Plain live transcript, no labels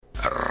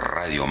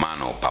Radio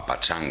Mano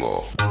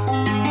Papachango.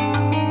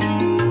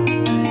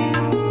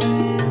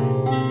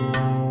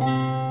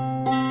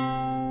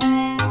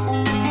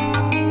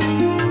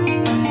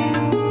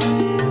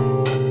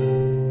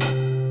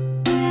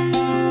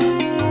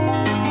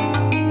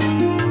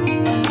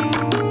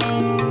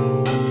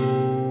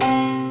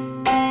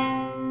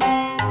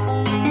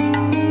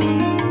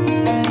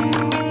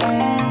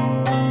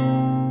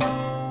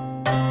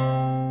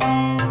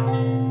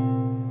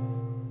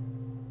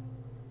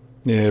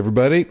 Hey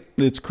everybody,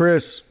 it's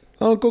Chris,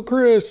 Uncle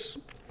Chris.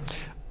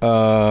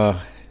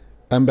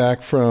 I'm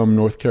back from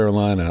North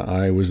Carolina.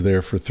 I was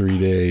there for 3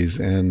 days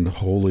and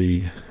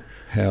holy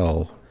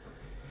hell.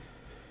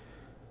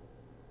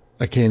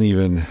 I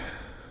don't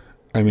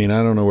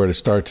know where to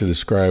start to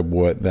describe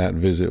what that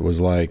visit was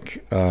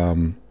like.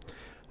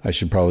 I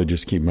should probably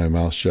just keep my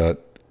mouth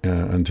shut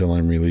until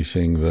I'm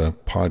releasing the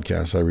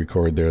podcast I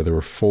record there. There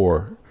were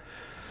 4.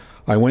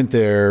 I went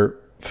there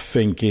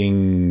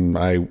thinking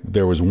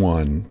there was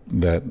one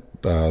that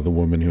the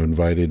woman who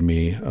invited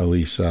me,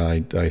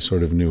 Elisa, I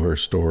sort of knew her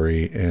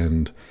story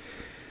and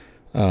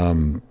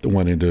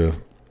wanted to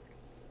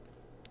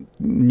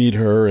meet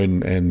her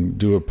and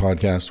do a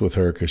podcast with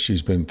her because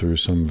she's been through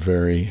some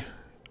very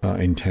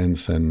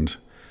intense and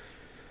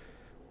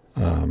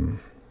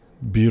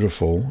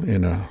beautiful,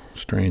 in a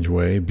strange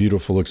way,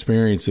 beautiful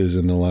experiences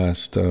in the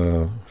last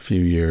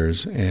few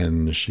years,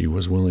 and she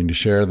was willing to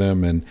share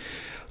them. And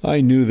I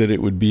knew that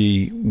it would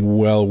be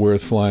well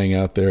worth flying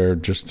out there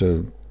just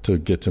to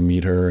get to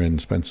meet her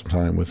and spend some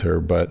time with her.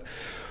 But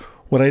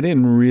what I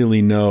didn't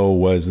really know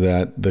was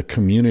that the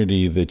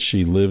community that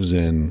she lives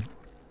in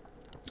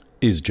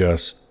is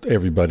just,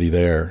 everybody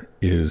there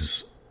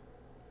is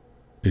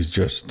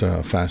just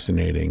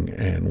fascinating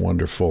and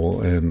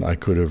wonderful. And I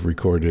could have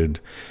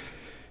recorded,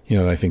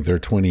 I think there are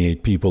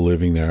 28 people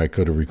living there. I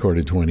could have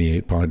recorded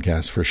 28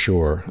 podcasts for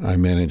sure. I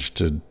managed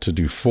to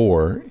do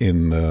 4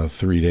 in the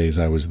 3 days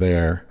I was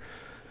there,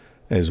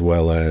 as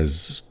well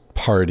as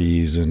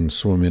parties and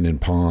swimming in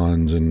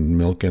ponds and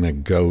milking a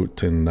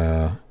goat, and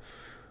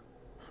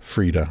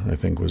Frida, I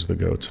think, was the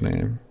goat's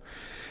name.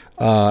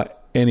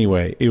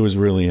 Anyway, it was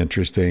really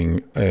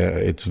interesting.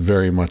 It's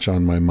very much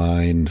on my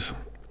mind.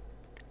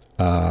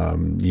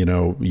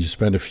 You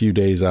spend a few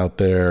days out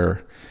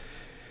there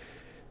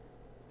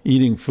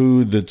eating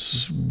food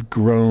that's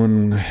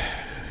grown,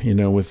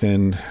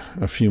 within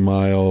a few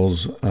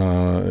miles,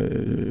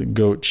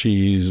 goat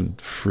cheese,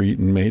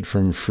 made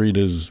from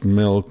Frida's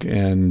milk,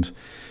 and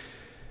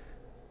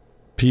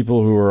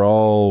people who are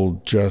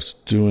all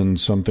just doing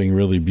something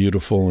really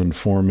beautiful and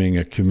forming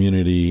a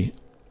community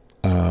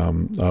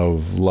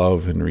of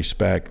love and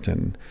respect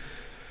and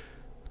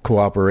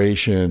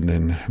cooperation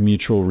and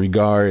mutual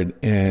regard.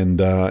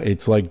 And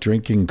it's like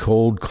drinking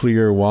cold,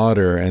 clear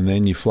water, and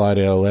then you fly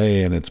to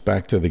LA and it's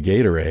back to the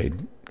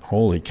Gatorade.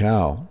 Holy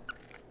cow.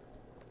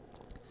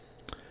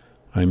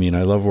 I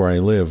love where I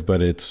live,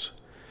 but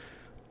it's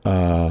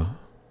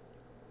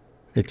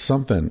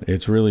something.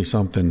 It's really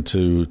something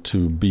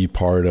to be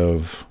part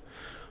of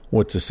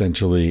what's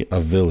essentially a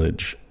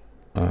village.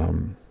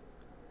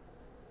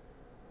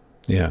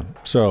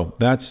 So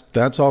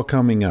that's all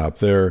coming up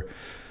there.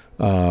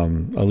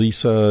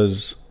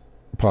 Elisa's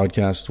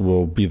podcast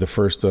will be the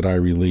first that I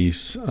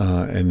release.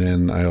 And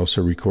then I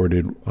also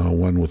recorded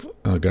one with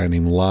a guy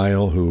named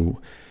Lyle, who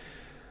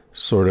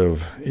sort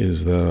of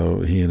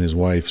he and his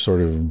wife sort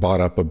of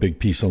bought up a big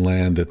piece of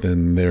land that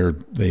then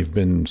they've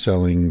been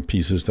selling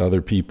pieces to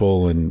other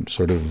people, and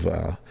sort of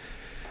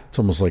it's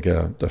almost like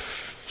a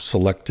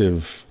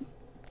selective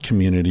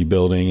community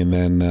building. And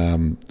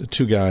then the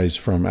 2 guys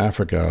from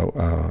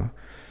Africa,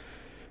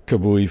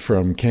 Kabui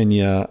from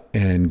Kenya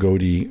and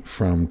Godi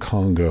from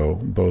Congo,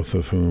 both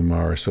of whom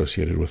are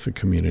associated with the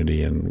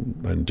community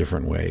in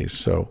different ways.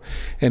 So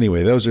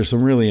anyway, those are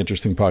some really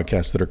interesting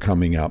podcasts that are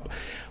coming up.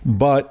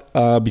 But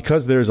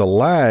because there's a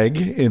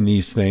lag in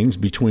these things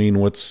between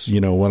what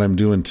I'm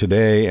doing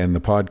today and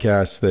the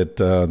podcasts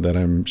that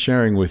I'm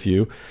sharing with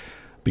you,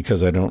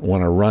 because I don't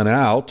want to run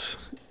out,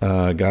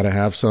 got to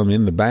have some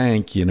in the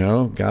bank,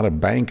 got to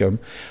bank them.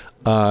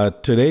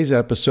 Today's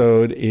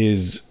episode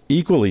is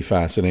equally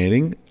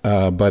fascinating,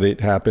 but it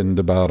happened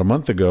about a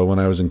month ago when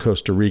I was in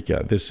Costa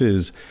Rica.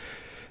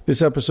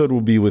 This episode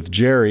will be with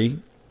Jerry,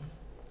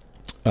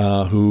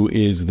 who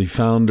is the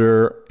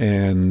founder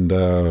and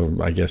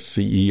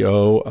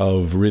CEO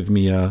of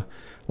Rhythmia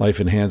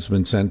Life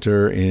Enhancement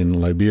Center in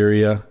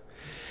Liberia,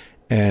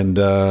 and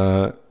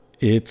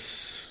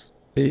his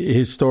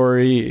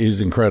story is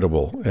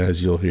incredible,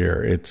 as you'll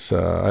hear. It's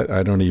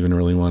I don't even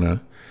really want to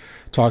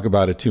talk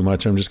about it too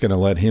much. I'm just going to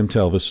let him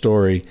tell the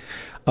story.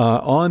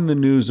 On the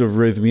news of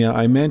Rhythmia,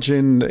 I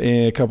mentioned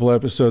a couple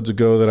episodes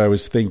ago that I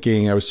was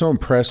so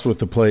impressed with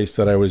the place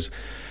that I was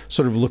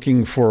sort of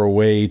looking for a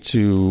way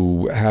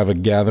to have a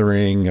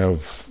gathering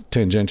of,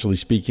 tangentially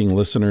speaking,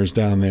 listeners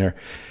down there.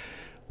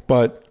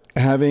 But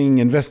having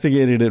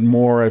investigated it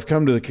more, I've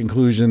come to the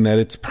conclusion that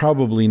it's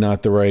probably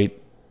not the right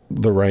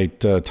the right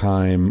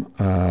time.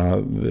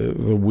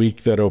 The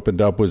week that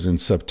opened up was in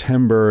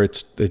September.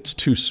 It's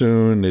too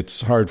soon.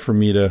 It's hard for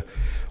me to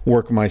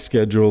work my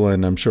schedule,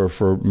 and I'm sure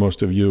for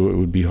most of you it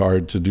would be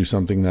hard to do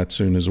something that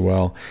soon as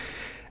well.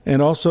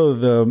 And also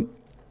the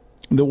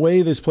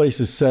way this place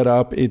is set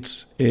up,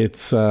 it's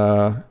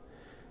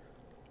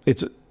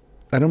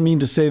I don't mean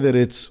to say that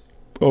it's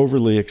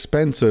overly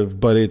expensive,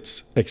 but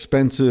it's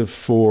expensive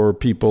for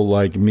people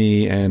like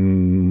me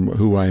and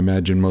who I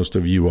imagine most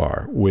of you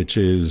are, which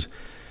is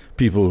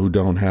people who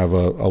don't have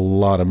a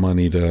lot of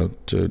money to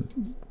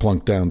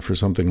plunk down for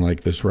something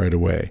like this right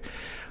away.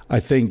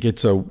 I think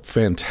it's a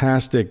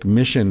fantastic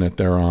mission that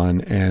they're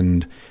on,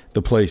 and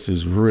the place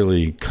is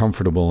really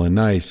comfortable and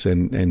nice.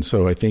 And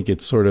so I think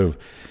it's sort of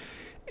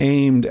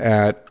aimed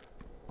at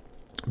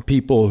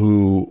people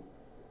who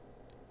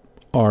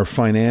are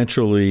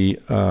financially,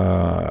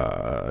 have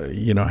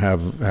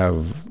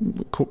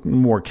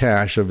more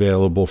cash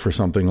available for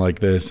something like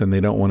this, and they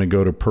don't want to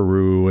go to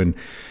Peru and,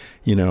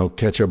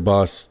 catch a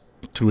bus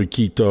to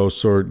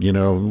Iquitos or,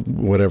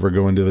 whatever,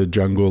 go into the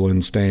jungle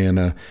and stay in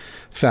a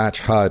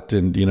thatch hut.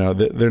 And,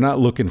 they're not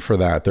looking for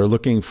that. They're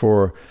looking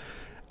for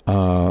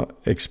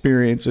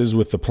experiences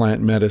with the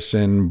plant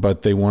medicine,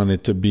 but they want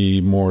it to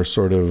be more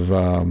sort of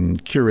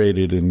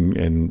curated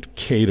and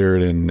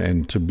catered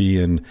and to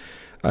be in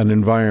an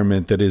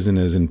environment that isn't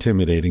as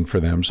intimidating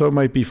for them. So it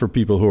might be for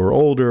people who are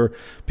older,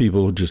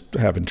 people who just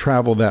haven't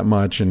traveled that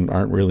much and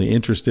aren't really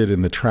interested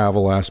in the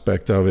travel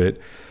aspect of it.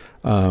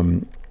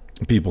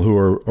 People who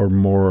are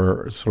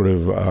more sort of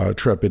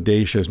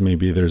trepidatious.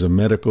 Maybe there's a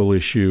medical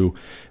issue.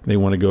 They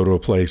want to go to a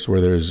place where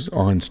there's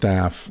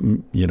on-site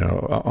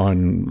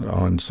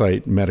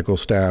medical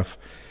staff,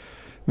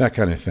 that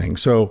kind of thing.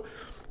 So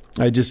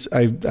I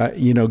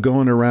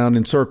going around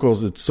in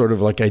circles, it's sort of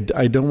like I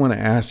don't want to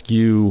ask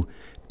you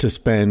to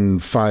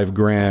spend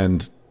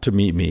 $5,000 to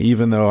meet me,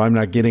 even though I'm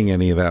not getting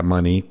any of that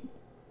money.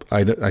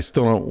 I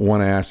still don't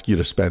want to ask you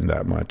to spend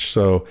that much.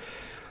 So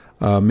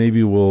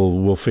maybe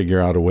we'll figure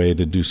out a way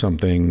to do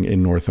something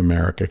in North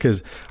America,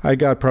 because I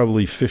got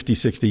probably 50,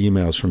 60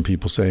 emails from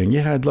people saying,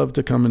 yeah, I'd love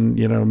to come and,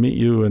 meet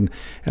you. And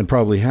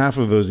probably half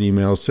of those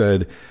emails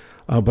said,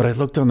 but I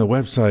looked on the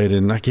website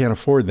and I can't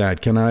afford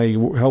that. Can I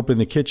help in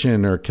the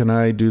kitchen, or can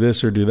I do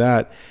this or do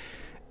that?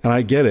 And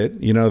I get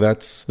it.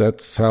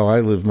 That's how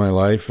I live my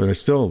life, and it's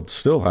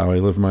still how I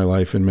live my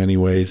life in many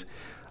ways.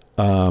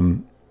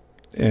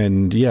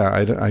 And yeah,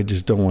 I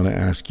just don't want to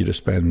ask you to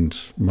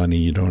spend money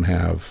you don't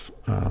have.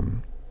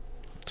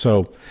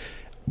 So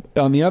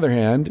on the other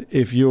hand,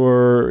 if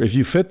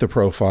you fit the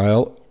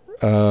profile,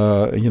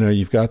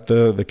 you've got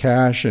the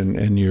cash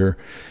and you're,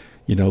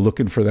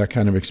 looking for that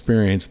kind of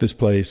experience, this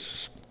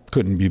place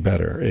couldn't be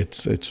better.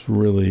 It's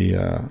really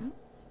a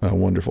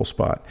wonderful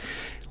spot.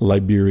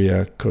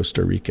 Liberia,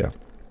 Costa Rica.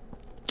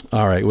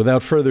 All right,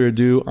 without further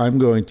ado, I'm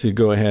going to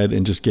go ahead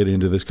and just get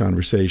into this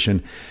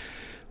conversation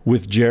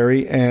with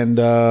Jerry, and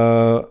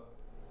I'm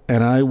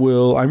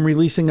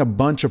releasing a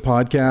bunch of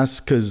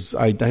podcasts because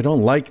I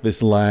don't like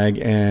this lag,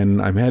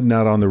 and I'm heading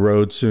out on the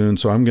road soon,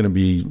 so I'm going to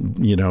be,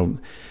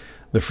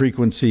 the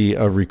frequency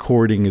of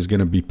recording is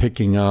going to be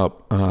picking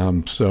up.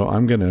 So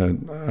I'm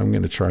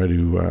gonna try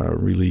to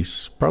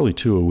release probably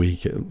 2 a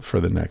week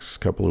for the next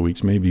couple of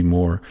weeks, maybe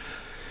more.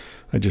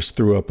 I just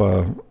threw up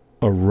a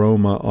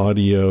Roma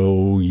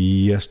audio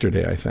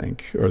yesterday, I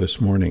think, or this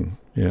morning.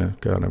 Yeah,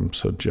 God, I'm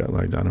so jet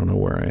lagged. I don't know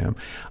where I am.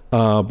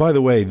 By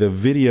the way, the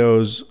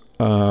videos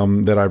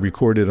that I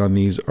recorded on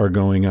these are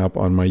going up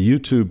on my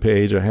YouTube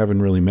page. I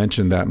haven't really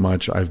mentioned that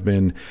much. I've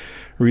been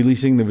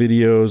releasing the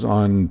videos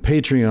on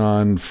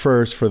Patreon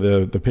first for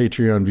the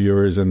Patreon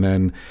viewers, and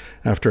then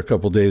after a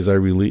couple days,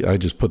 I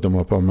just put them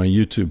up on my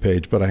YouTube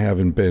page. But I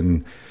haven't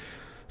been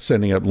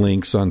sending up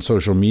links on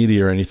social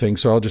media or anything.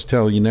 So I'll just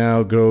tell you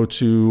now, go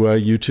to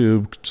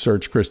YouTube,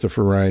 search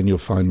Christopher Ryan. You'll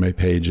find my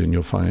page, and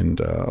you'll find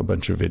a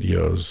bunch of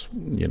videos,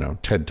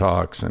 TED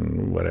Talks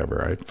and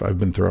whatever. I've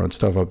been throwing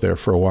stuff up there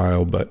for a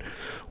while, but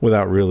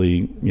without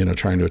really,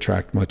 trying to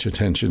attract much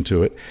attention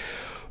to it.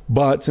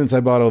 But since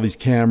I bought all these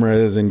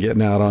cameras and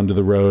getting out onto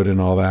the road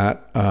and all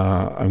that,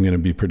 I'm going to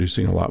be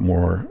producing a lot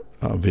more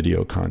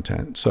video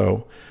content.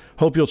 So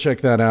hope you'll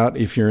check that out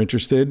if you're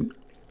interested.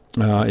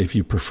 If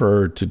you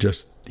prefer to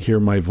just hear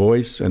my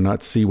voice and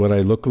not see what I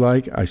look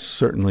like, I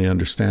certainly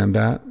understand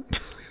that.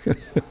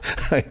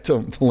 I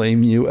don't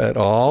blame you at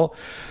all.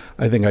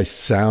 I think I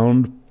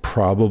sound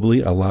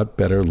probably a lot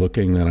better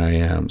looking than I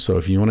am. So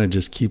if you want to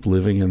just keep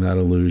living in that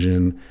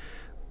illusion,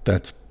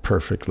 that's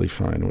perfectly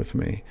fine with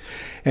me.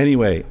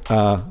 Anyway,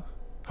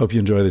 hope you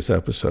enjoy this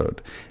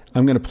episode.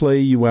 I'm going to play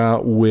you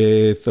out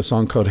with a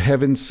song called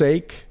Heaven's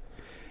Sake.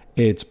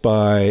 It's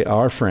by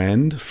our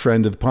friend of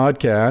the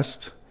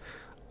podcast,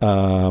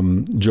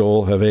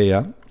 Joel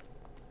Havea,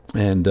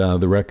 and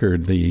the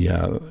record, the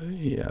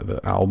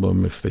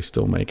album, if they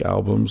still make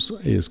albums,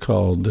 is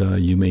called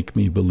You Make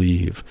Me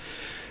Believe.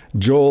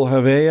 Joel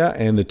Havea,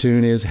 and the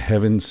tune is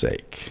Heaven's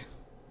Sake.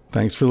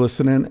 Thanks for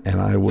listening, and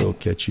I will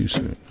catch you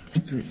soon.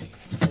 3,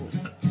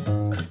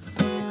 4.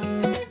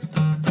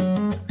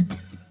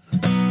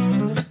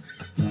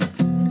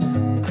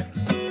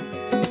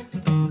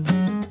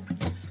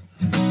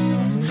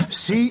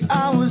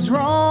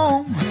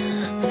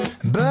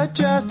 but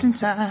just in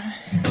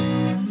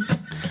time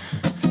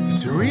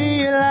to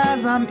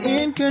realize I'm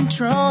in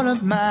control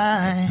of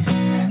mine.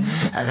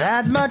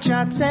 That much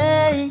I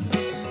take,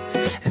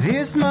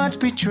 this much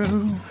be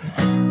true.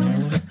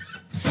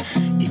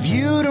 If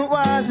you don't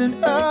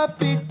wisen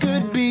up, it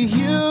could be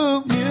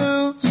you.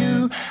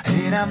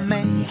 Did I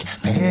make,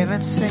 for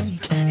heaven's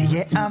sake?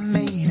 Yeah, I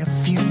made a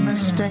few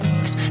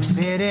mistakes.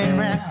 Sitting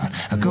around,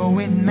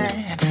 going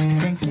mad,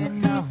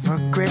 thinking of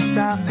regrets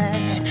I've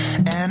had.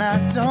 And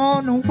I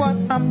don't know what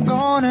I'm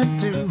gonna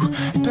do.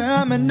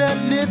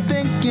 Permanently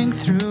thinking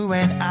through,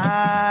 and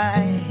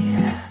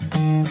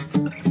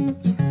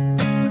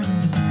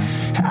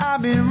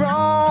I've been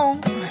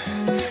wrong,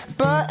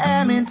 but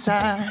am in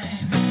time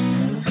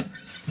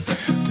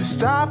to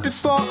stop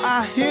before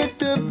I hit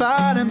the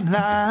bottom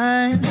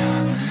line.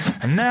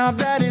 And now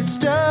that it's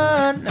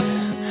done,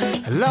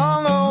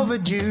 long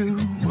overdue.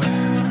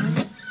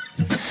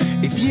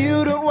 If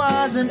you don't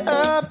wisen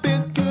up,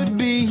 it could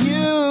be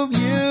you.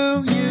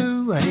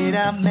 What did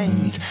I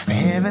make, for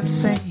heaven's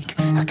sake?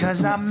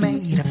 'Cause I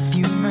made a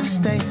few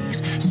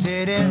mistakes.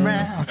 Sitting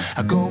around,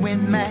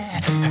 going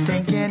mad,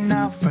 thinking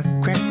of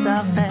regrets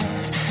I've had.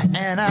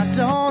 And I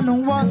don't know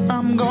what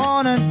I'm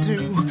gonna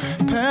do.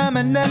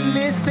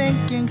 Permanently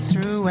thinking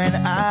through, and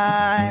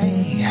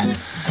I'm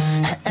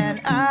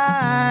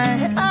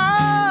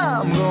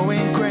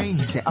going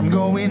crazy, I'm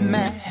going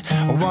mad.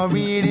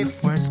 Worried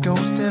if worse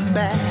goes to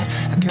bad.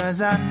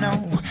 'Cause I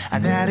know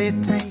that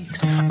it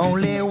takes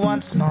only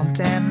one small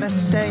damn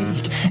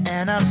mistake.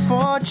 And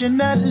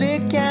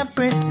unfortunately can't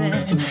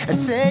pretend and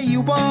say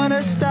you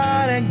wanna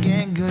start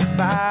again.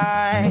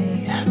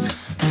 Goodbye,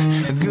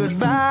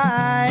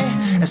 goodbye.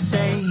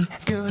 Say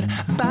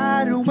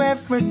goodbye to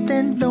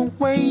everything the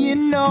way you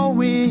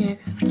know it.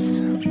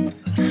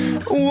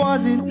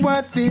 Was it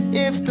worth it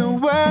if the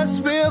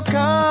worst will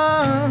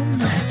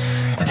come?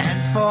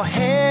 And for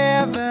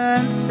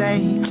heaven's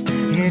sake,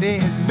 it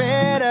is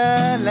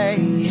better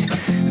late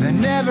than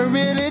never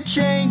really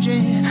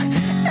changing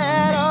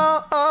at all.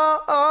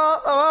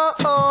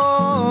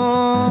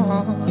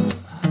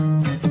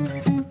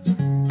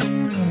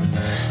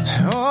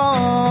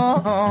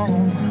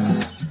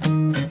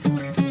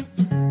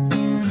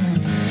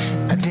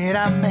 Did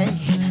I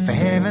make, for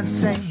heaven's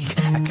sake?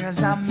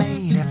 'Cause I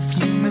made a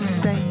few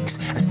mistakes.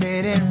 I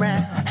sitting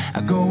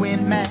around,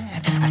 going mad,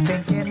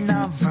 thinking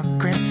of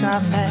regrets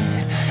I've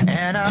had.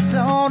 And I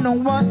don't know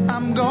what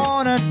I'm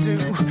gonna do.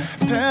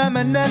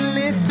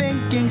 Permanently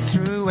thinking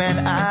through, and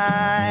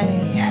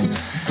I'm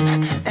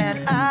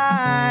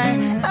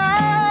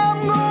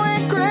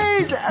going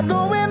crazy, I'm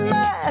going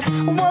mad.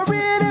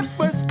 Worried if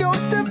worse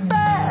goes to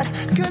bad.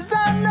 'Cause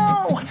I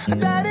know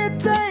that it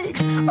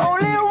takes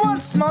only one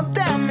small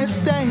damn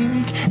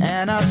mistake.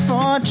 And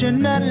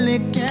unfortunately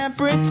can't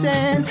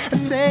pretend and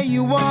say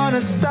you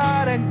wanna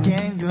start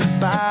again.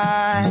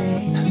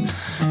 Goodbye,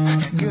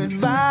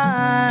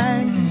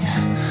 goodbye,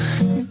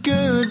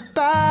 goodbye.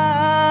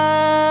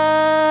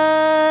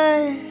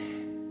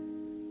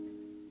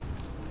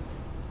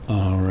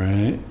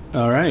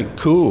 All right,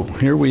 cool.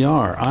 Here we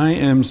are. I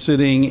am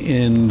sitting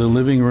in the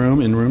living room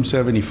in room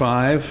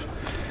 75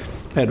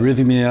 at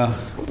Rhythmia.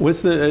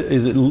 Is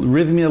it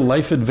Rhythmia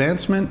Life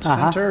Advancement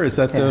Center? Is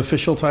that the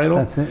official title?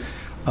 That's it.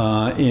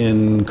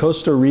 In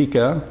Costa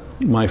Rica,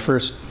 my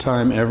first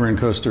time ever in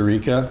Costa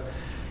Rica.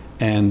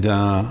 And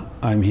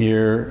I'm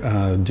here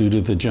due to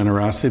the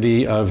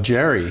generosity of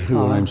Jerry,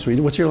 who I'm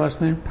speaking. What's your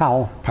last name?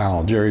 Powell.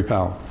 Powell, Jerry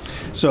Powell.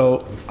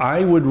 So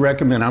I would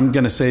recommend, I'm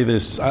going to say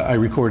this, I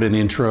record an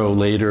intro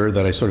later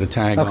that I sort of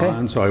tag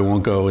on, so I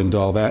won't go into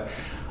all that.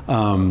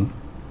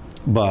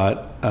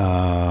 But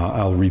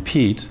I'll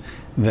repeat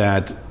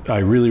that I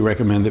really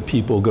recommend that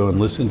people go and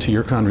listen to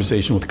your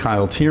conversation with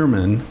Kyle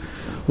Tierman,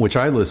 which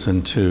I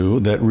listened to,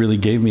 that really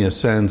gave me a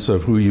sense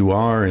of who you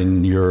are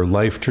and your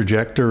life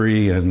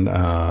trajectory. And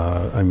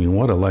I mean,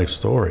 what a life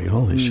story.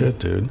 Holy shit,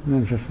 dude.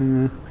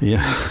 Interesting,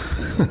 yeah.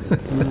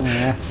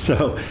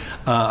 So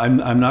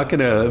I'm not going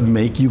to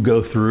make you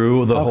go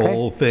through the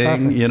whole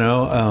thing, perfect. You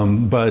know,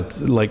 but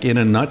like in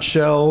a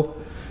nutshell,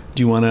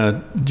 do you want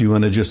to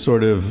just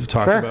sort of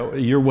talk about,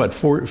 you're what,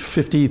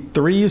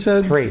 53 you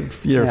said? 3.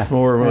 Yeah,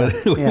 4.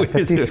 Yeah,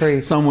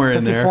 53. Somewhere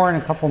in there. 54 in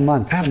a couple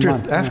months.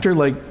 After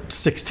like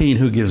 16,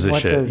 who gives a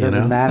shit?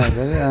 Doesn't matter.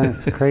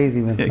 It's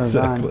crazy what goes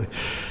on. Exactly.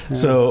 Yeah.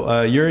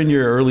 So you're in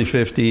your early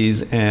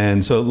 50s,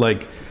 and so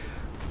like,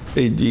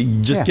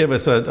 just give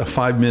us a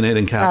 5-minute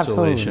encapsulation.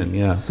 Absolutely.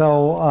 Yeah.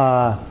 So,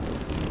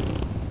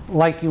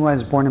 like you, I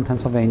was born in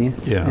Pennsylvania,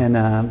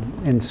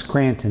 in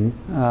Scranton,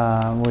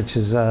 which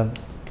is a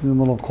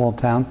little coal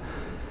town.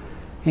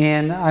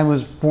 And I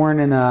was born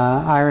in an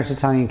Irish,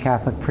 Italian,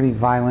 Catholic, pretty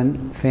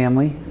violent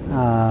family.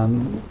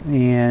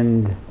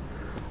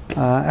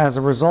 As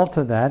a result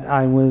of that,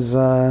 I was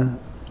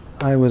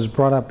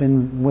brought up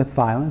with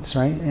violence,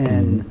 right?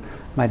 And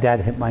my dad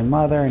hit my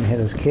mother and hit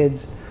his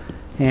kids.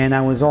 And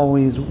I was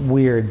always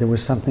weird. There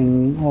was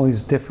something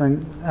always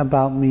different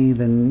about me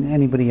than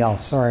anybody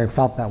else, or I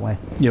felt that way.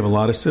 You have a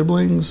lot of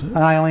siblings?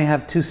 I only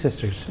have 2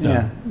 sisters,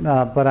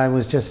 but I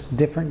was just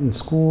different in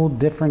school,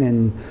 different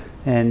in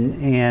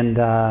and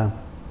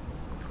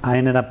I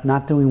ended up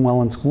not doing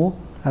well in school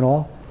at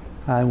all.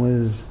 I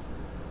was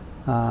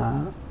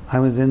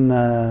in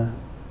the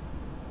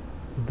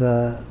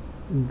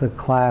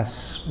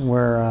class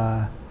where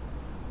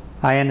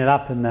I ended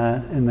up in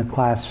the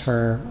class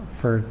for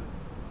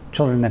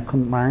children that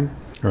couldn't learn,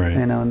 Right.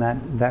 in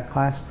that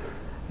class,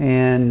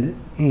 and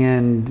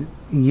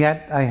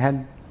yet I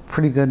had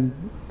pretty good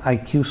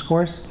IQ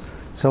scores,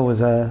 so it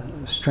was a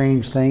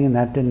strange thing, and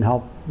that didn't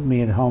help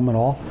me at home at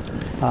all.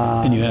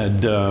 And you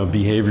had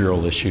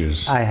behavioral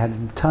issues. I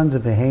had tons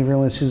of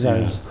behavioral issues. I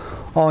was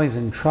always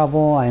in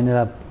trouble. I ended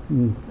up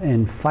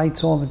in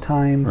fights all the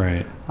time.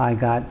 Right. I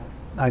got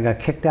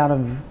kicked out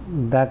of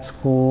that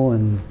school,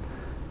 and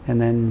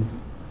then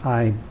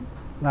I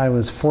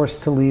was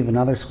forced to leave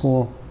another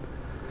school,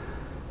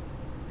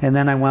 and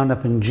then I wound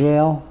up in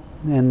jail,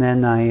 and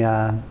then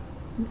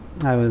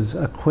I was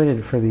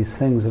acquitted for these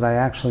things that I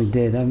actually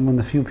did. I'm one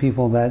of the few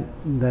people that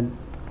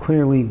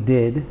clearly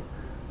did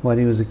what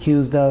he was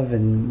accused of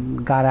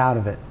and got out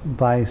of it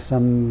by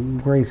some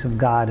grace of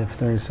God, if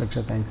there is such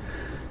a thing.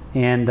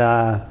 And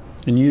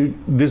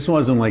this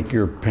wasn't like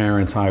your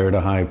parents hired a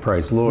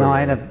high-priced lawyer. no,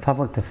 I had a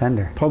public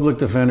defender. Public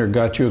defender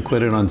got you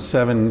acquitted on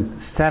seven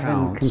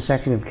counts.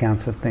 Consecutive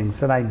counts of things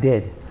that I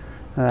did,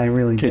 that I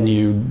really did. Are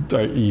you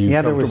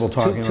there comfortable was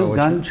talking two about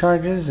gun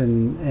charges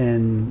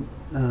and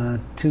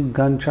 2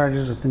 gun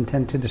charges with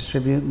intent to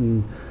distribute,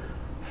 and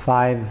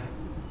 5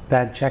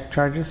 bad check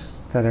charges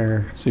that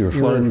are So you were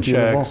floating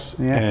irrefutable. checks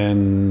Yeah.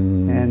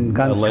 and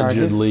guns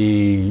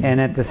allegedly charges. And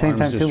at the same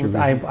arms time, too,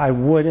 distribution. I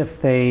would,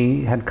 if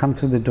they had come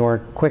through the door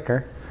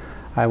quicker,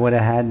 I would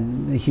have had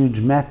a huge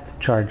meth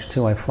charge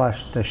too. I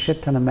flushed a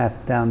shit ton of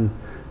meth down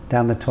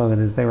the toilet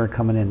as they were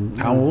coming in.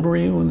 How old were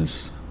you when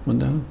this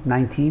went down?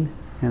 19,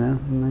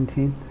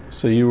 19.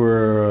 So you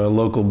were a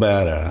local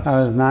badass.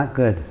 I was not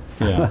good.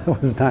 Yeah. I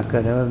was not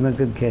good. I wasn't a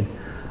good kid.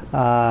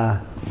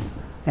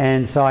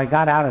 And so I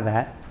got out of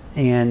that,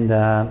 and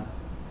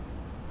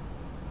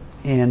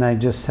I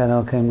just said,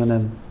 okay, I'm going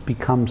to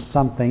become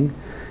something.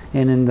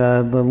 And in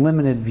the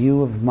limited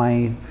view of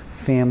my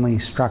family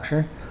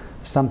structure,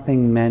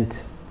 something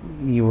meant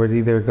you were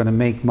either going to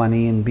make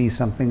money and be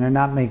something, or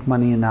not make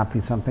money and not be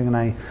something. And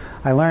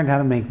I learned how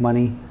to make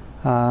money.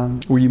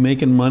 Were you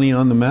making money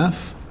on the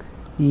meth?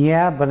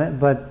 Yeah, but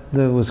what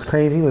was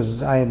crazy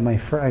was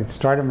I'd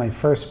started my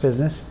first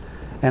business,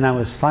 and I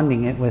was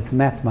funding it with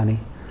meth money,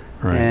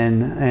 Right.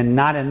 and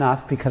not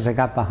enough because I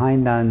got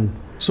behind on.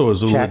 So it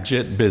was a checks.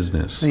 legit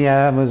business.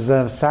 Yeah, it was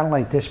a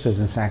satellite dish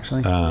business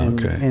actually,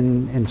 okay.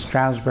 in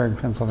Stroudsburg,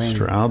 Pennsylvania.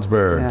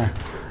 Stroudsburg. Yeah,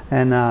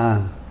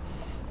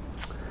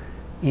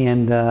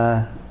 and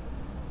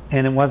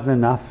it wasn't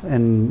enough,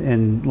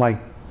 and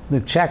like the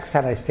checks,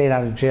 had I stayed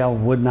out of jail,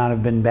 would not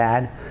have been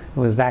bad. It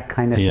was that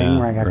kind of thing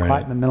where I got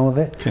caught in the middle of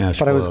it. Cash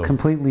but it was flow.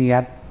 completely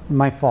at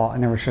my fault. I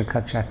never should have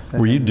cut checks.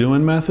 Were you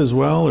doing meth as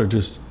well, or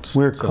just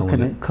We were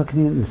selling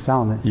cooking it and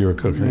selling it. You were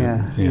cooking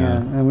it. Yeah,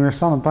 and we were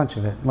selling a bunch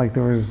of it. Like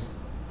there was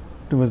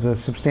a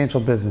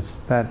substantial business,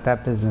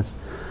 that business.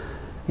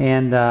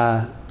 And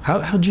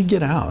How'd you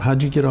get out?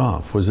 How'd you get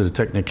off? Was it a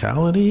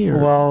technicality? Or?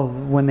 well,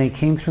 when they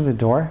came through the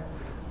door,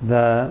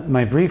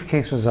 my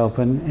briefcase was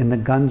open and the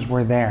guns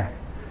were there,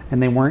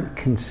 and they weren't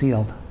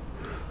concealed.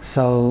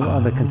 So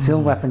the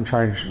concealed weapon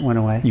charge went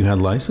away. You had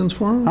license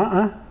for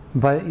them?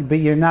 But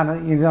you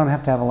don't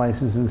have to have a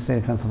license in the state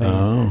of Pennsylvania.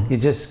 Oh. You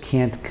just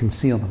can't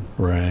conceal them.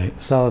 Right.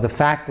 So the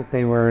fact that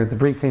the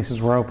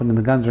briefcases were open and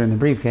the guns were in the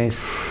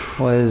briefcase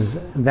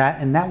was that,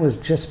 and that was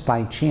just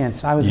by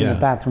chance. I was in the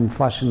bathroom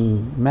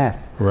flushing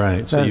meth.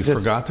 Right. So it you was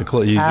forgot to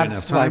close. You didn't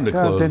have time to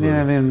close wasn't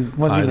even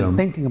item.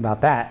 thinking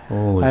about that.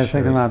 Holy I was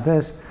thinking shit. about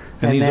this.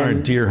 And these then-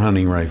 aren't deer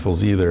hunting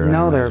rifles either. I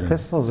No, they're imagine.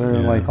 pistols. They're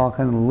Yeah. like all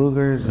kinds of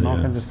Lugers and all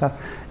Yeah. kinds of stuff.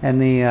 And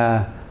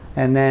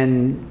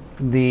then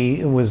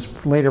it was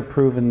later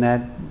proven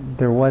that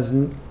there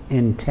wasn't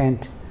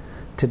intent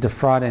to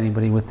defraud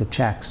anybody with the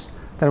checks.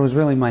 That it was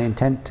really my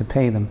intent to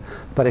pay them,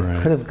 but it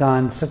Right. could have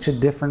gone such a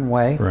different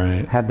way.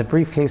 Right. Had the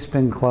briefcase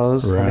been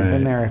closed, had I Right.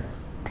 been there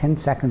 10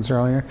 seconds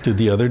earlier, Did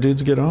the other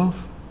dudes get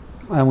off?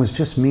 it was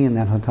just me in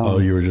that hotel. Oh,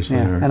 you were just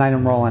there. and I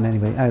didn't roll on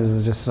anybody. I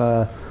was just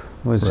it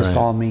was just Right.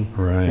 all me.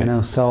 Right. You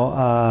know, so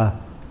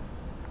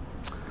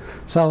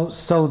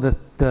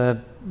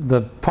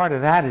the part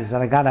of that is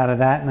that I got out of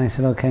that and I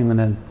said, okay, I'm going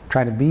to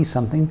try to be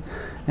something.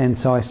 And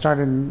so I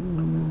started,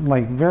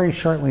 like very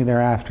shortly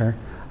thereafter,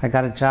 I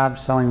got a job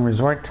selling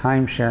resort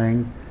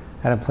timesharing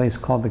at a place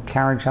called the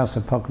Carriage House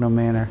at Pocono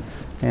Manor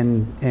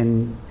in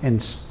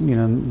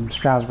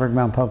Stroudsburg,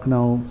 Mount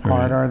Pocono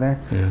corridor there.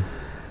 Yeah.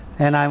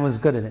 And I was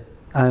good at it.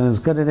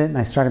 And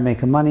I started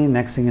making money.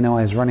 Next thing you know,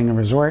 I was running a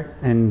resort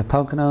in the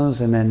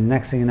Poconos, and then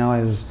next thing you know,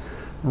 I was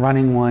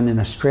running one in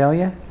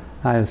Australia.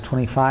 I was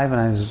 25, and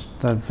I was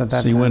at that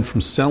So you time- went from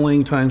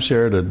selling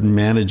timeshare to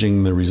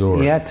managing the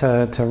resort. Yeah,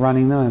 to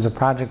running them as a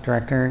project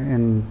director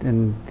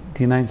in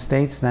the United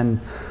States. Then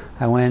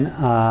I went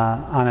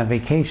on a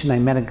vacation. I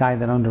met a guy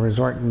that owned a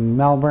resort in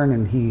Melbourne,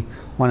 and he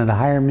wanted to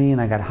hire me, and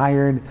I got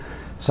hired.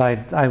 So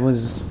I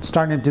was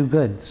starting to do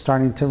good,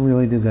 starting to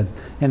really do good.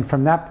 And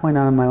from that point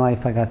on in my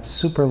life, I got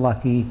super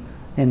lucky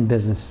in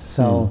business.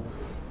 So,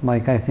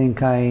 like, I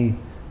think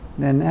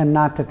and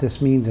not that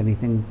this means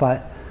anything,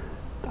 but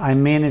I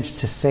managed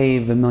to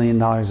save $1 million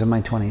in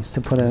my 20s,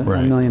 to put a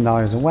 $1 million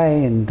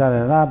away and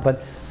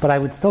but I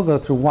would still go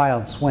through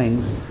wild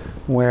swings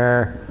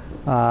where,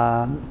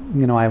 I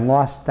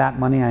lost that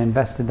money, I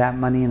invested that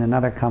money in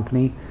another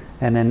company,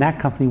 and then that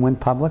company went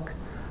public,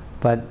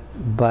 but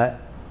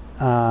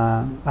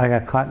I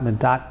got caught in the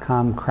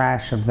dot-com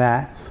crash of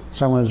that,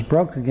 so I was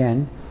broke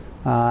again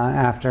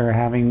after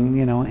having,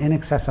 in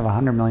excess of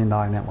 $100 million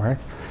net worth.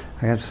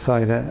 I got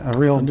a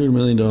real $100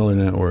 million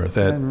net worth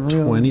at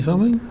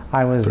 20-something?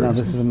 I was, no,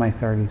 this is in my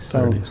 30s,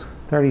 so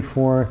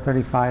 34,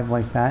 35,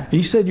 like that.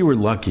 You said you were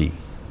lucky.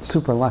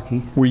 Super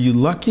lucky. Were you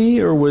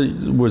lucky, or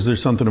was there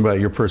something about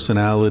your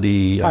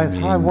personality?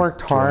 I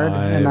worked hard,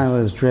 and I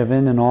was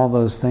driven, and all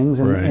those things.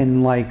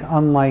 And like,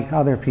 unlike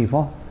other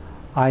people,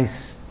 I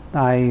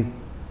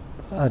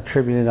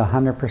attributed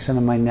 100%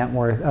 of my net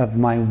worth, of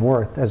my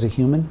worth as a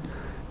human,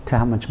 to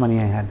how much money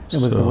I had.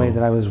 It was the way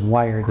that I was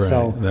wired. Right,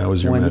 so that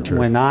was your metric.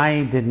 When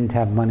I didn't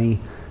have money,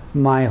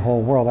 my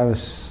whole world, I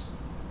was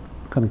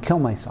going to kill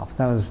myself.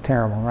 That was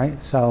terrible, right?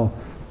 So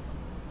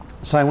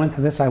I went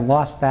through this. I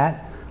lost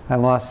that. I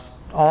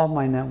lost all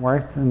my net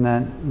worth in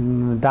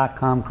the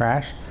dot-com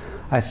crash.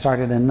 I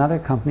started another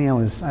company. I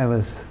was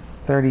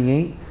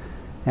 38,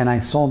 and I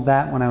sold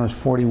that when I was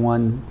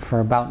 41 for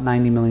about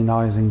 $90 million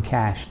in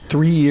cash.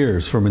 3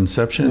 years from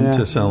inception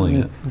to selling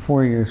it.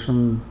 4 years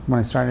from when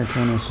I started to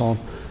when it was sold,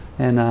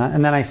 and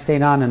then I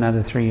stayed on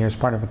another 3 years,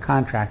 part of a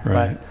contract.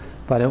 Right.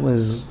 But it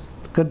was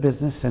good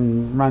business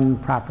and run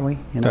properly.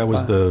 That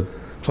was the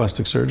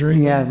plastic surgery?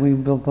 Yeah, we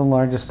built the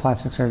largest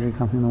plastic surgery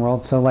company in the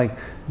world. So like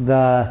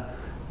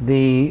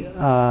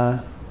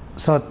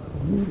so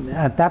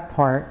at that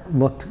part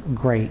looked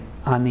great.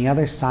 On the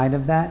other side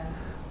of that,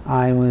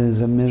 I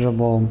was a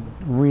miserable,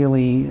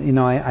 really,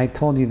 I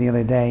told you the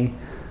other day,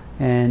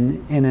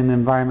 and in an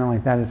environment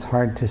like that, it's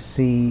hard to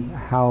see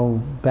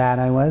how bad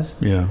I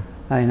was. Yeah.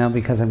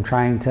 Because I'm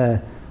trying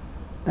to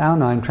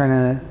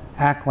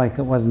act like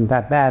it wasn't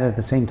that bad at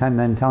the same time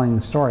that I'm telling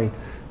the story.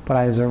 But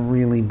I was a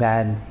really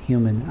bad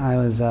human. I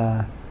was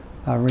a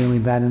really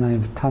bad, and I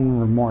have a ton of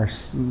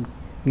remorse,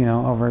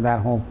 over that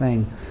whole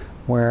thing,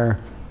 where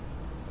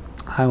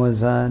I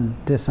was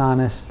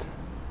dishonest,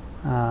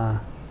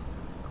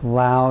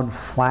 loud,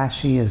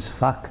 flashy as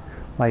fuck,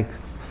 like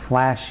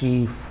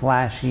flashy,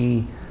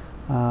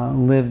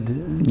 lived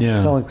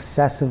so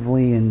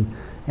excessively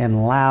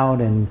and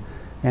loud, and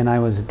I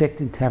was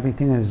addicted to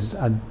everything as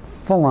a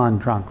full-on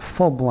drunk,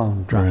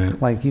 full-blown drunk.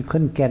 Right. Like, you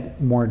couldn't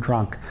get more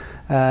drunk.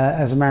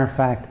 As a matter of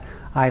fact,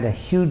 I had a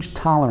huge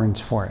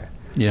tolerance for it.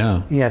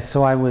 Yeah. Yeah,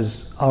 so I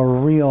was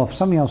if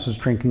somebody else was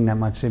drinking that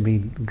much, they'd be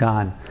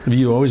gone. Have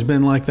you always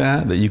been like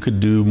that you could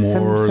do more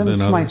than others?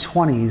 Since my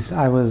 20s,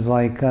 I was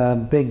like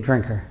a big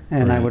drinker,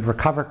 and I would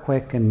recover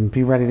quick and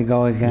be ready to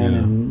go again. Yeah.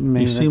 And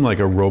you seem like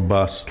a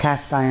robust,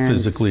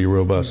 physically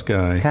robust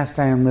guy. Cast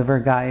iron liver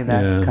guy,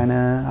 that kind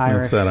of Irish.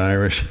 What's that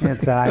Irish?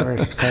 It's an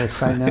Irish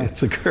curse, I know.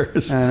 It's a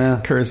curse. I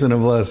know. Curse and a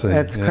blessing.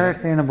 It's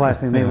curse and a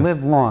blessing. They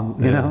live long,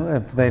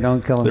 if they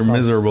don't kill themselves. They're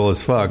miserable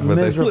as fuck, but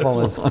miserable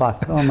they live as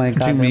fuck. Oh my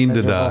God. Too mean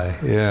miserable. to die.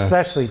 Yeah.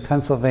 Especially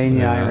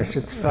Pennsylvania Irish.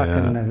 It's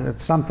fucking,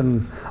 it's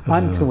something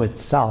unto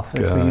itself.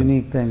 It's a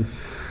unique thing.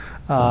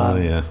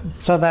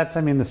 So that's,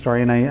 the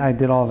story. And I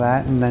did all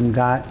that, and then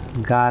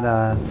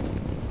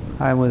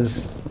I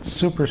was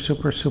super,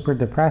 super, super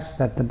depressed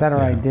that the better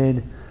I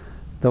did,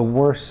 the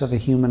worse of a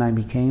human I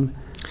became.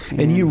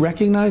 And you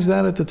recognized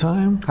that at the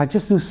time? I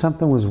just knew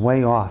something was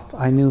way off.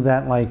 I knew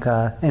that,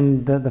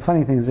 and the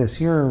funny thing is this,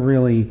 you're a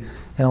really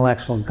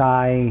intellectual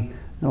guy,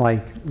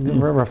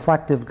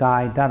 reflective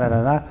guy,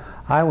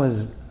 I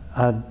was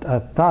a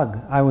thug.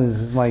 I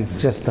was like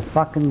just a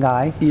fucking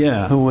guy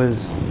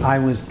I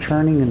was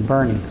churning and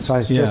burning. So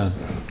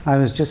I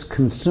was just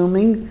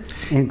consuming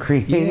and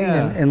creating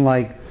and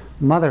like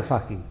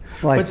motherfucking.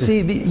 But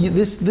see,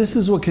 this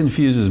is what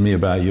confuses me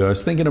about you. I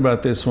was thinking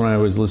about this when I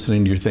was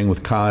listening to your thing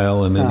with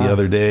Kyle, and then the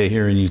other day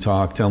hearing you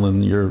talk,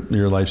 telling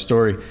your life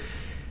story.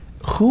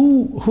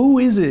 Who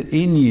is it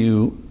in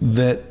you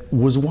that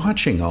was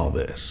watching all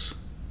this?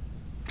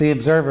 The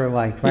observer,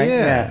 right?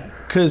 Yeah.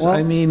 Because,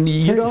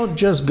 you don't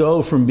just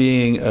go from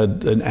being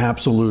an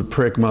absolute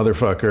prick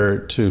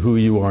motherfucker to who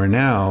you are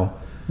now.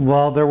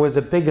 Well, there was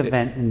a big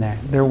event in there.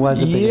 There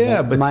was a big event.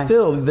 Yeah, but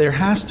still, there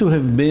has to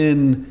have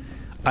been...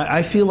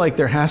 I feel like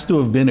there has to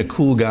have been a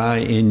cool guy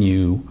in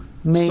you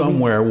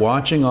somewhere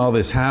watching all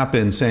this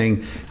happen,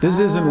 saying, this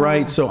isn't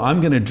right, so I'm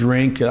going to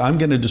drink, I'm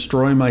going to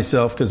destroy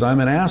myself because I'm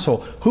an asshole.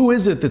 Who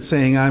is it that's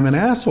saying I'm an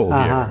asshole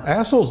here?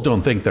 Assholes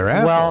don't think they're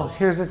assholes. Well,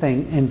 here's the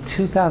thing. In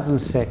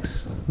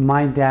 2006,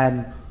 my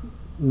dad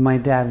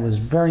was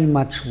very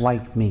much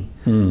like me.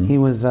 He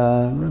was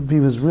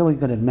really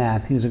good at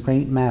math. He was a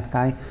great math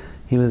guy.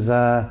 He was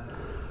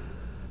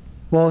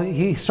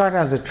he started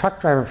out as a truck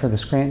driver for the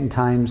Scranton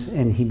Times,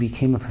 and he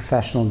became a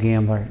professional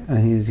gambler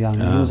when he was young.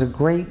 He was a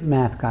great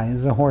math guy. He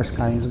was a horse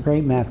guy. He was a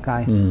great math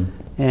guy.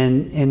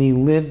 and he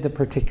lived a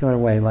particular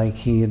way. Like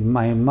he had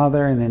my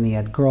mother, and then he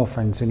had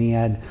girlfriends, and he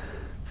had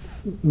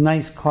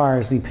nice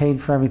cars. He paid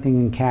for everything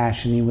in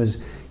cash, and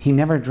he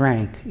never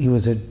drank. He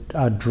was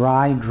a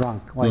dry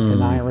drunk, like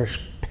an Irish,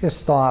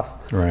 pissed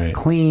off, Right.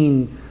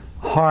 clean,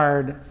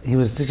 hard. He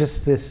was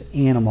just this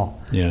animal.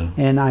 Yeah.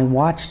 And I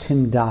watched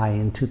him die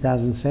in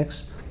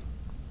 2006,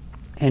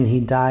 and he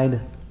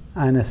died,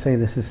 I'm gonna say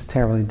this is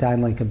terrible, he died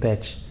like a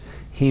bitch.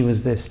 He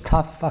was this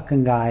tough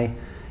fucking guy,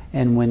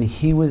 and when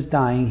he was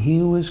dying,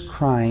 he was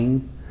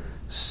crying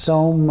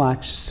so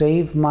much,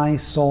 save my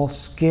soul,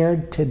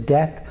 scared to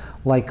death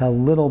like a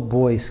little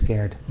boy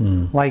scared.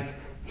 Like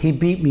he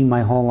beat me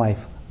my whole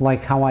life,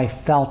 like how I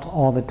felt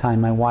all the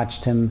time. I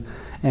watched him,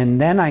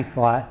 and then I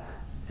thought,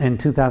 in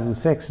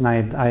 2006, and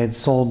I'd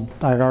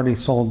already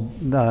sold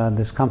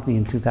this company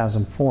in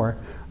 2004,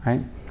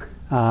 right?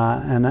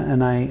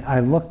 And I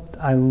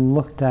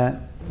looked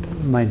at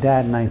my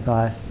dad and I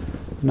thought,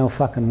 no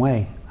fucking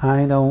way.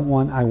 I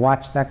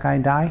watched that guy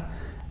die,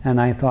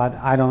 and I thought,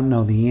 I don't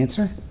know the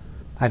answer.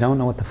 I don't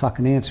know what the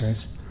fucking answer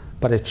is,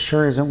 but it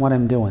sure isn't what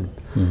I'm doing.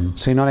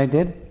 So you know what I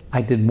did?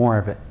 I did more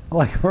of it.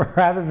 Like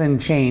rather than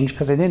change,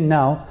 because I didn't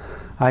know,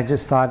 I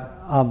just thought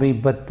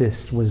but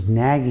this was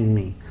nagging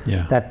me.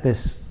 Yeah. That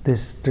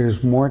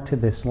there's more to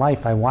this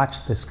life. I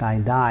watched this guy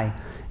die,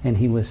 and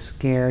he was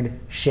scared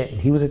shit.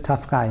 He was a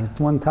tough guy. He's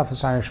one of the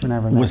toughest Irishman I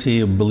ever met. Was he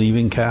a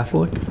believing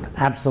Catholic?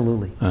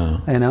 Absolutely.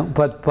 Oh. You know,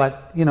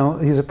 but you know,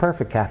 he's a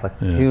perfect Catholic.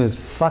 Yeah. He was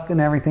fucking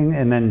everything,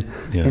 and then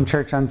in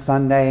church on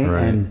Sunday,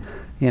 Right. and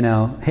you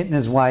know, hitting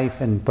his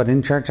wife, but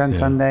in church on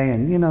Sunday,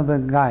 and you know the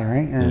guy,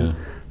 right? And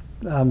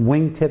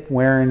wingtip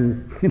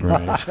wearing, you know,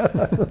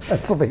 Right.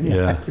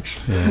 Pennsylvania Irish.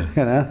 Yeah.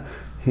 You know,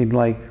 he'd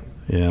like.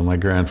 Yeah, my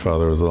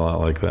grandfather was a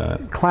lot like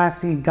that.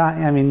 Classy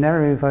guy. I mean,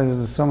 never really thought there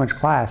was so much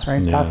class,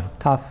 right? Yeah.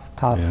 Tough,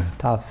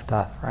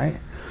 right?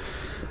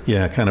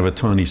 Yeah, kind of a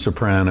Tony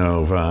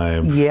Soprano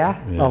vibe. Yeah,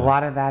 a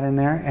lot of that in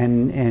there,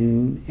 and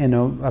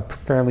in a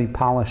fairly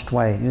polished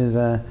way. He was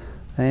an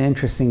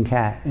interesting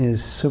cat. He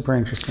was super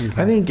interesting cat.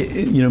 I think,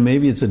 you know,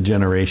 maybe it's a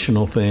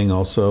generational thing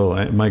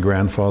also. My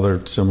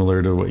grandfather,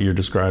 similar to what you're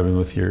describing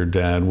with your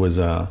dad, was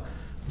a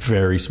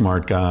very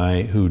smart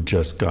guy who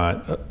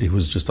he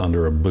was just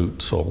under a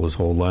boot sole his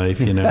whole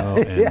life, you know,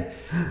 and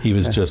he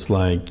was just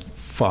like,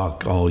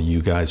 fuck all you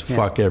guys,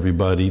 fuck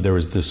everybody. There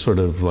was this sort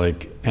of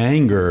like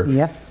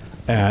anger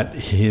at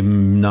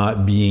him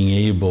not being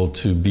able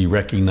to be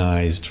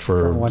recognized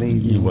for what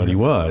he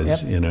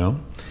was, you know.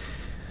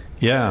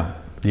 Yeah,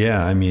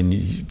 I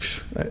mean,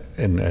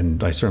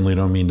 and I certainly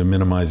don't mean to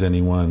minimize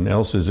anyone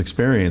else's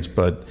experience,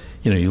 but,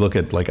 you know, you look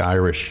at like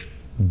Irish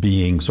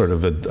being sort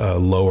of a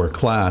lower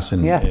class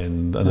in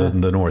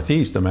the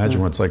Northeast.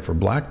 Imagine what it's like for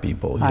black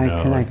people.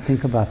 I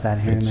think about that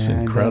here and there. It's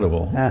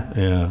incredible.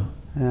 Yeah.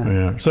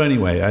 So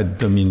anyway, I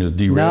don't mean to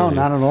derail you.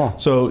 No, not at all.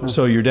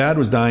 So your dad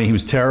was dying. He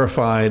was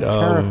terrified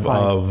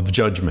of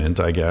judgment,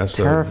 I guess.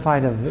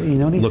 Terrified of, you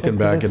know what he looking said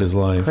back at his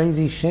life.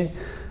 Crazy shit.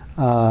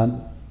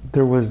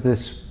 There was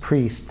this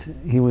priest.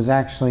 He was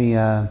actually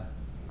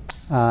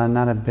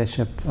not a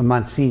bishop, a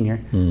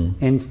Monsignor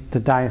in the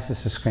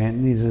Diocese of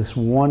Scranton. He's this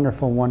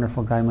wonderful,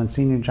 wonderful guy,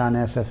 Monsignor John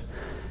Esseff.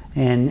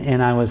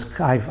 And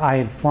I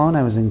had flown.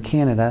 I was in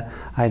Canada.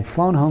 I had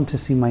flown home to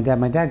see my dad.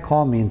 My dad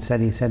called me and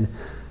he said,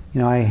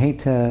 you know, I hate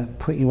to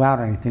put you out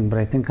or anything, but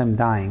I think I'm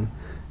dying,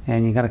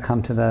 and you got to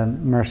come to the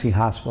Mercy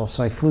Hospital.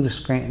 So I flew to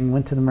Scranton,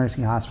 went to the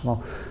Mercy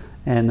Hospital,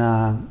 and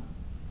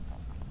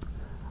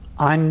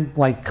I'm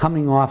like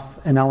coming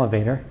off an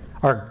elevator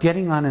or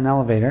getting on an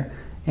elevator,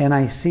 and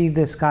I see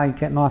this guy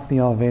getting off the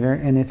elevator,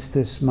 and it's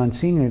this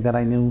Monsignor that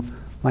I knew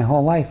my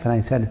whole life. And I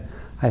said,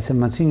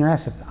 Monsignor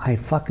Esseff, I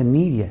fucking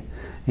need you.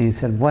 And he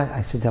said, what?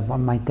 I said,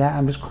 my dad,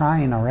 I'm just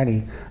crying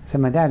already. I said,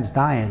 my dad's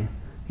dying,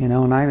 you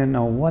know, and I didn't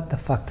know what the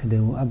fuck to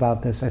do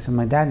about this. I said,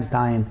 my dad's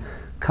dying,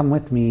 come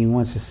with me, he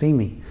wants to see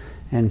me.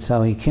 And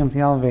so he came to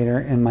the elevator,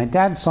 and my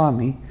dad saw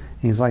me.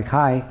 He's like,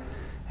 hi.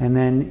 And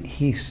then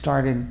he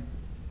started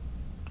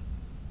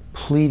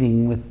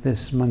pleading with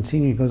this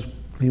Monsignor.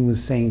 He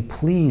was saying,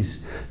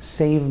 please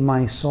save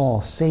my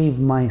soul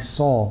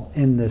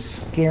in the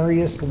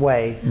scariest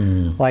way,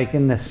 like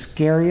in the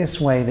scariest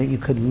way that you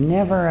could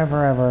never,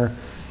 ever, ever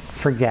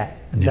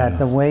forget. That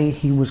the way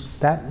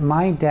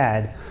my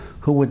dad,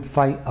 who would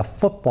fight a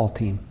football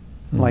team,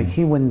 like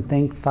he wouldn't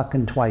think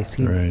fucking twice.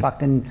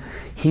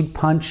 He'd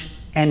punch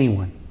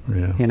anyone,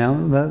 you know,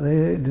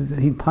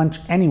 he'd punch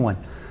anyone.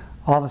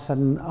 All of a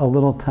sudden, a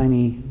little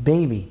tiny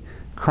baby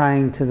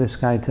crying to this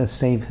guy to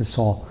save his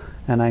soul.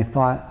 And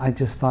I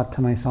just thought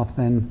to myself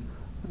then,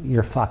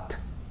 you're fucked.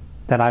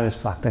 That I was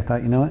fucked. I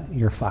thought, you know what,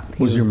 you're fucked.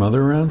 Was your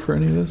mother around for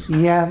any of this?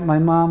 Yeah, my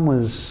mom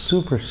was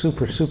super,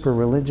 super, super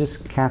religious,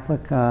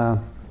 Catholic,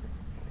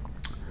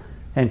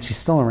 and she's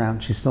still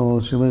around. She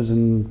lives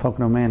in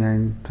Pocono Manor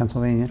in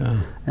Pennsylvania.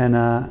 Oh. And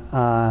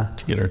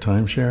did you get her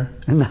timeshare?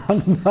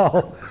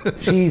 No.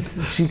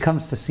 She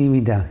comes to see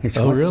me down here. She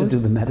wants to do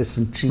the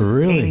medicine. She's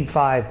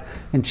 85,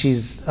 and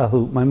she's a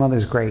hoot. My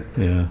mother's great.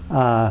 Yeah.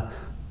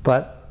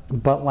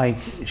 But like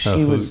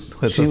she was.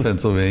 That's a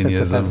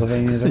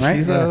Pennsylvanianism. Right?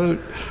 She's a hoot.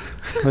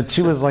 But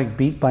she was like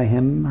beat by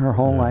him her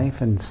whole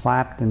life and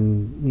slapped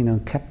and, you know,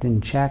 kept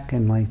in check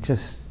and like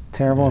just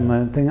terrible. And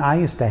the thing, I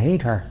used to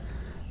hate her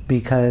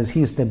because he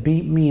used to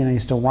beat me and I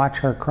used to watch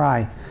her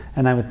cry.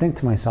 And I would think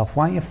to myself,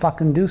 why don't you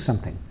fucking do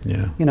something?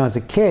 Yeah. You know, as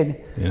a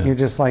kid, you're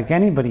just like,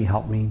 anybody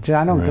help me.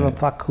 I don't give a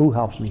fuck who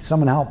helps me.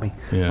 Someone help me,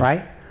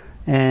 right?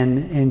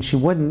 And she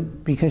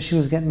wouldn't because she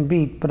was getting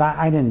beat. But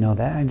I didn't know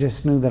that. I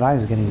just knew that I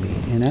was getting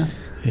beat, you know?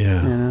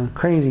 Yeah. You know,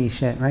 crazy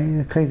shit,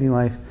 right? Crazy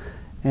life.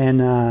 And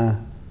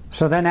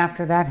so then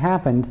after that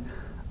happened,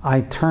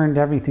 I turned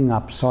everything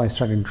up. So I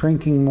started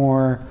drinking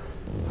more.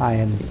 I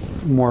had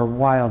more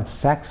wild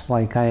sex.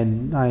 Like I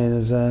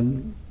was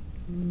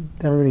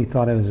everybody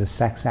thought I was a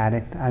sex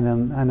addict. I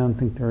don't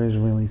think there is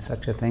really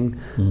such a thing.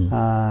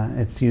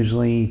 It's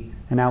usually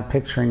an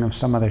outpicturing of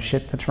some other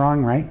shit that's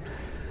wrong, right?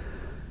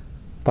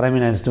 But I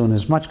mean, I was doing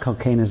as much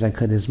cocaine as I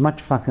could, as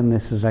much fucking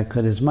this as I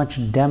could, as much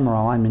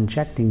Demerol. I'm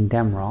injecting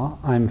Demerol.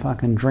 I'm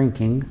fucking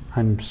drinking.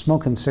 I'm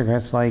smoking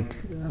cigarettes, like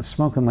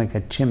smoking like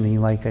a chimney.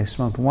 Like I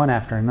smoked one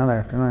after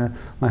another.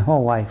 My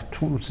whole life,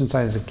 since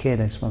I was a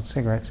kid, I smoked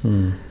cigarettes.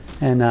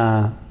 And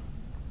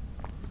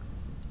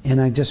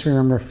I just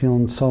remember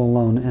feeling so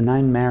alone. And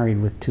I'm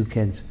married with 2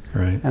 kids.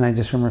 Right. And I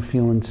just remember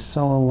feeling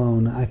so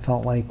alone. I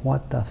felt like,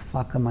 what the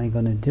fuck am I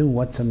going to do?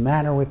 What's the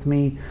matter with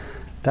me?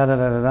 Da da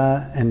da da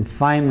da. And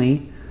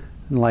finally,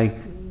 like,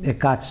 it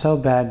got so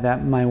bad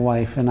that my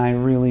wife and I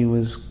really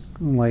was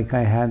like,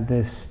 I had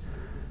this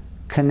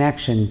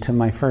connection to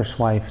my first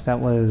wife that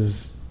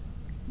was,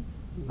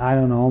 I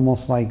don't know,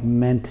 almost like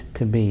meant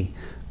to be.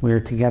 We were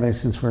together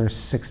since we were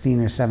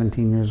 16 or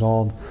 17 years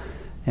old,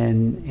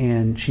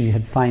 and she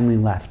had finally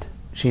left.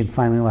 She had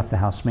finally left the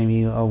house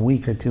maybe a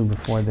week or 2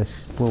 before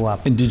this blew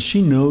up. And did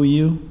she know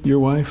you, your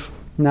wife?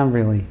 Not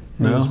really.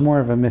 It was more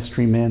of a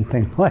mystery man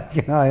thing. Like,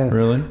 you know,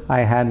 Really?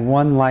 I had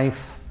one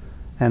life,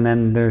 and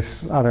then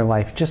there's other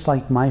life, just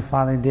like my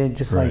father did,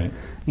 just like,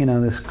 you know,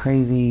 this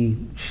crazy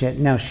shit.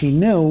 Now, she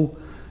knew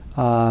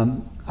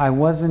I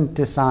wasn't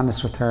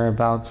dishonest with her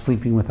about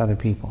sleeping with other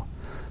people,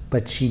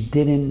 but she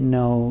didn't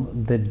know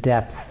the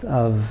depth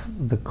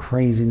of the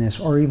craziness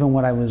or even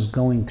what I was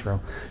going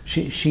through.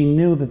 She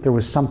knew that there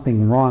was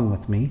something wrong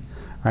with me,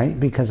 right?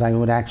 Because I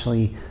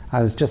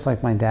was just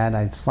like my dad.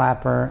 I'd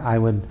slap her. I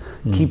would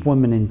keep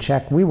women in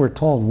check. We were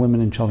told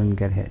women and children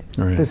get hit.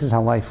 Right. This is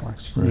how life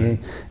works. Right.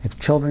 If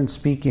children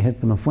speak, you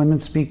hit them. If women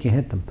speak, you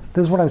hit them.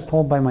 This is what I was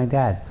told by my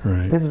dad.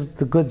 Right. This is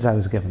the goods I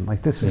was given.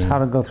 Like, this is how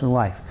to go through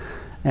life.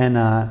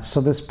 And so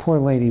this poor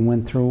lady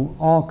went through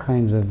all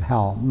kinds of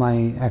hell,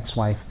 my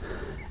ex-wife.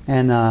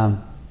 And,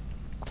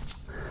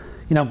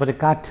 you know, but it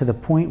got to the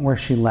point where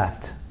she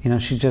left. You know,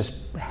 she just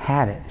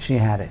had it. She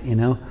had it, you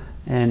know.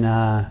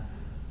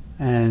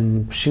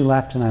 And she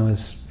left, and I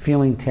was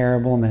feeling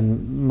terrible. And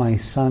then my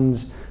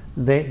sons,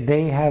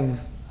 they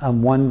have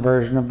one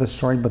version of the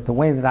story, but the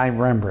way that I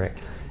remember it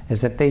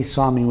is that they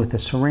saw me with a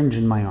syringe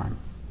in my arm.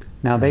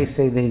 Now, they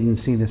say they didn't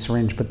see the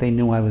syringe, but they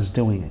knew I was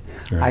doing it.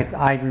 Right.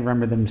 I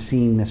remember them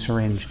seeing the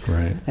syringe.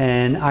 Right.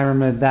 And I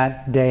remember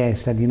that day I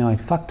said, you know, I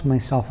fucked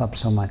myself up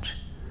so much.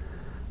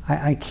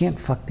 I can't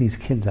fuck these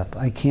kids up.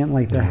 I can't,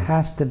 like, there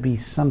has to be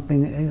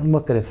something.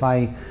 Look, if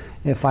I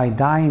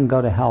die and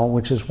go to hell,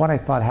 which is what I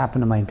thought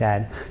happened to my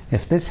dad,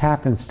 if this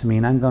happens to me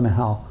and I'm going to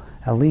hell,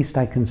 at least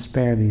I can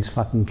spare these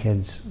fucking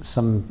kids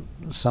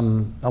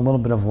a little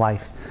bit of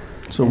life.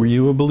 So were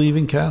you a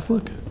believing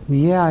Catholic?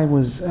 Yeah, I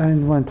was. I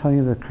want to tell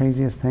you the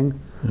craziest thing.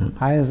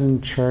 I was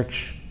in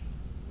church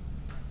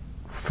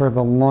for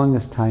the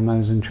longest time. I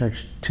was in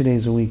church 2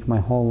 days a week my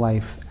whole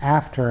life.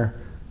 After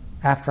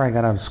I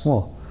got out of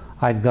school,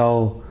 I'd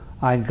go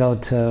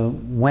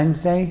to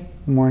Wednesday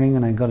morning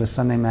and I'd go to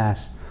Sunday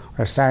Mass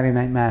or Saturday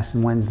night Mass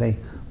and Wednesday.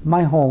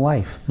 My whole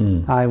life,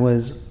 I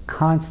was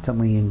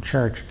constantly in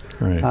church,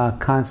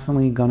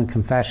 constantly going to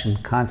confession,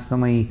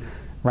 constantly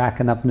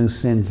racking up new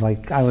sins.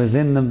 Like, I was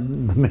in the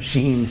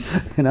machine,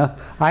 you know.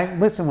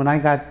 When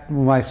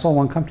I sold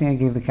one company, I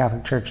gave the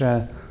Catholic Church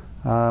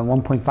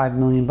 $1.5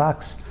 million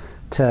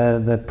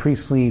to the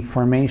priestly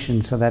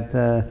formation so that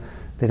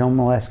they don't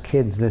molest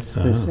kids.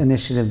 This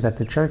initiative that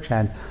the church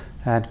had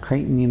at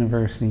Creighton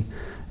University.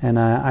 And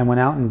I went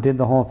out and did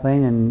the whole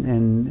thing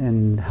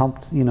and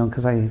helped, you know,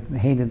 because I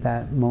hated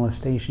that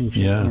molestation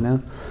shit, you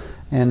know.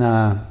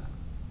 And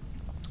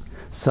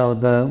so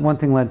the one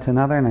thing led to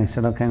another, and I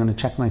said, okay, I'm going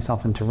to check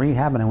myself into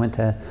rehab. And I went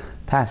to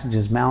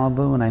Passages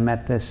Malibu, and I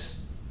met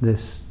this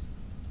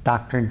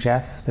Dr.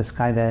 Jeff, this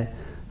guy that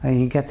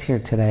he gets here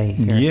today.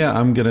 Yeah,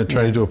 I'm going to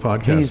try to do a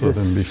podcast with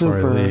him before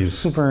I leave.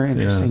 Super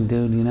interesting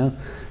dude, you know.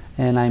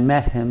 And I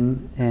met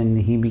him, and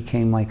he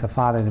became like a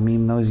father to me,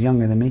 even though he was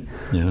younger than me,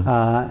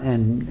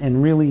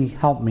 and really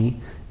helped me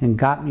and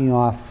got me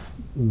off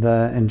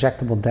the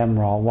injectable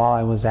Demerol while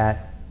I was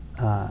at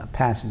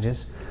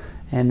Passages.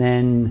 And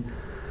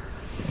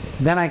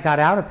then I got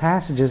out of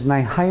Passages, and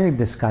I hired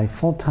this guy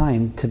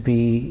full-time to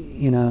be,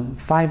 you know,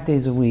 5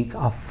 days a week,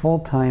 a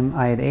full-time.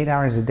 I had 8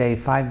 hours a day,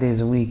 5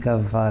 days a week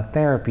of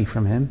therapy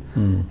from him.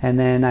 And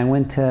then I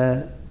went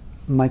to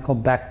Michael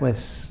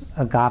Beckwith's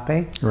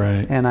Agape,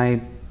 and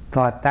I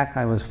thought that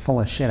guy was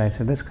full of shit. I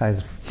said, this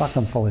guy's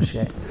fucking full of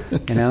shit.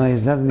 You know, he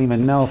doesn't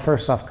even know.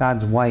 First off,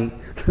 God's white.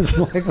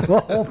 Like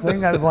the whole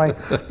thing, I was like,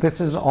 this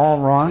is all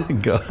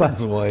wrong.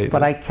 God's white.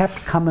 But I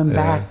kept coming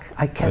back.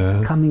 I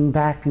kept coming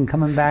back and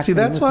coming back. See,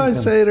 that's why I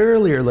said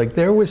earlier, like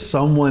there was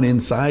someone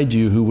inside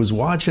you who was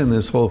watching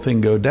this whole thing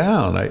go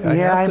down. I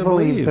have to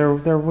believe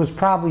there was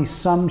probably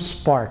some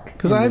spark.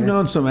 Because I've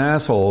known some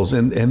assholes,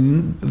 and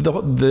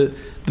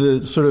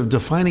the sort of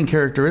defining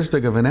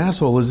characteristic of an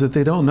asshole is that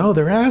they don't know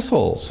they're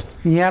assholes.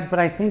 Yeah, but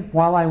I think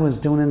while I was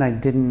doing it, I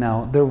didn't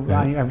know.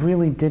 I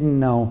really didn't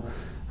know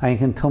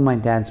until my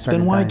dad started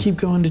Then why dying. keep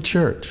going to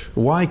church?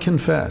 Why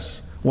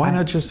confess? Why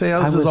not just say,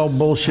 oh, this is all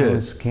bullshit? I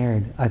was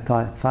scared. I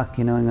thought, fuck,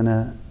 you know,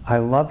 I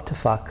love to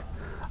fuck.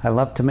 I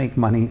love to make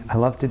money. I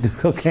love to do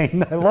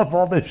cocaine. I love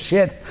all this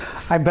shit.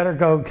 I better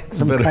go get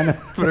some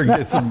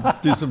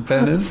do some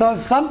penance. So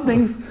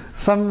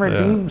some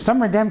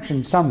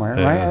redemption somewhere,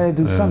 right? I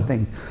do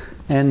something.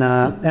 And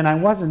I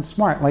wasn't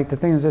smart. Like the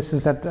thing is this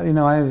is that, you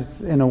know, I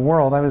was in a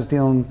world, I was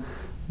dealing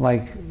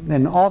like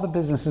in all the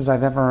businesses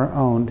I've ever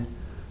owned,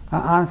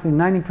 honestly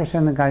 90%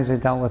 of the guys I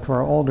dealt with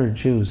were older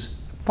Jews.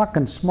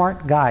 Fucking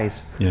smart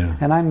guys. Yeah.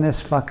 And I'm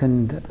this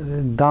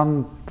fucking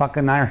dumb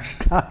fucking Irish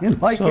Italian.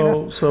 Like,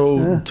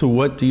 to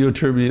what do you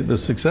attribute the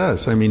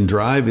success? I mean,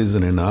 drive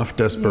isn't enough.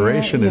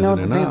 Desperation isn't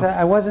enough.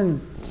 I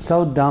wasn't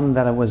so dumb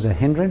that it was a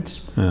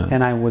hindrance,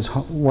 and I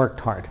worked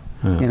hard.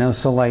 You know,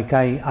 so like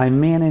I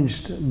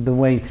managed the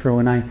way through,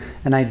 and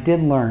I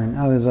did learn.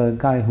 I was a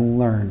guy who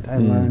learned. I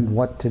learned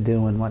what to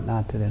do and what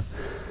not to do.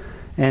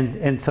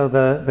 And so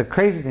the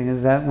crazy thing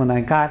is that when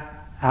I got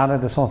out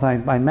of this whole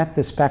thing, I met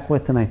this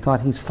Beckwith and I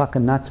thought he's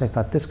fucking nuts. I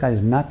thought this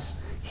guy's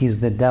nuts. He's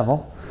the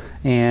devil.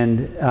 And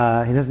he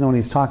doesn't know what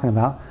he's talking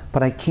about.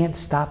 But I can't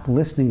stop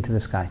listening to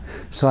this guy.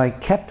 So I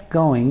kept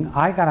going.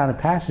 I got out of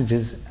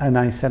Passages and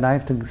I said, I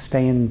have to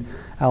stay in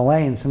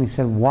LA. And somebody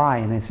said, why?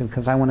 And I said,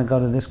 because I want to go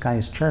to this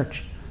guy's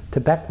church, to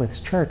Beckwith's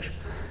church.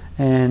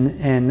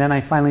 And then I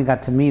finally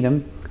got to meet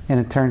him. And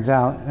it turns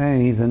out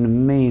he's an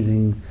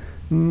amazing,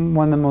 one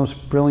of the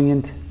most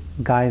brilliant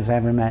guys I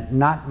ever met.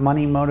 Not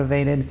money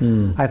motivated.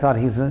 I thought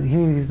he's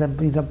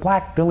a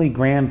black Billy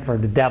Graham for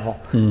the devil,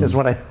 is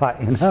what I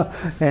thought, you know.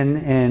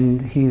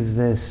 And he's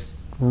this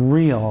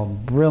real,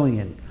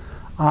 brilliant,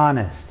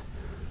 honest,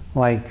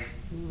 like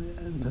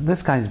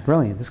this guy's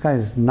brilliant. This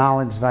guy's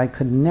knowledge that I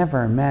could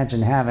never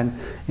imagine having.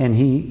 And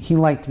he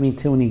liked me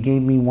too, and he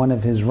gave me one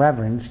of his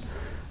reverends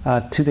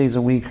 2 days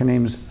a week. Her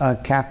name's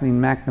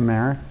Kathleen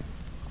McNamara,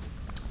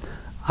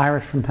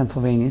 Irish from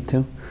Pennsylvania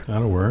too.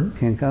 That'll work.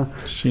 Can't go.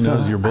 She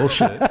knows your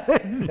bullshit.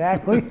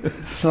 Exactly.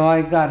 So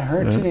I got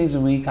her 2 days a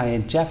week. I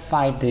had Jeff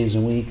 5 days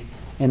a week.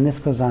 And this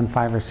goes on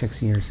 5 or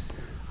 6 years.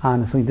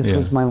 Honestly, this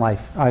was my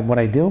life. What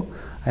I do,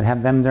 I'd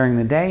have them during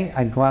the day.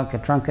 I'd go out,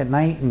 get drunk at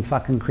night, and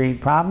fucking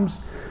create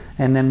problems.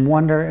 And then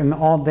wonder, and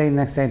all day the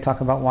next day I'd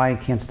talk about why I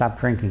can't stop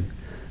drinking.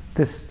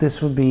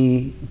 This would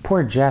be,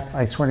 poor Jeff,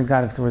 I swear to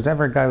God, if there was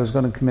ever a guy who was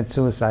going to commit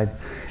suicide,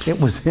 it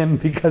was him,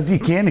 because he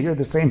can't hear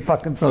the same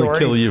fucking story. He'll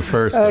kill you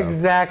first, though.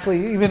 Exactly.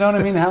 You know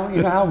what I mean?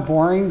 How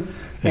boring?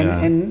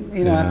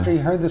 And after he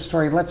heard the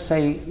story, let's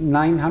say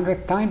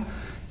 900th time,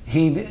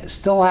 he'd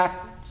still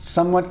act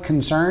somewhat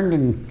concerned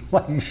and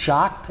like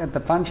shocked at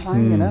the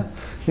punchline, you know?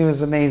 He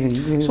was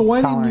amazing. So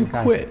why didn't you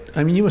quit?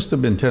 I mean, you must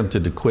have been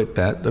tempted to quit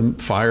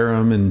that, fire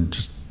him, and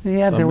just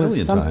there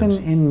was something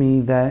in me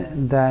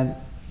that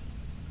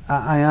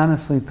I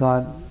honestly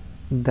thought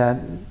that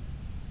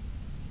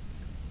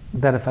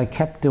if I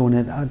kept doing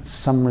it,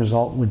 some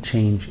result would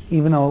change.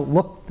 Even though it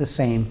looked the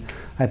same,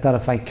 I thought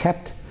if I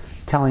kept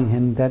telling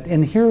him that,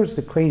 and here's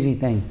the crazy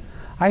thing.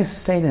 I used to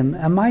say to him,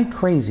 am I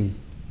crazy?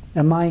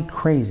 Am I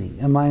crazy?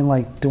 Am I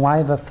like, do I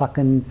have a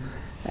fucking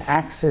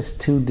access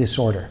to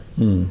disorder?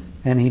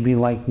 And he'd be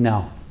like,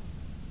 no.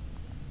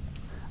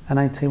 And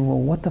I'd say, well,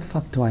 what the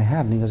fuck do I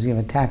have? And he goes, you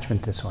have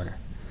attachment disorder.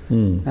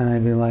 And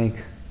I'd be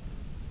like,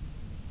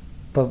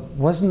 but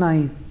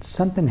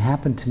something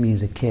happened to me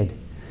as a kid.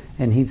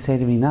 And he'd say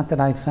to me, not that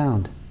I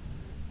found.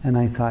 And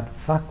I thought,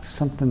 fuck,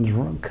 something's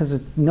wrong.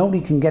 Because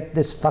nobody can get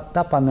this fucked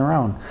up on their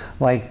own.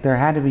 Like, there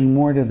had to be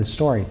more to the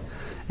story.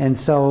 And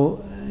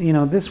so, you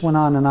know, this went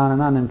on and on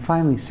and on. And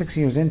finally, 6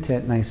 years into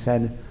it, and I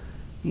said,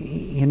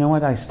 you know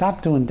what, I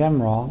stopped doing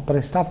Demerol, but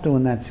I stopped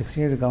doing that 6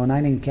 years ago, and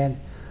I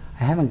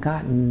haven't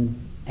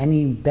gotten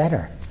any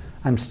better.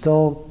 I'm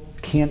still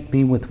can't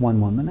be with one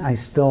woman. I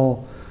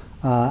still...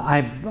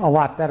 I'm a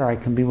lot better. I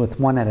can be with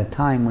one at a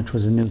time, which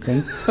was a new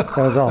thing. That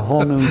was a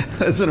whole new...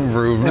 That's an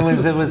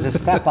improvement. It was a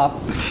step up.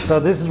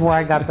 So this is where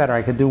I got better.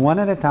 I could do one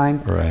at a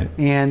time. Right.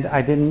 And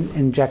I didn't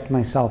inject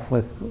myself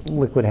with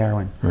liquid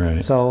heroin.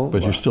 Right. So,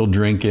 but you're still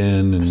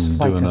drinking and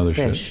like doing other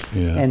fish. shit.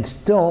 Yeah. And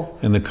still...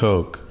 And the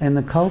coke.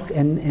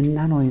 And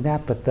not only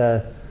that, but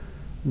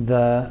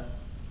the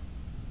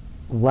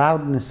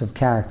loudness of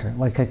character.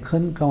 Like, I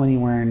couldn't go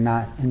anywhere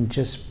and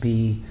just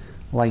be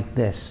like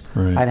this.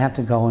 Right. I'd have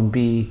to go and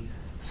be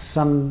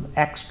some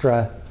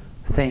extra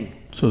thing.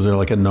 So is there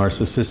like a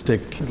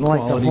narcissistic quality to it?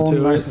 Like a whole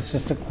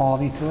narcissistic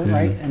quality to it,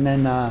 right? And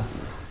then,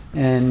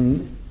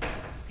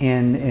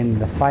 in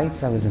the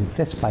fights, I was in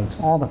fist fights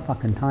all the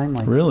fucking time.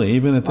 Like, Really?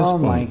 Even at this oh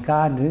point? my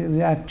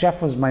God.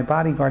 Jeff was my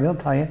bodyguard. He'll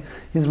tell you.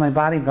 He was my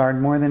bodyguard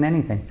more than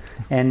anything.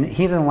 And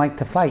he didn't like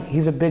to fight.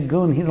 He's a big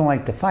goon. He didn't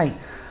like to fight.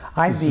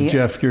 This is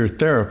Jeff, your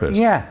therapist.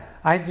 Yeah.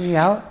 I'd be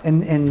out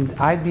and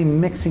I'd be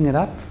mixing it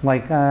up.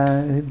 Like,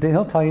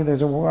 he'll tell you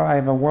I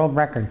have a world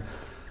record.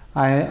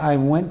 I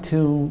went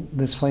to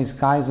this place,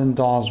 Guys and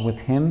Dolls, with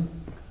him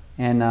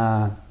and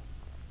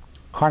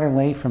Carter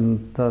Lay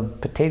from the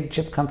potato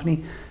chip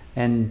company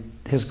and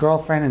his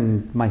girlfriend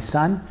and my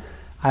son.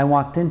 I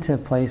walked into a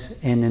place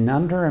and in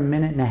under a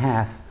minute and a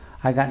half,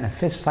 I got in a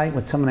fist fight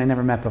with someone I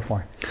never met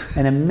before.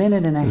 In a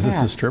minute and a half. Is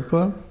this a strip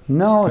club?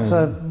 No, it's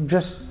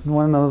just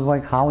one of those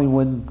like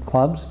Hollywood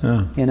clubs,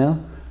 you know,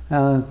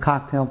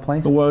 cocktail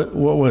place. What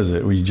was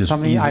it? Were you just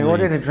I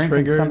ordered a drink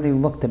triggered? and somebody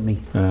looked at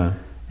me.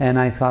 And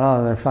I thought,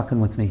 oh, they're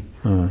fucking with me.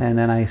 And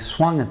then I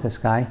swung at this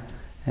guy.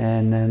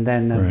 And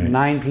then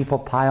 9 people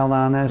piled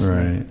on us.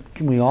 Right.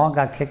 We all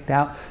got kicked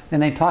out.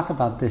 And they talk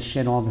about this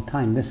shit all the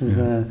time. This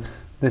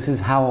is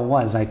how it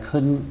was. I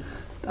couldn't.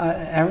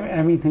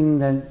 Everything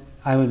that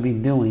I would be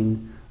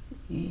doing,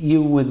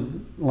 you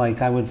would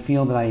I would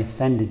feel that I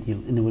offended you,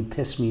 and it would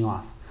piss me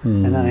off.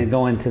 And then I'd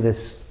go into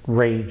this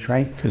rage,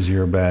 right? Because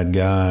you're a bad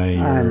guy.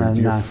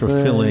 You're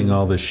fulfilling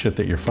all this shit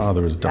that your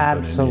father was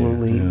dumping.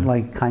 Absolutely, in you.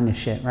 like kind of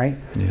shit, right?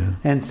 Yeah.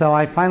 And so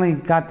I finally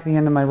got to the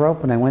end of my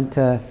rope, and I went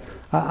to.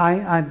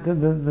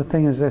 The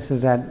thing is this,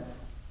 is that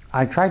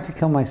I tried to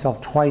kill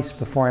myself twice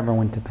before I ever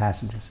went to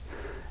Passages.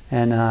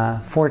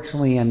 And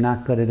fortunately, I'm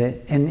not good at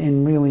it.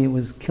 And really, it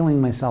was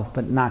killing myself,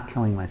 but not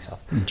killing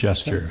myself.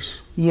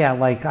 Gestures. Yeah,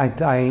 like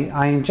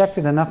I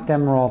injected enough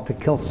Demerol to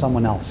kill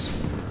someone else.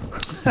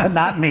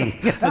 Not me.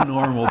 A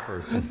normal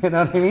person. You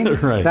know what I mean?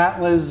 Right. That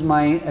was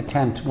my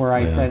attempt where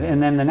I said,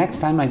 and then the next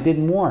time I did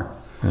more.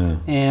 Yeah.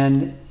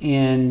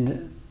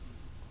 And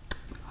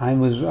I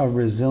was a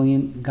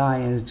resilient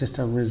guy. I was just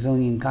a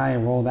resilient guy. I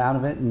rolled out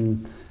of it,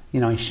 and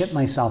I shit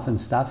myself and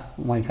stuff.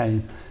 Like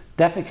I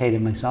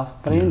defecated myself,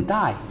 but I didn't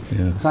die.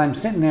 Yeah. So I'm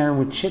sitting there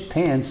with shit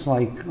pants,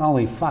 like,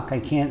 holy fuck,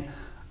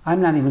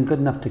 I'm not even good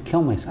enough to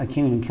kill myself. I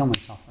can't even kill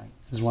myself, right?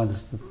 Is what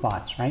is the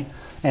thoughts, right?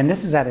 And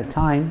this is at a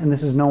time, and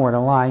this is nowhere to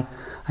lie,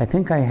 I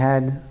think I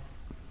had,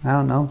 I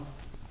don't know,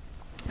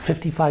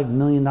 $55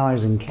 million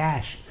in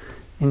cash.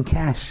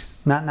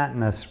 Not in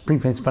this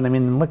briefcase, but I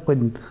mean in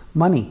liquid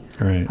money.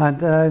 Right.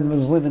 I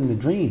was living the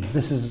dream.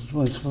 This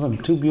was from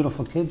 2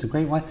 beautiful kids, a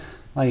great wife.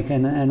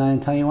 And I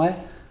tell you what,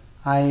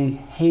 I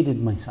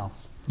hated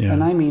myself. Yeah.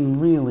 And I mean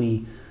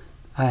really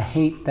a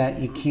hate that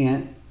you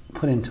can't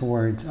put into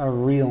words, a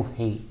real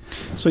hate.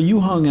 So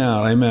you hung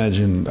out, I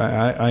imagine,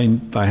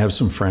 I have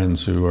some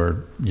friends who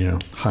are,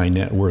 high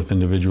net worth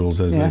individuals,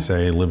 as they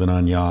say, living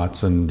on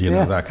yachts and,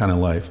 that kind of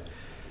life.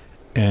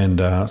 And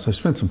so I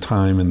spent some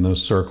time in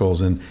those circles,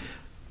 and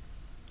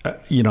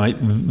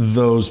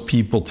those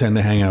people tend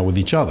to hang out with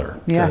each other.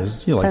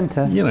 Because, you want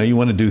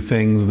to do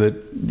things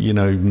that,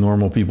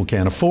 normal people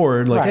can't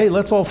afford. Like, hey,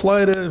 let's all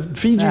fly to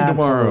Fiji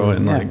tomorrow.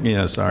 And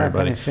sorry, that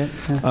buddy. Kind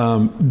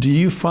of shit. Do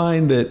you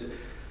find that,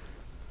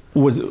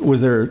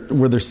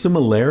 were there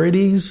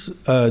similarities?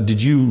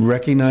 Did you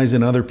recognize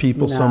in other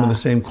people some of the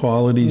same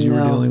qualities you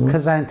were dealing with?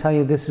 Because I tell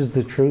you, this is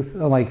the truth.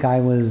 Like I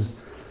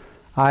was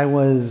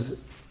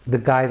the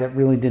guy that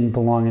really didn't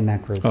belong in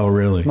that group. Oh,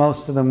 really?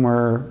 Most of them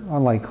were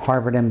like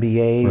Harvard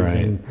MBAs. Right.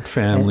 And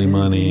family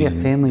money. Yeah,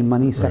 family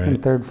money,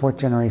 second, third, fourth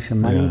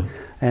generation money. Yeah.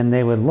 And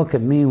they would look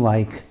at me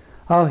like,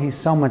 oh, he's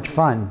so much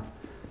fun.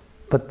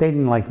 But they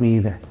didn't like me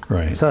either.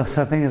 Right. So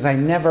the thing is, I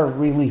never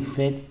really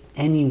fit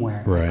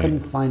anywhere. Right. I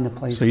couldn't find a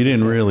place. So you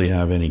didn't really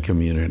have any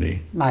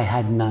community. I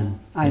had none.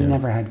 I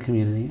never had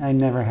community. I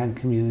never had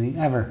community,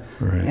 ever.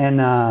 Right.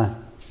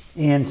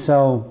 And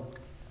so,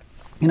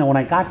 when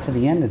I got to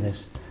the end of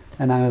this,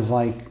 and I was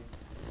like,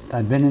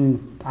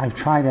 I've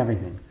tried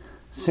everything.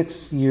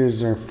 6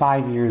 years or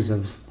 5 years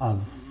of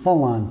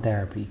full-on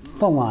therapy,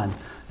 full-on.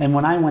 And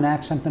when I went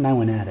at something, I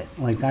went at it.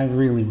 Like, I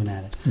really went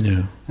at it.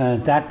 Yeah.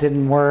 That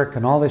didn't work,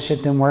 and all this shit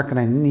didn't work, and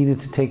I needed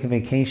to take a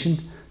vacation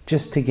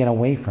just to get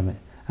away from it.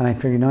 And I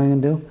figured, what I'm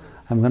going to do?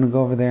 I'm going to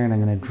go over there, and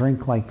I'm going to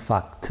drink like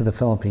fuck to the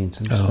Philippines.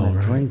 I'm just going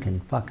to drink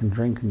and fucking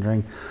drink and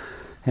drink.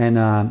 And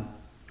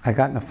I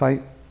got in a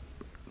fight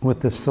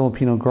with this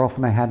Filipino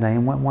girlfriend I had,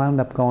 and I wound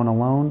up going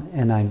alone.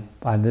 And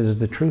this is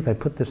the truth. I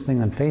put this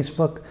thing on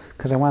Facebook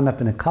because I wound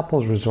up in a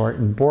couples resort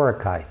in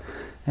Boracay,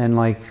 and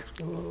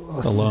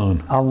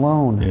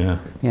alone. Yeah.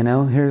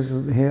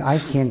 Here I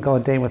can't go a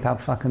day without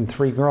fucking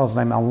 3 girls,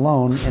 and I'm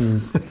alone in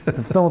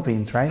the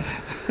Philippines, right?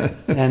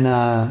 And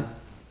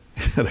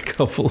at a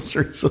couples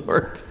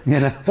resort.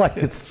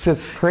 It's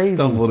just crazy.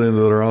 Stumbled into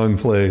the wrong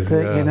place.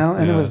 And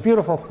it was a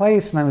beautiful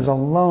place, and I was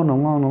alone.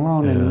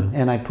 Yeah.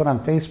 And I put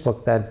on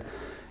Facebook that,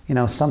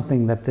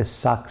 something that this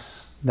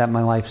sucks, that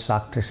my life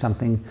sucked or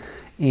something.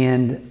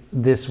 And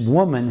this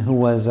woman who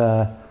was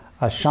a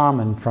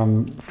shaman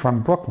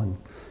from Brooklyn,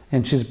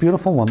 and she's a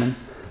beautiful woman,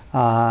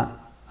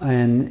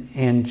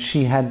 and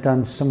she had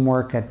done some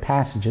work at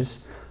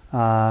Passages,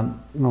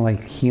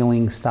 like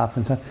healing stuff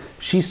and stuff.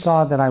 She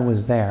saw that I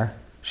was there.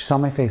 She saw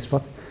my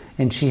Facebook,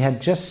 and she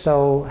had just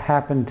so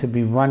happened to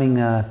be running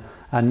a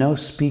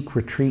no-speak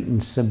retreat in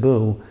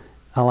Cebu,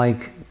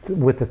 like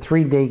with a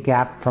 3-day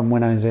gap from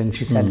when I was in.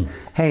 She said,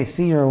 hey, I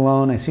see you're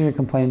alone, I see you're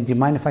complaining, do you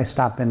mind if I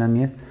stop in on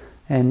you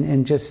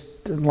and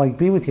just like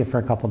be with you for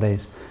a couple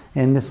days?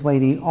 And this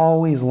lady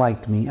always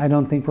liked me. I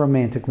don't think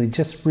romantically,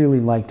 just really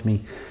liked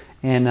me.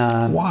 And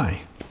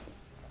why?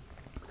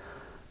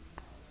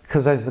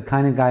 Because I was the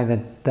kind of guy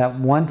that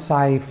once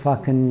I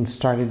fucking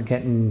started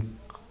getting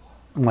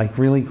like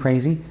really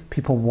crazy,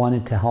 people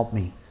wanted to help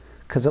me.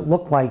 Because it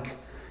looked like,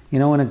 you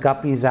know, when a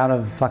guppy's out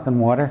of fucking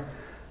water,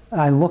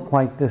 I looked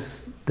like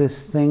this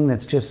thing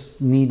that's just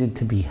needed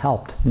to be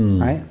helped,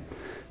 right?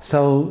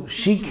 So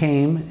she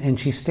came and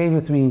she stayed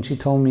with me, and she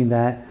told me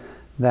that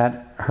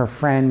her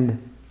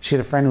friend, she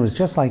had a friend who was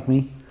just like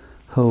me,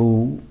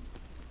 who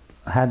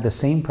had the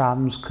same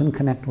problems, couldn't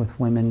connect with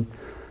women.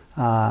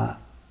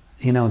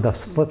 You know, the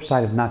flip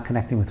side of not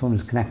connecting with women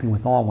is connecting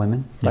with all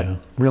women, but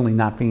really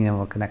not being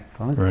able to connect with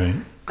women. Right.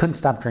 Couldn't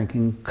stop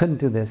drinking, couldn't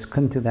do this,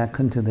 couldn't do that,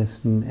 couldn't do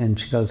this. And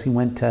she goes,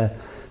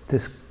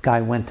 this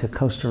guy went to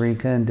Costa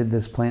Rica and did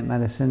this plant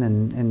medicine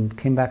and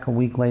came back a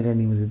week later and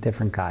he was a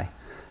different guy.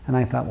 And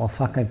I thought, well,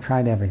 fuck, I've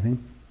tried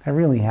everything. I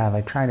really have.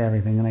 I tried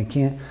everything, and I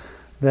can't,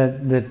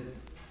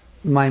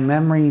 my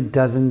memory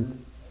doesn't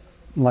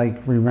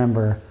like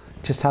remember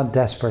just how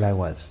desperate I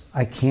was.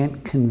 I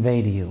can't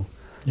convey to you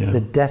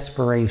the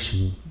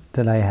desperation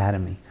that I had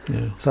in me.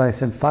 Yeah. So I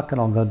said, fuck it,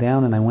 I'll go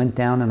down. And I went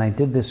down and I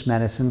did this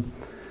medicine.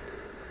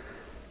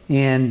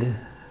 And,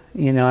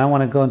 you know, I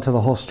want to go into the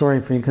whole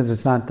story for you because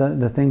it's not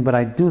the thing, but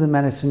I do the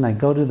medicine, I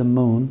go to the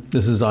moon.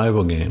 This is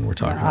Ibogaine we're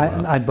talking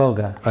about.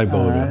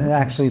 Iboga.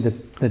 Actually, the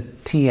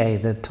TA,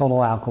 the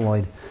total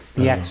alkaloid,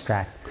 the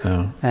extract.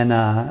 Oh.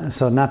 And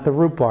so not the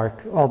root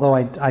bark, although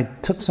I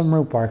took some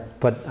root bark,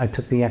 but I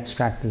took the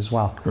extract as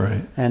well.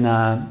 Right. And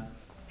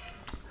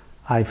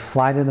I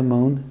fly to the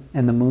moon,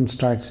 and the moon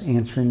starts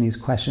answering these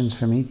questions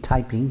for me,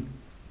 typing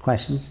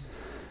questions,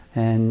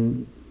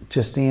 and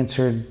just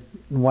answered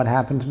what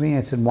happened to me.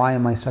 I said, why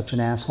am I such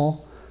an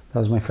asshole? That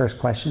was my first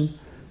question.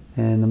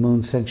 And the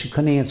moon said she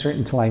couldn't answer it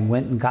until I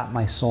went and got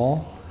my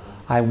soul.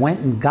 I went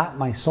and got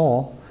my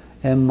soul,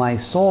 and my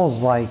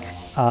soul's like,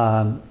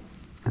 I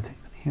think,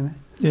 hear that?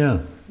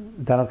 Yeah.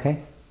 Is that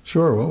okay?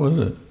 Sure, what was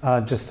it?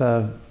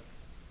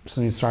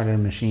 Somebody started a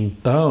machine.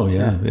 Oh,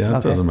 yeah, it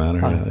okay. Doesn't matter.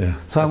 Yeah.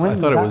 So I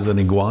thought it was an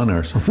iguana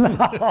or something.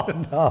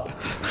 No.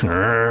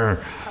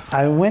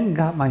 I went and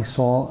got my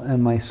soul,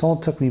 and my soul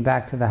took me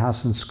back to the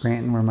house in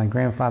Scranton where my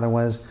grandfather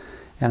was,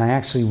 and I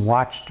actually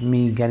watched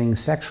me getting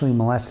sexually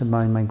molested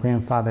by my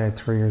grandfather at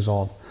 3 years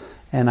old.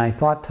 And I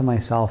thought to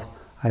myself,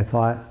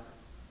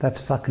 that's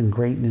fucking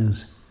great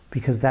news,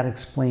 because that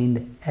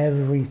explained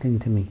everything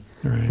to me.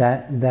 Right.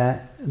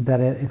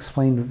 That it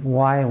explained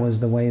why I was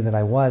the way that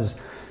I was.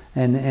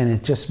 And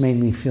it just made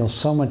me feel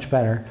so much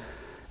better.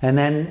 And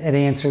then it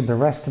answered the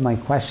rest of my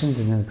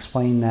questions, and it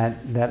explained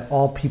that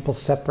all people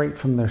separate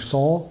from their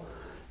soul,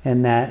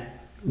 and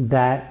that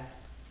they're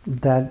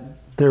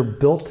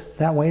built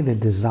that way. They're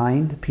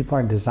designed. People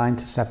are designed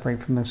to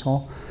separate from their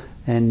soul,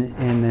 and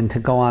then to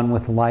go on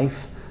with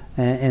life,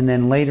 and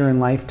then later in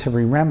life to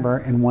remember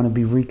and want to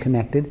be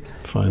reconnected.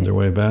 Find their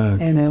way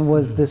back. And it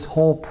was this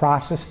whole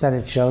process that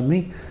it showed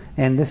me.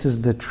 And this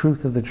is the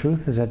truth of the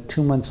truth, is that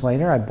 2 months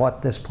later I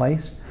bought this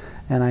place.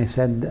 And I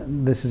said,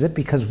 this is it,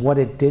 because what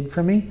it did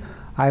for me,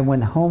 I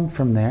went home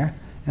from there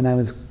and I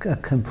was a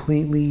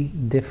completely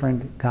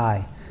different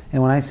guy.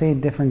 And when I say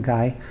different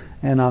guy,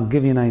 and I'll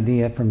give you an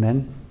idea from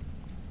then,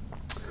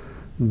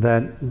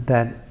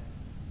 that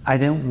I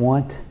didn't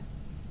want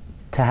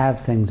to have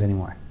things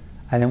anymore.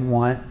 I didn't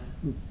want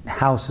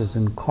houses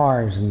and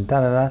cars and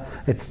da-da-da.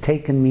 It's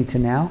taken me to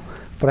now,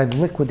 but I've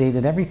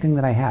liquidated everything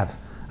that I have.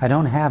 I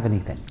don't have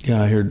anything.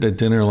 Yeah, I heard at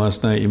dinner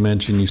last night you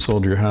mentioned you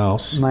sold your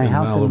house. My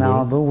house in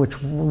Malibu,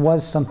 which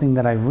was something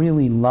that I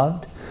really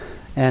loved.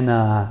 And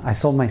I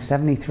sold my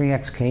 73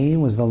 XKE,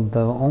 was the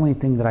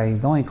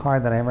only car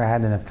that I ever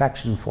had an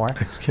affection for.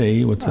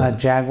 XKE, what's that? A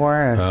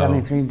Jaguar, a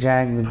 73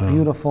 Jag, the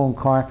beautiful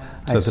car.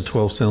 Is that the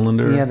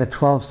 12-cylinder? Yeah, the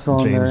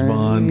 12-cylinder. James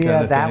Bond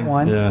kind of that thing?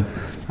 One. Yeah.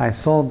 I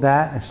sold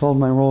that. I sold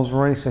my Rolls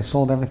Royce. I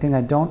sold everything.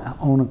 I don't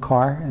own a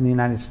car in the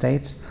United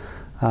States.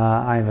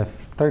 I have a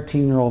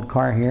 13-year-old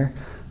car here.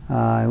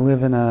 I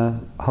live in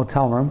a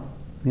hotel room,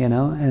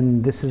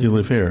 and this is... You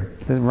live here?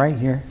 Right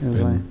here.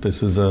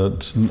 This is a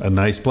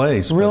nice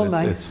place. Real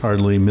nice. It's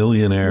hardly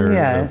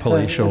millionaire,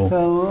 palatial. It's a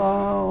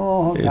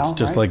little hotel, it's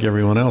just like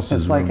everyone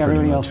else's room. It's like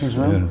everybody else's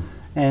room.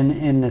 Yeah.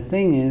 And the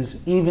thing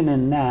is, even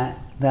in that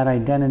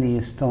identity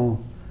is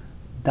still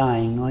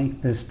dying.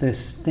 Like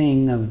this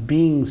thing of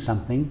being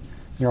something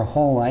your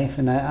whole life.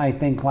 And I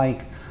think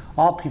like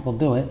all people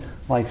do it.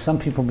 Like some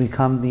people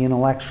become the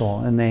intellectual,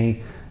 and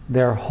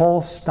their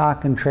whole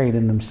stock and trade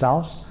in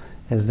themselves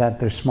is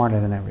that they're smarter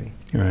than everybody,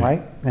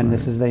 right? And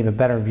they have a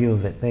better view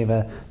of it. They have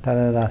a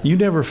da-da-da. You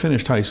never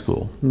finished high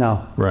school.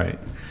 No. Right.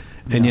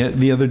 And yet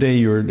the other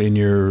day in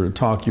your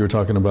talk, you were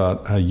talking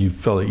about how you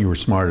felt that you were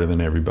smarter than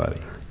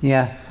everybody.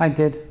 Yeah, I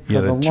did. You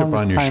had a chip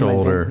on your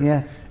shoulder.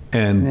 Yeah.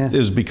 And Yeah. it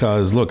was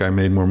because, look, I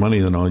made more money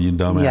than all you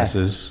dumbasses.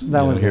 Yes,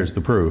 that was here's it.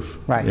 the proof.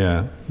 Right.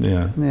 Yeah,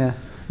 yeah. Yeah.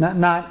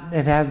 Not.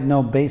 It had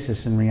no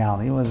basis in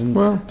reality. It wasn't.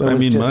 Well, it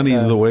was just,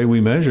 money's the way we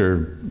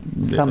measure.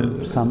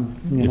 Some.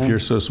 You If know? you're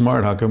so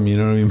smart, how come you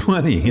don't have any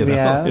money? You know?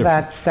 Yeah,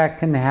 If- that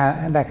can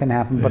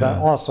happen. But Yeah.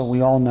 also, we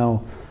all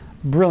know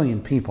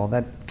brilliant people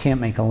that can't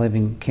make a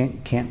living,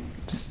 can't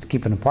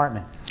keep an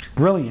apartment.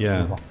 Brilliant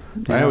Yeah. people.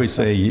 I always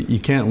say you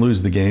can't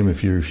lose the game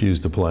if you refuse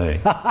to play.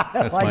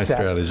 That's like my that.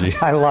 strategy.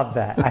 I love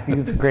that. I think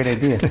it's a great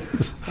idea.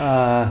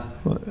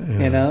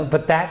 You know,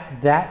 but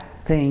that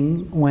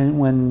thing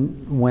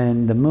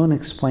when the moon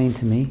explained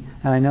to me,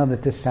 and I know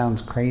that this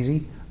sounds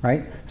crazy,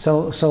 right?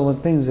 So the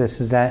thing is this,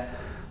 is that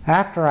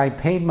after I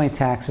paid my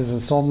taxes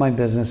and sold my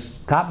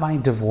business, got my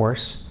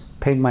divorce,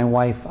 paid my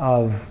wife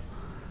of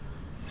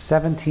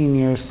 17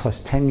 years plus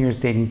 10 years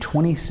dating,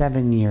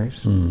 27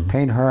 years,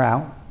 paid her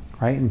out,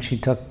 right? And she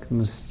took, it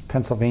was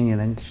Pennsylvania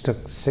then, she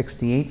took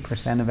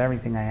 68% of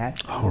everything I had.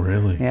 Oh,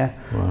 really? Yeah.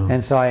 Wow.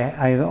 And so I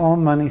had all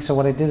money. So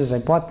what I did is I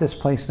bought this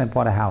place and I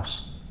bought a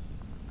house.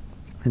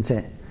 That's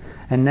it.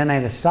 And then I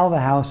had to sell the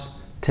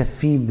house to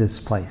feed this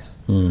place.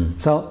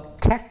 So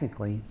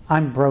technically,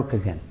 I'm broke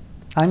again.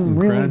 I'm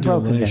really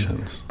broke again.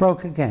 Congratulations.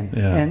 Broke again.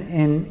 Yeah.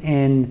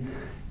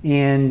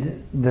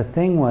 And the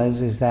thing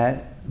is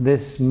that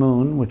this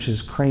moon, which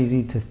is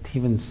crazy to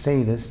even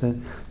say this,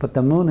 but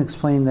the moon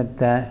explained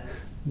that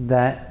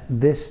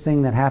this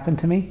thing that happened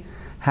to me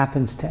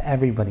happens to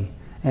everybody,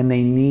 and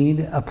they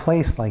need a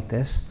place like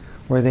this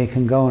where they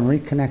can go and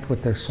reconnect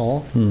with their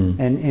soul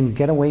and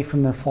get away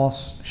from their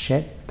false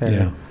shit.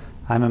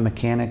 I'm a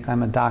mechanic,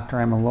 I'm a doctor,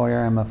 I'm a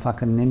lawyer, I'm a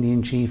fucking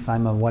Indian chief,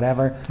 I'm a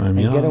whatever. I'm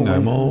young,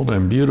 I'm old,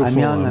 I'm beautiful, I'm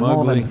young, I'm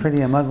old, ugly. I'm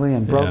pretty, I'm ugly,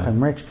 I'm broke, Yeah.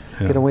 I'm rich.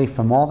 Yeah. Get away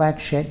from all that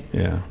shit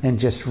Yeah. and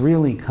just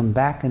really come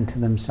back into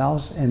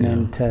themselves, and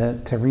then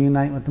to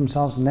reunite with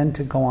themselves, and then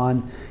to go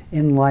on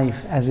in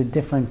life as a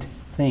different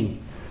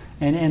thing.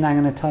 And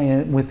I'm going to tell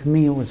you, with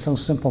me, it was so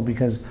simple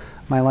because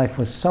my life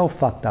was so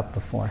fucked up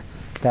before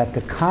that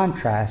the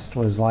contrast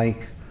was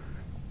like,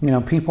 you know,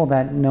 people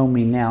that know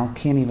me now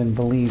can't even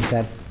believe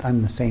that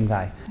I'm the same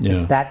guy. Yeah.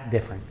 It's that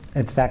different.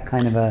 It's that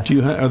kind of a...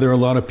 Are there a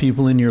lot of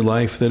people in your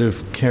life that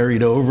have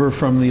carried over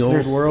from the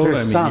old world?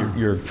 There's I mean, some.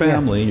 your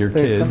family, your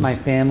There's kids. some, my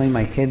family,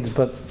 my kids,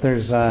 but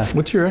there's...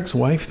 What's your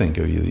ex-wife think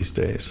of you these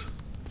days?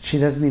 she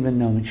doesn't even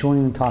know me. She won't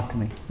even talk to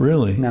me.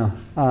 Really? No.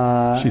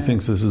 She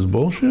thinks this is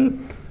bullshit?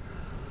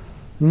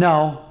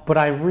 No, but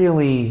I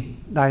really,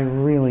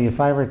 if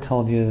I ever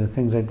told you the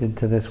things I did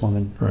to this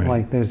woman, Right.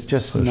 like there's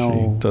just So no...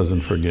 she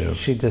doesn't forgive.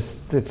 She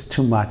just, it's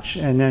too much.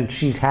 And then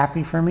she's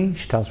happy for me.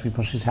 She tells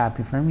people she's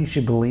happy for me.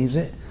 She believes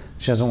it.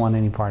 She doesn't want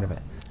any part of it.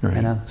 Right.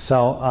 You know?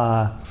 So,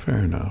 Fair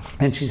enough.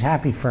 and she's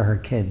happy for her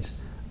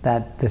kids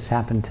that this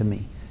happened to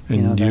me.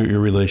 And that your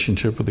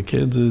relationship with the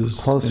kids is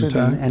closer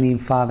intact? than any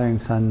father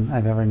and son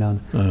I've ever known.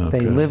 Oh, They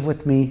good. live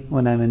with me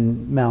when I'm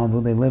in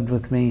Malibu. They lived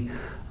with me.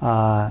 They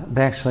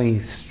actually,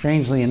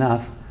 strangely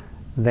enough,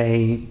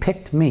 they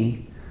picked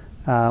me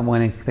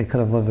when they could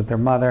have lived with their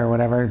mother or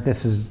whatever.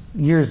 This is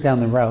years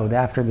down the road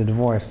after the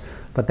divorce.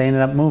 But they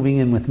ended up moving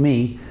in with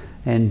me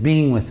and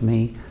being with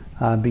me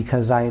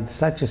because I had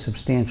such a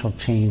substantial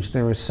change.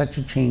 There was such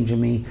a change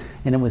in me,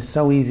 and it was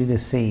so easy to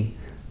see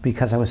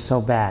because I was so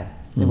bad.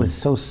 It was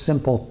so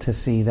simple to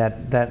see that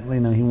you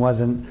know, he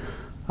wasn't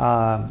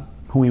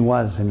who he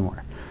was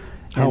anymore.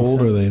 How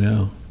old are they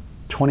now?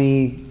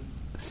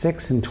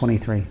 26 and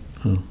 23.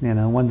 You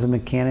know, one's a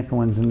mechanic and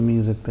one's in the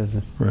music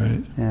business.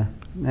 Right. Yeah,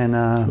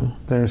 and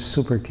they're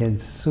super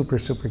kids, super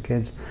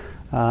kids.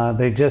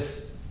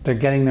 They're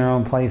getting their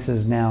own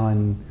places now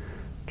in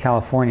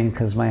California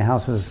because my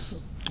house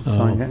is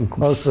getting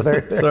close to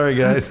their. Sorry,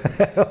 guys.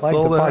 Like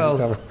Sold the the party's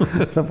house.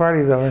 over. The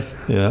party's over.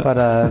 Yeah.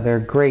 But they're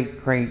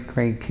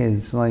great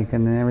kids. Like,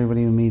 and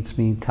everybody who meets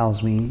me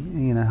tells me,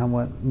 you know,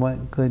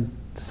 what good,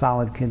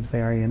 solid kids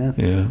they are. You know.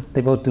 Yeah.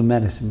 They both do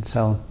medicine,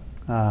 so.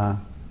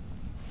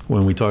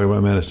 When we talk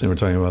about medicine, we're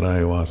talking about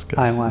ayahuasca.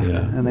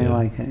 Ayahuasca, and they yeah.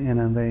 like it. You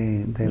know,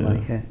 they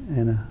like it.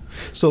 You know.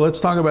 So let's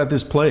talk about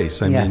this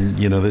place. I Yes.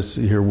 mean, you know, this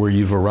here where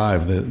you've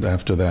arrived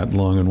after that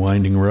long and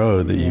winding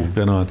road that you've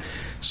been on.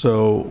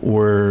 So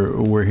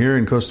we're here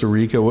in Costa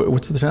Rica.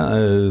 What's the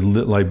town?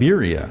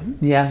 Liberia.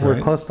 Yeah, we're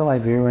right? close to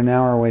Liberia. We're an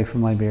hour away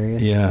from Liberia.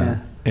 Yeah.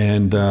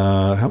 And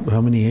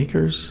how many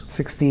acres?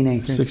 16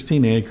 acres.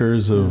 16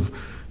 acres of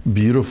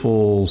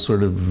beautiful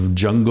sort of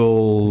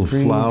jungle,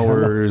 Green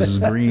flowers,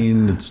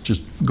 green. It's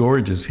just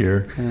gorgeous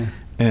here. Yeah.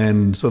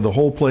 And so the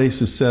whole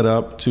place is set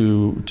up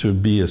to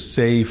be a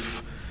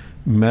safe,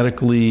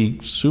 medically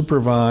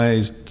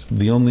supervised,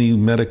 the only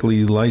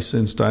medically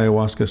licensed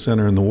ayahuasca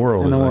center in the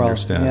world, In the as I world.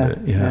 understand Yeah. it.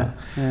 Yeah.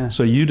 Yeah.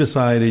 So you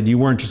decided you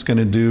weren't just going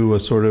to do a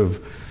sort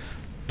of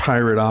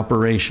pirate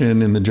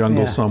operation in the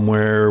jungle Yeah.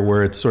 somewhere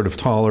where it's sort of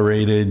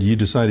tolerated. You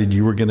decided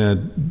you were going to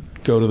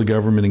go to the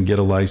government and get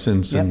a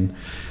license. Yep. And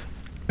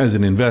as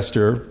an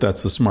investor,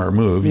 that's the smart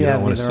move. You Yeah,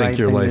 don't want to it'd be the sink right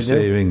your thing to life do.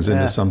 savings Yeah.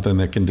 into something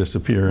that can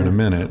disappear in a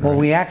minute. Well, right?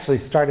 we actually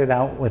started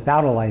out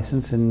without a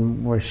license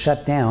and were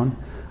shut down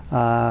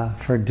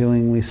for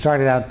doing. We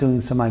started out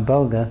doing some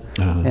iboga,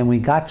 and we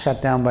got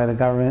shut down by the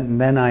government. And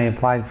then I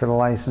applied for the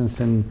license,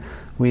 and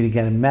we had to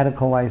get a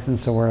medical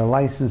license. So we're a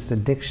licensed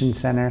addiction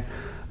center.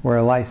 We're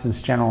a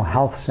licensed general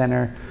health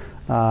center,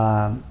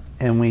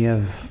 and we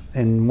have,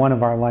 in one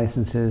of our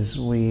licenses,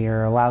 we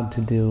are allowed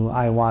to do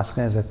ayahuasca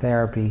as a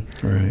therapy,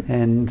 Right.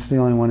 and it's the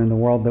only one in the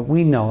world that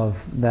we know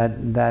of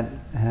that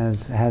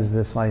has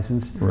this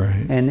license.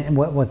 Right. And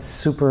what's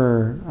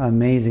super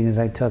amazing is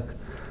I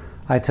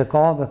took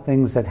all the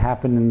things that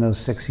happened in those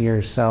 6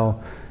 years. So,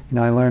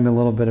 I learned a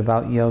little bit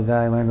about yoga.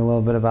 I learned a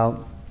little bit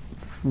about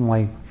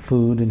like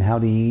food and how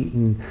to eat,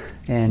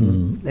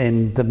 and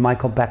the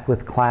Michael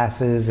Beckwith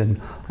classes, and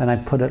I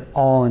put it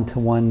all into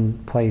one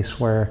place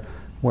where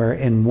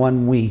in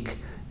 1 week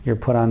you're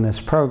put on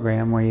this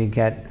program where you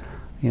get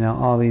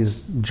all these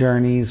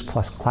journeys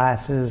plus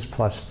classes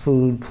plus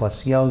food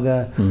plus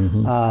yoga,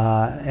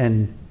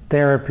 and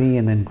therapy,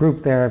 and then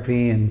group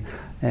therapy, and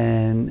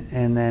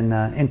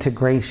then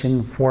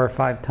integration 4 or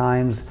 5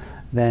 times,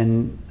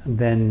 then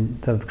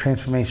the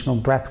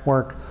transformational breath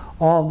work,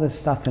 all this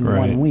stuff in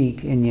Right. 1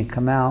 week, and you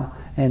come out,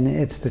 and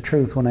it's the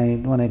truth when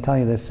I tell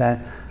you this, that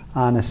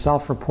on a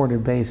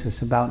self-reported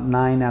basis, about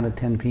 9 out of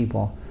 10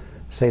 people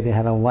say they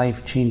had a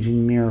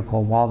life-changing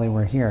miracle while they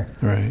were here,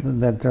 Right.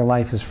 that their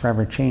life is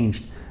forever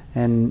changed,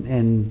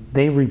 and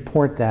they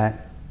report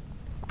that.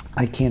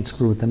 I can't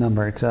screw with the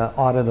number. It's an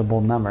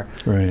auditable number.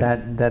 Right.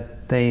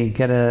 That they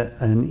get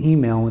an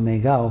email when they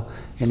go,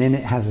 and then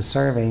it has a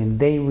survey, and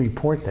they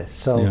report this.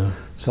 So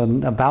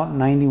about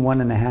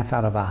 91.5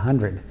 out of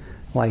 100,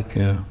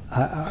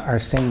 are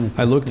saying that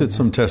I looked at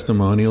some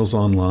testimonials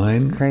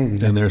online,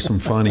 crazy. And there's some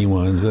funny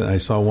ones. I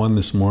saw one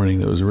this morning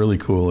that was really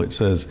cool. It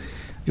says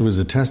it was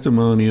a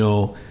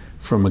testimonial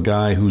from a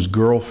guy whose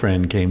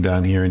girlfriend came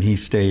down here and he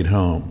stayed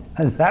home.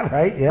 Is that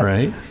right? Yeah.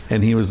 Right?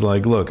 And he was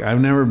like, look,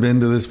 I've never been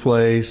to this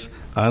place.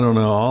 I don't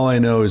know. All I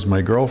know is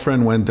my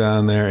girlfriend went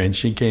down there and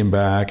she came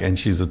back and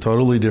she's a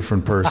totally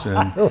different person.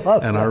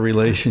 And our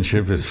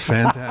relationship is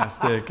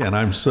fantastic and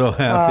I'm so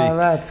happy. Oh,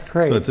 that's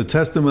great. So it's a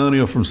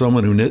testimonial from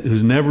someone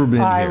who's never been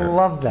here. I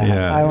love that.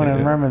 Yeah, I want to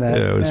remember that.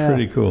 Yeah, it was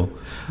pretty cool.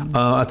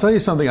 I'll tell you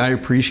something I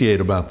appreciate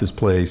about this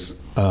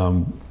place.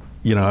 I've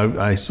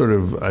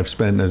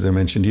spent, as I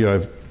mentioned to you,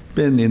 I've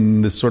been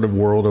in this sort of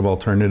world of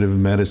alternative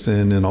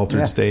medicine and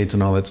altered states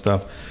and all that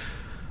stuff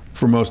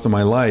for most of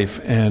my life.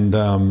 And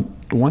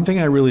one thing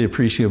I really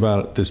appreciate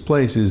about this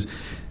place is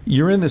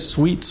you're in this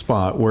sweet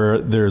spot where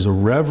there's a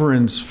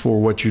reverence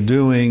for what you're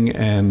doing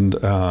and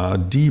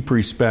deep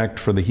respect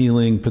for the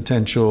healing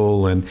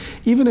potential. And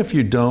even if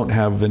you don't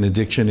have an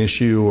addiction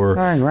issue or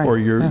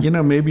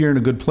you're, maybe you're in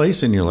a good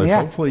place in your life,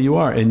 hopefully you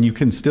are, and you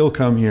can still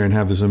come here and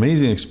have this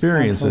amazing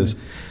experiences.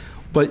 Absolutely.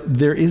 But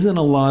there isn't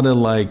a lot of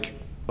like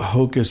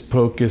hocus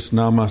pocus,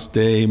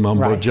 namaste,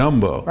 mumbo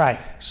jumbo. Right.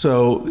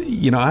 So,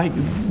 I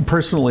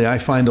personally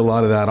find a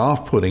lot of that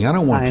off-putting. I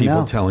don't want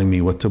people telling me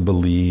what to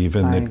believe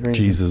and that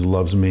Jesus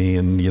loves me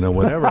and,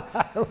 whatever.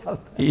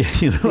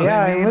 You know what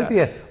I mean? I'm with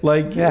you.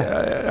 Like,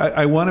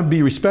 I want to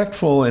be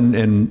respectful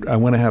and I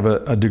want to have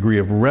a degree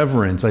of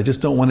reverence. I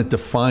just don't want it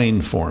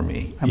defined for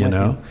me, you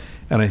know?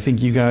 And I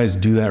think you guys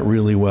do that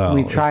really well.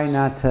 We try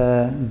not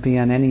to be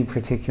on any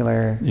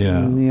particular,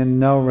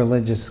 no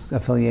religious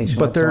affiliation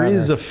but whatsoever. There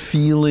is a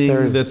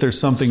feeling that there's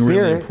something spirit,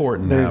 really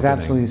important there's happening.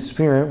 Absolutely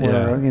spirit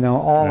where,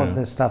 all of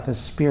this stuff is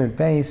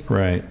spirit-based.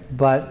 Right.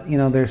 But,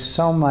 there's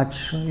so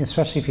much,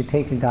 especially if you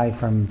take a guy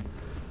from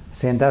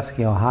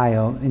Sandusky,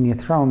 Ohio, and you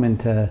throw him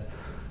into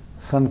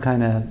some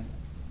kind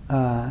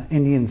of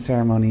Indian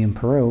ceremony in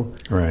Peru,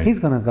 he's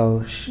going to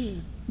go...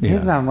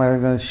 He's not whether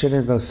to go shit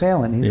or go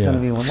sailing. He's going to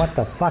be, well, what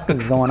the fuck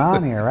is going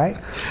on here, right?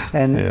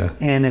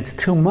 And it's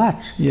too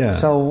much. Yeah.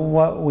 So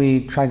what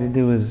we try to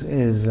do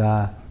is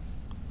the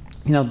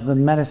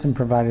medicine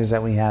providers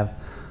that we have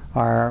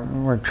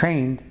we're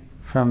trained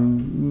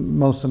from,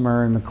 most of them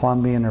are in the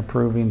Colombian or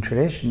Peruvian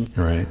tradition.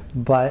 Right.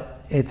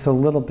 But it's a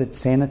little bit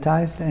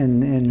sanitized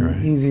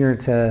and easier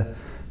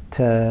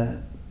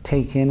to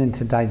take in and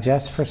to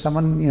digest for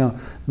someone.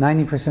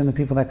 90% of the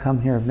people that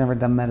come here have never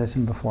done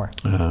medicine before.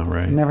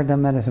 Right. Never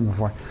done medicine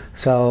before.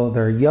 So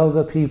they're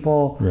yoga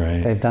people.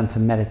 Right. They've done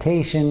some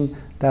meditation.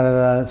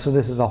 So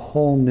this is a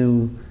whole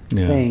new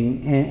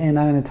thing. And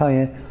I'm going to tell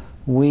you,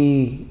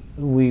 we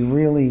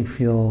really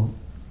feel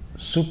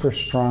super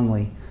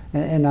strongly.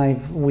 And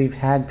we've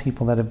had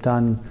people that have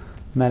done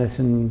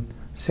medicine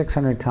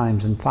 600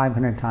 times and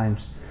 500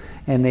 times,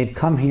 and they've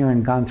come here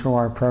and gone through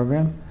our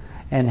program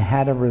and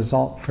had a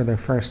result for their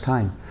first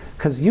time.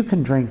 Because you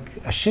can drink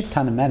a shit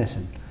ton of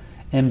medicine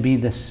and be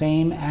the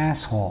same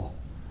asshole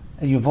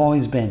you've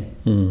always been.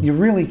 You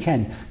really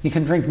can. You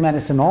can drink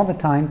medicine all the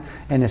time,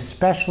 and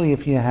especially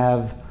if you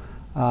have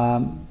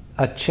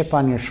a chip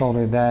on your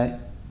shoulder that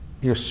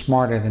you're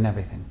smarter than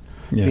everything.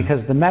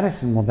 Because the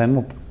medicine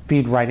will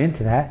feed right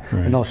into that,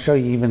 and they'll show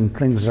you even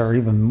things that are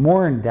even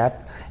more in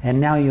depth, and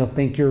now you'll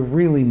think you're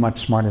really much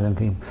smarter than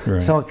people.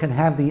 So it can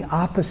have the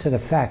opposite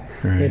effect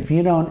if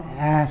you don't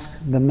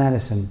ask the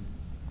medicine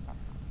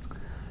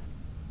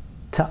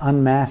to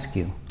unmask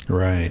you.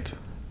 Right.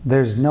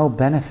 there's no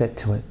benefit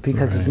to it,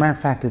 because as a matter of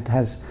fact,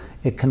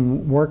 it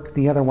can work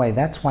the other way.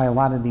 That's why a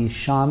lot of these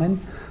shaman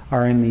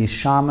are in these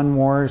shaman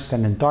wars,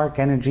 sending dark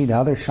energy to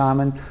other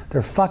shaman.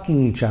 They're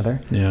fucking each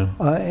other. Yeah.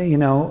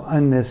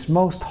 On this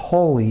most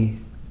holy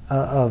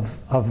of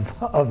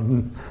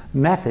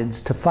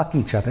methods to fuck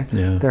each other.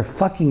 Yeah. They're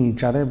fucking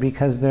each other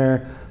because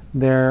they're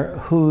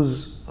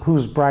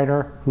who's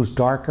brighter, who's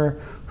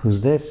darker,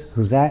 who's this,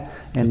 who's that,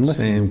 and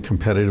listen, same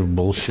competitive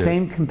bullshit.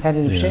 Same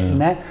competitive shit, and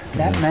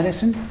that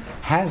medicine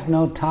has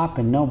no top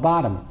and no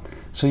bottom.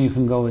 So you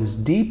can go as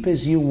deep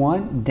as you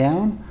want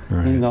down,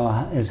 Right. you can go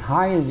as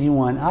high as you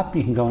want up,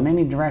 you can go in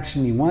any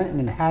direction you want,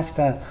 and it has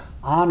to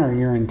honor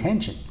your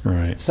intention.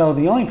 Right. So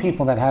the only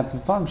people that have,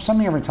 if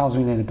somebody ever tells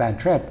me they had a bad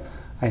trip,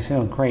 I say,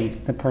 oh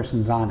great, the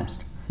person's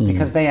honest.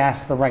 Because they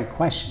asked the right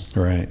question.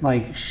 Right.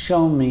 Like,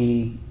 show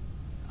me,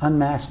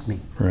 unmask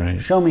me.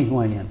 Right. Show me who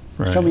I am.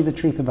 Right. Show me the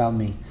truth about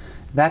me.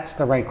 That's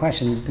the right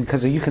question,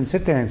 because you can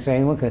sit there and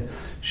say, look,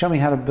 show me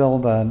how to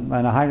build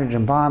a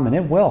hydrogen bomb, and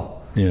it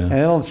will. Yeah. And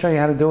it'll show you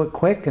how to do it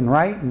quick and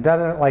right, and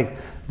like,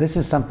 this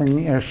is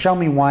something, show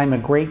me why I'm a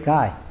great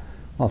guy.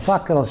 Well,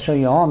 fuck, it'll show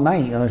you all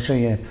night. It'll show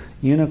you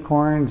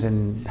unicorns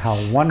and how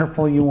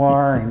wonderful you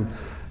are and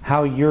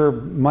how you're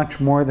much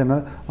more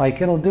than,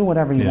 like, it'll do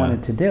whatever you want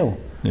it to do.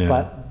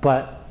 Yeah.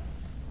 But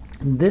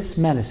this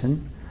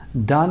medicine,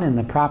 done in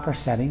the proper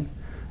setting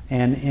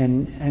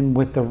and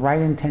with the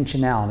right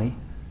intentionality,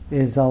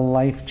 is a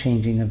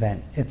life-changing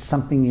event. It's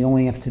something you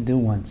only have to do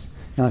once.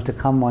 You don't have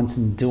to come once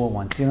and do it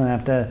once. You don't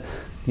have to,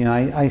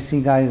 I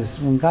see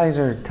guys, when guys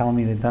are telling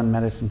me they've done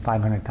medicine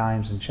 500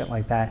 times and shit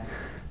like that,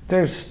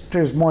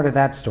 there's more to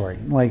that story.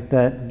 Like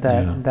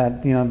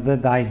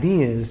the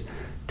idea is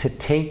to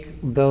take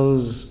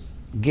those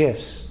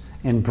gifts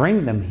and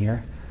bring them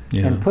here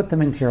and put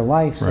them into your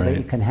life so that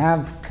you can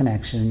have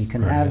connection and you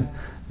can have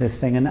this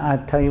thing. And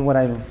I'll tell you what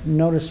I've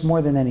noticed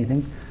more than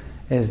anything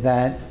is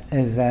that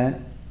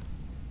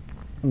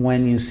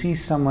when you see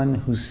someone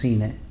who's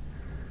seen it,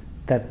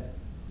 that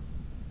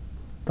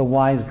the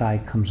wise guy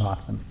comes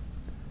off them.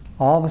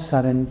 All of a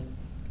sudden,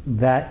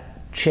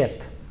 that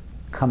chip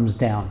comes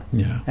down.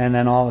 Yeah. And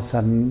then all of a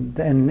sudden,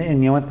 and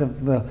you know what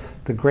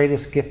the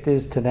greatest gift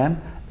is to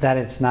them? That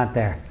it's not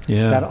there.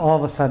 Yeah. That all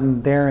of a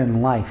sudden they're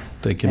in life.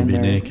 They can be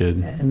naked.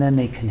 And then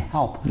they can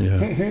help. Yeah.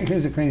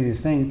 Here's the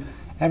craziest thing.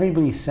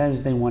 Everybody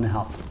says they want to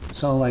help.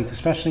 So, like,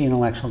 especially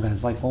intellectual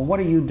guys, like, well, what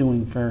are you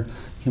doing for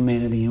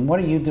humanity? And what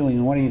are you doing?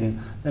 And what are you doing?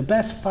 The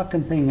best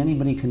fucking thing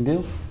anybody can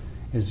do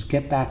is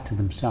get back to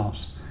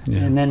themselves. Yeah.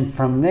 And then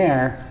from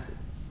there,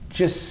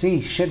 just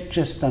see shit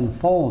just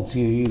unfolds.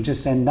 You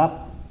just end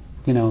up,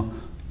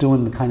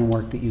 doing the kind of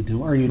work that you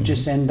do. Or you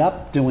just end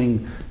up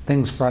doing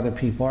things for other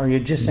people. Or you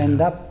just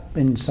end up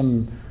in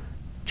some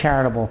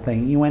charitable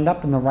thing. You end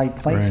up in the right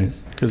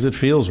places. Because it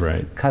feels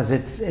right. Because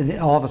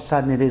all of a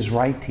sudden it is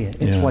right to you.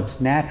 It's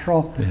what's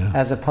natural,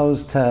 as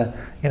opposed to,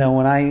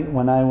 when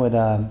I would,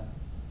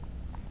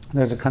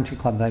 there's a country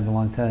club that I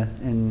belong to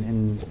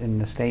in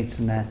the States,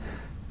 and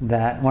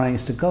that when I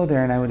used to go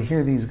there and I would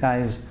hear these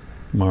guys.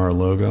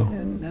 Mar-a-Lago?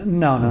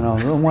 No,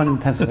 the one in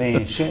Pennsylvania,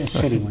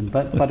 shitty one,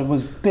 but it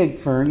was big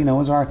for, it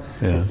was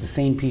it's the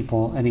same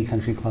people, any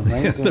country club,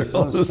 right? Yeah, they're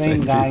all the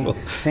same guy, people.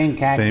 same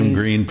khakis, same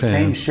green pants,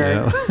 same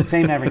shirt,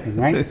 same everything,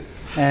 right?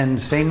 And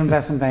same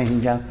investment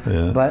banking job.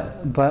 Yeah.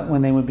 But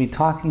when they would be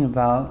talking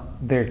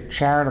about their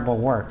charitable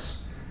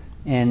works,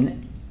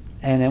 and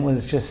it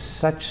was just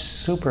such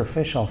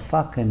superficial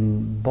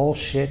fucking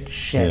bullshit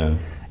shit. Yeah.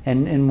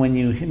 And when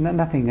you,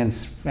 nothing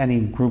against any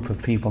group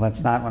of people,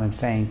 that's not what I'm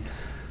saying.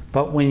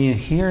 But when you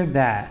hear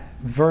that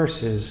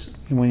versus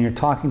when you're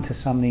talking to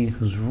somebody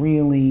who's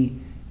really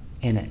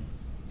in it,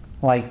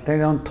 like, they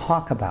don't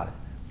talk about it,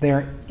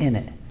 they're in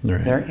it.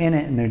 Right. They're in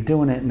it and they're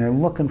doing it and they're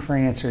looking for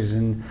answers.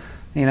 And,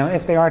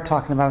 if they are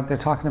talking about it, they're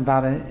talking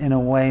about it in a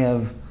way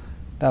of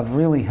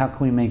really, how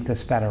can we make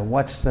this better?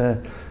 What's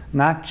the,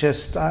 not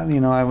just,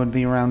 I would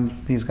be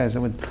around these guys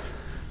that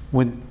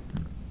would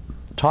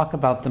talk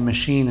about the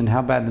machine and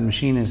how bad the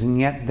machine is, and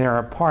yet they're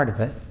a part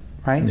of it,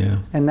 right? Yeah.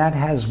 And that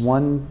has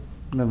one,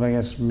 I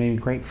guess, maybe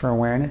great for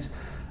awareness,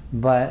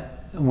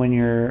 but when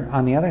you're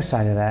on the other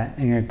side of that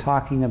and you're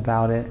talking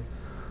about it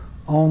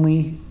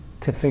only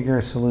to figure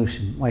a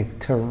solution, like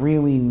to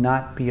really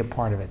not be a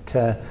part of it,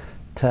 to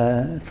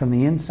from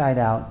the inside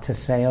out, to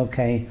say,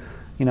 okay,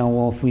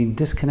 well, if we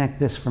disconnect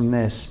this from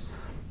this,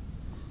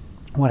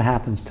 what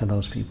happens to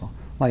those people?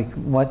 Like,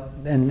 what,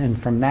 and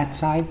from that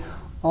side,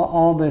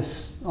 all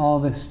this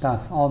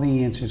stuff, all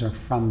the answers are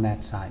from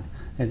that side.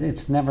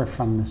 It's never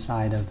from the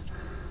side of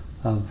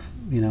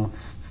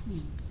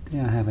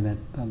having a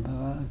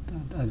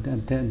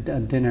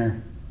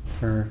dinner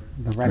for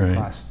the Red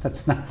Cross.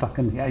 That's not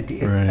fucking the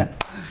idea.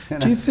 Right.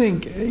 Do you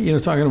think,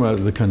 talking about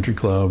the country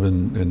club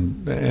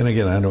and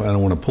again, I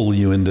don't want to pull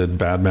you into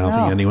bad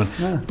mouthing anyone,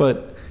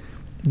 but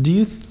do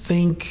you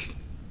think?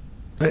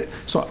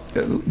 So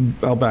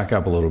I'll back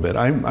up a little bit.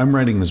 I'm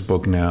writing this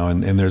book now,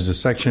 and there's a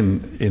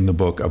section in the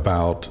book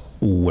about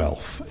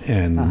wealth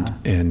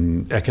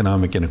and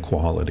economic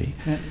inequality.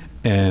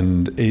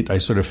 And I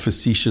sort of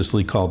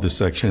facetiously called this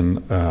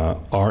section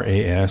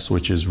RAS,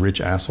 which is rich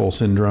asshole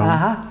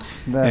syndrome.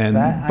 You've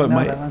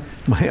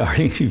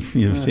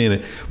seen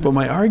it. But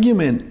my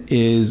argument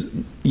is,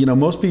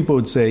 most people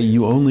would say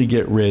you only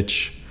get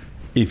rich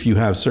if you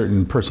have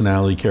certain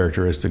personality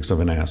characteristics of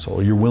an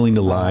asshole. You're willing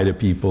to lie to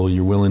people.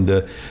 You're willing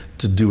to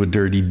do a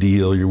dirty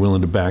deal. You're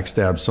willing to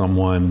backstab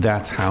someone.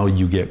 That's how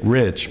you get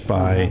rich,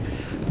 by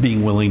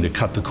being willing to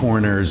cut the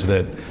corners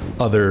that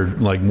other,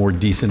 more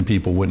decent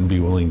people wouldn't be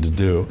willing to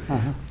do.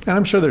 And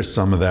I'm sure there's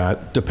some of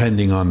that,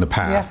 depending on the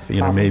path.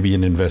 Maybe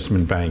in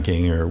investment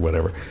banking or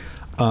whatever.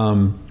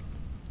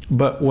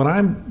 But what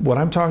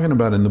I'm talking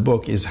about in the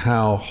book is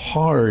how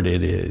hard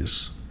it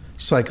is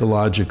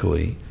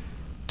psychologically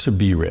to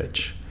be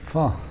rich.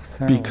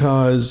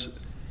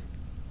 Because,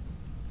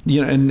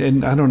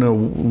 and I don't know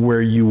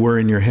where you were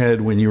in your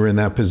head when you were in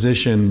that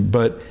position,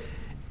 but,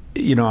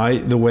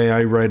 the way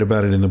I write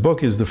about it in the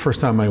book is the first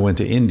time I went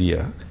to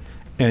India.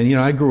 And,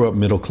 I grew up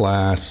middle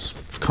class,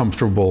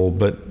 comfortable,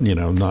 but,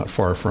 not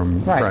far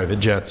from private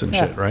jets and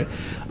shit, right?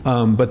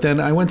 But then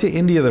I went to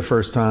India the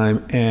first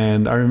time,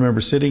 and I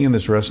remember sitting in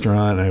this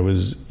restaurant, and I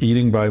was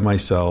eating by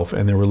myself,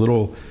 and there were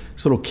little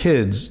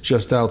kids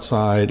just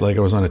outside, like I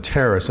was on a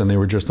terrace, and they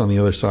were just on the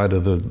other side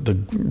of the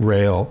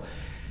rail,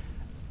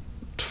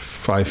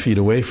 5 feet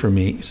away from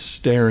me,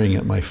 staring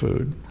at my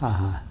food.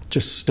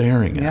 Just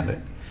staring at it.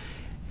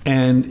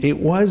 And it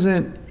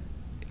wasn't,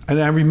 and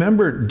I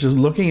remember just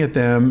looking at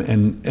them,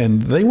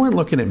 and they weren't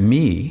looking at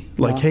me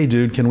like, hey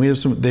dude, can we have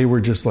some? They were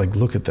just like,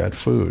 look at that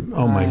food.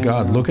 Oh my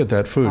God, look at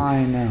that food.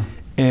 I know.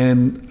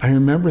 And I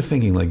remember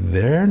thinking,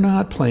 they're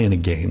not playing a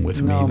game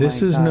with me.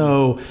 This is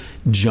no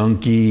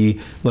junkie,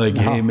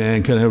 hey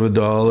man, can I have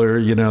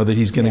 $1? That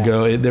he's going to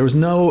go. There was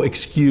no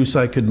excuse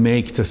I could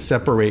make to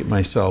separate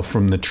myself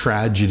from the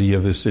tragedy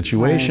of the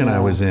situation I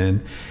was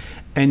in.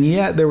 And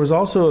yet there was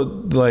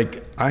also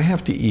I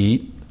have to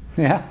eat.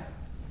 Yeah.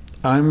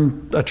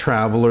 I'm a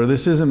traveler.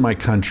 This isn't my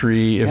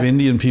country. If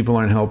Indian people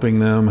aren't helping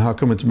them, how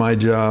come it's my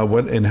job?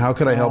 And how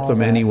could I help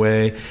them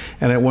anyway?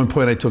 And at one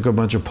point I took a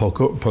bunch of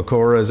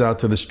pakoras out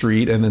to the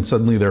street, and then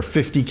suddenly there are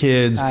 50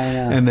 kids,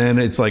 and then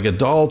it's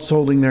adults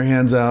holding their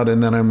hands out,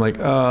 and then I'm like,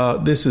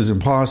 this is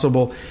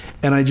impossible.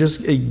 And I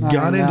just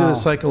got into the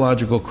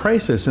psychological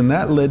crisis, and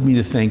that led me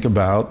to think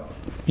about,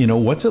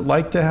 what's it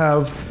like to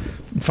have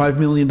 $5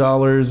 million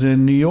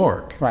in New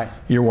York? Right.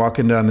 You're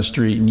walking down the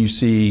street and you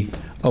see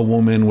a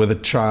woman with a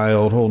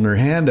child holding her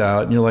hand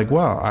out, and you're like,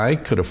 wow, I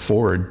could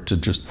afford to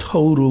just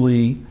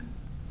totally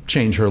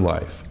change her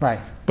life. Right.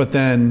 But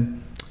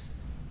then,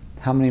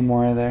 how many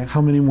more are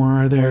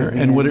there?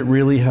 And would it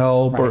really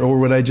help, or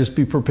would I just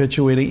be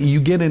perpetuating?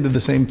 You get into the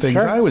same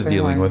things I was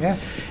dealing with. Yeah.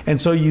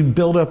 And so you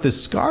build up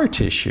this scar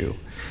tissue.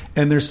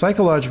 And there's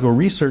psychological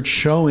research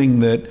showing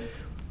that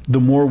the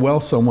more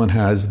wealth someone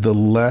has, the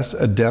less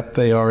adept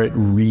they are at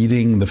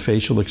reading the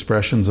facial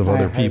expressions of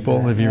other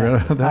people. Have you read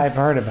about that? I've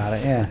heard about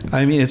it, yeah.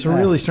 I mean, it's a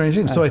really strange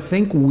thing. So I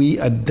think we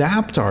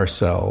adapt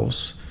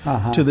ourselves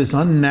to this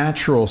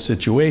unnatural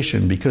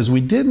situation because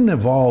we didn't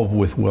evolve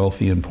with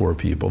wealthy and poor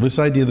people. This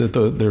idea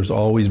that there's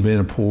always been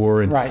a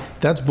poor, and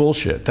that's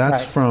bullshit.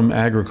 That's from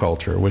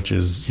agriculture, which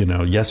is,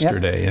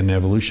 yesterday in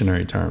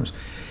evolutionary terms.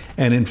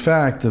 And in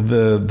fact,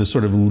 the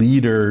sort of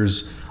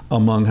leaders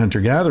among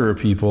hunter-gatherer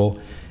people,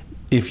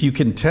 if you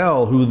can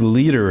tell who the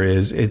leader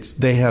is,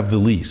 they have the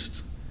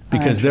least,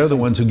 because they're the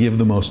ones who give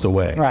the most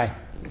away. Right.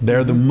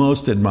 They're the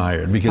most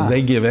admired because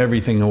they give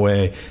everything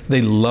away.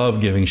 They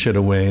love giving shit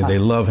away. They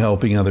love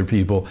helping other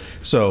people.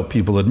 So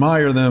people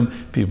admire them,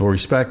 people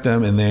respect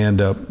them, and they end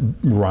up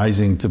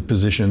rising to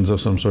positions of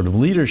some sort of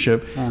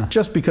leadership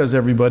just because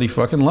everybody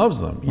fucking loves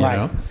them, you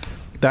know?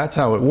 That's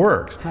how it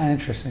works.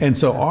 Interesting. And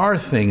so our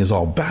thing is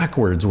all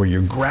backwards, where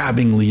you're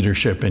grabbing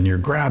leadership and you're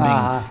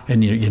grabbing,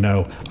 and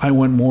I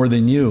want more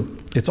than you.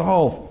 It's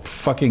all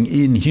fucking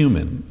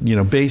inhuman.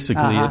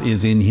 Basically it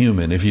is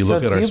inhuman if you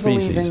look at our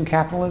species. So do you believe in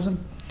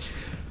capitalism?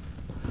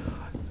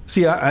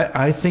 See,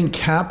 I think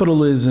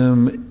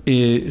capitalism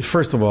is,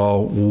 first of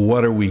all,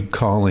 what are we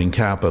calling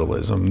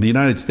capitalism? The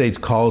United States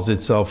calls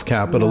itself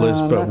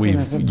capitalist, but we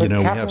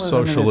have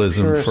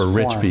socialism for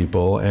rich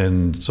people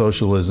and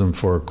socialism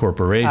for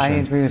corporations. I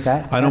agree with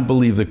that. I don't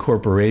believe that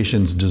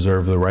corporations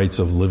deserve the rights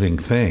of living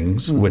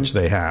things, which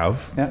they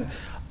have.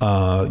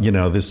 But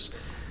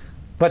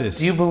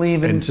do you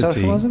believe in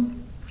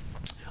socialism?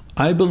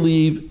 I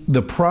believe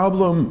the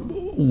problem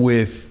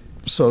with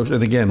social,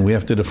 and again, we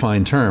have to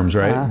define terms,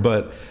 right?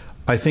 But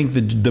I think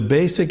the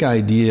basic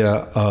idea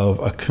of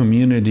a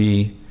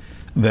community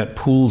that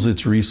pools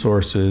its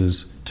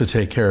resources to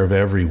take care of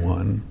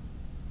everyone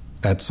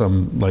at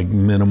some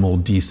minimal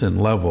decent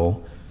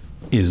level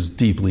is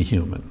deeply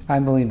human. I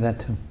believe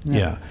that too.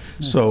 Yeah.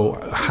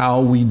 So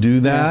how we do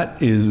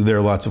that is, there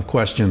are lots of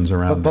questions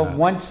around that. But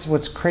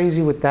what's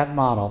crazy with that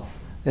model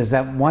is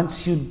that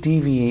once you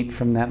deviate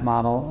from that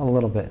model a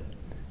little bit,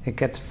 it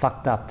gets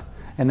fucked up.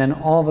 And then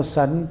all of a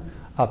sudden,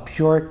 a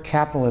pure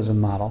capitalism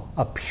model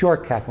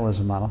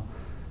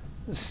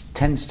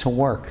tends to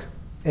work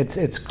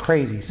It's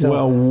crazy. So,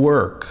 well,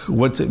 work.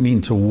 What's it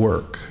mean to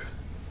work?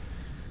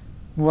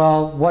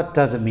 well, what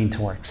does it mean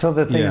to work? So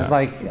the thing is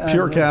like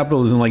pure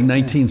capitalism, like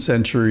 19th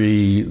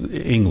century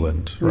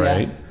England,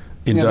 right?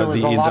 There was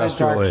The a lot of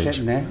industrial dark age. shit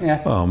in there.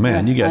 Yeah. Oh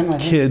man, Yeah, you I'm got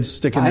with you. kids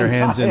sticking their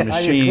hands in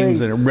machines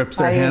and it rips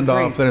their hand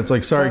off. Then it's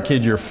like, sorry,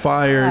 kid, you're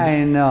fired.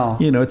 I know.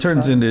 You know, it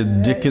turns into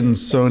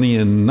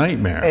Dickinsonian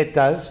nightmare. It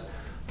does,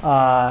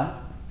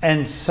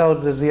 and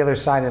so does the other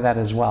side of that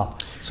as well.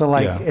 So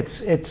like Yeah.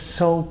 it's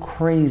so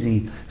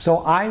crazy. So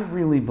I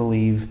really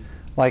believe,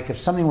 like, if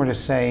somebody were to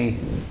say,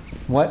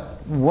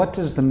 what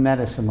does the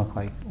medicine look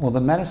like? Well,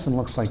 the medicine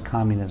looks like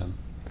communism.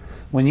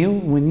 When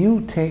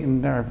you take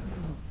their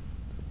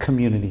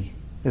community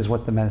is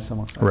what the medicine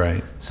looks like.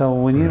 Right. So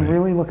when you Right.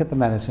 really look at the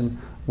medicine,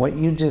 what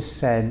you just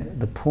said,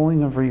 the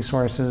pooling of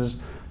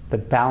resources, the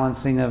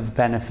balancing of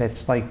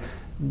benefits, like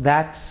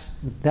that's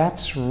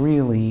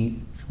really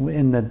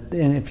and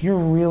if you're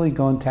really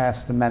going to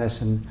ask the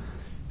medicine,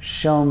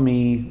 show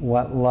me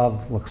what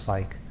love looks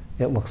like.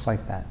 It looks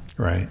like that.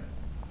 Right.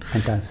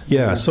 It does.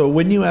 Yeah. So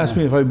when you ask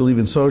me if I believe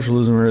in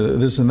socialism or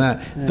this and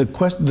that,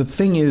 the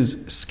thing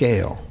is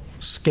scale.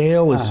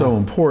 Scale is so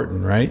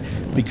important, right?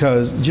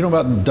 Because do you know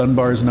about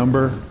Dunbar's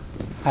number?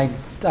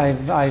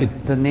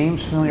 The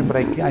name's familiar, but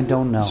I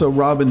don't know. So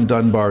Robin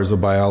Dunbar is a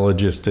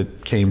biologist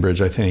at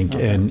Cambridge, I think,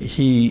 and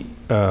he,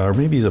 or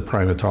maybe he's a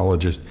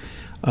primatologist,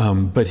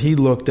 but he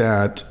looked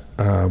at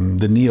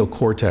the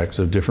neocortex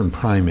of different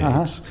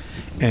primates,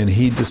 and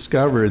he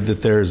discovered that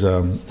there's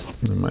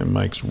my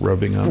mic's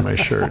rubbing on my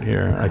shirt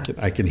here.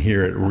 I can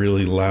hear it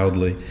really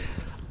loudly.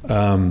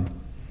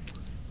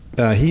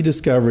 He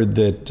discovered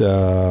that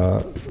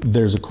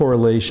there's a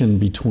correlation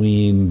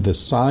between the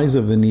size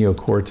of the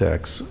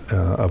neocortex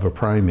of a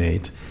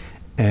primate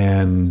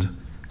and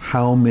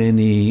how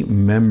many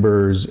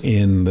members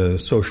in the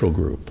social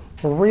group.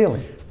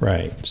 Really?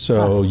 Right.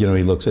 So,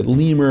 he looks at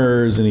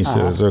lemurs and he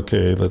says,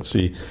 okay, let's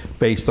see,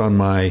 based on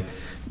my,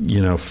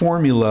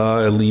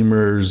 formula, a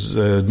lemur's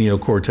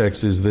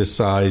neocortex is this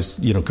size,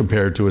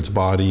 compared to its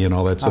body and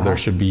all that. So there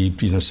should be,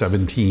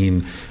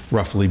 17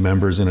 roughly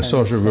members in a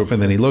social group.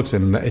 And then he looks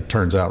and it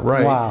turns out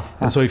right. Wow.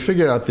 And so he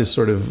figured out this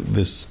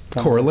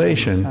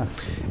correlation.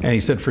 And he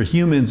said for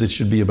humans, it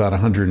should be about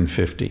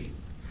 150.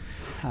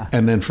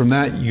 And then from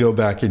that, you go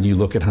back and you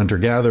look at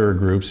hunter-gatherer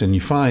groups and you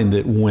find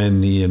that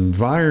when the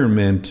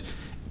environment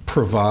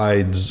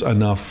provides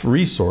enough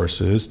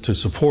resources to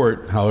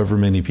support however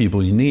many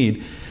people you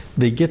need,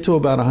 they get to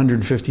about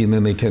 150 and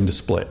then they tend to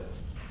split.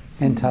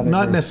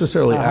 Not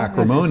necessarily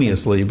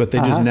acrimoniously, but they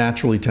just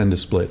naturally tend to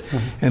split.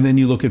 And then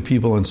you look at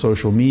people on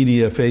social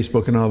media,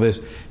 Facebook and all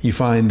this, you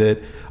find that,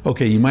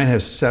 okay, you might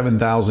have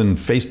 7,000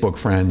 Facebook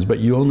friends, but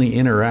you only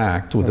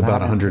interact with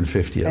about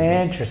 150 of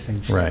them.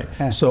 Interesting.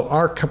 Right. So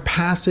our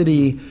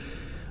capacity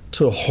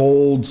to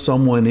hold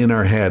someone in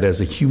our head as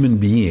a human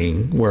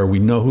being, where we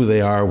know who they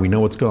are, we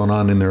know what's going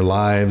on in their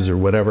lives or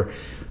whatever,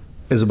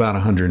 is about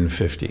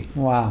 150.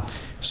 Wow.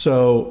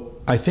 So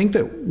I think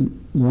that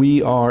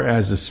we are,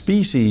 as a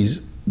species,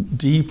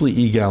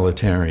 deeply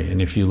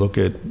egalitarian. If you look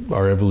at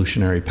our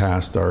evolutionary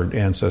past, our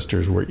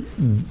ancestors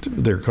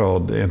they're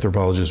called,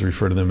 anthropologists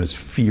refer to them as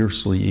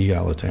fiercely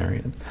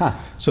egalitarian.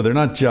 So they're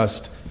not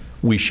just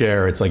we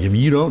share, it's like if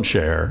you don't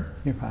share,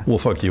 we'll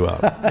fuck you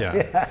up.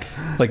 Yeah.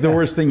 Like the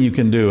worst thing you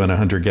can do in a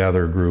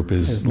hunter-gatherer group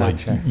is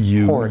like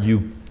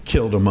you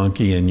killed a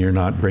monkey and you're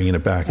not bringing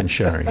it back and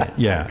sharing it.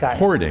 Yeah,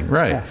 hoarding,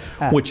 right.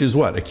 Which is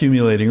what?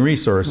 Accumulating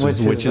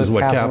resources, which is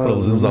what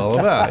capitalism's all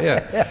about.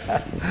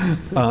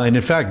 And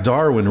in fact,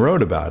 Darwin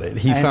wrote about it.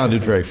 He found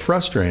it very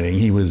frustrating.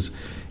 He was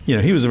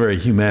a very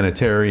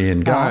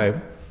humanitarian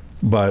guy,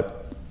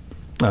 but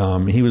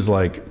he was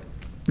like,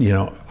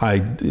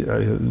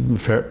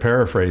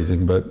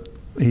 paraphrasing, but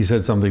he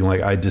said something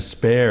like, I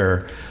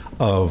despair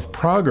of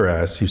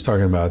progress. He was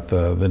talking about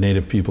the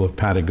native people of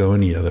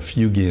Patagonia, the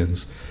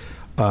Fuegians,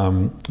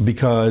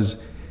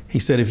 because he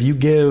said if you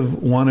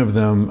give one of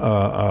them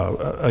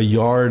a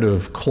yard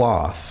of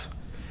cloth,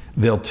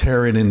 they'll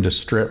tear it into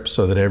strips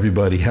so that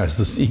everybody has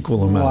this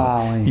equal amount.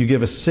 Wow. You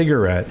give a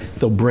cigarette,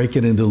 they'll break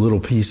it into little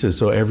pieces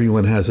so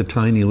everyone has a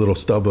tiny little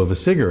stub of a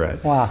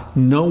cigarette. Wow.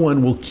 No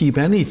one will keep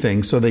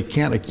anything, so they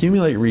can't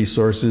accumulate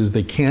resources.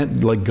 They can't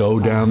go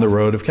down the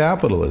road of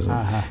capitalism.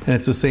 And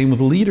it's the same with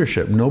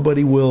leadership.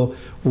 Nobody will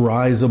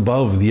rise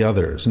above the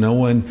others. No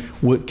one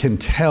can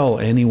tell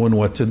anyone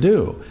what to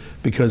do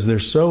because they're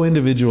so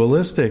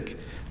individualistic.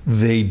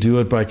 They do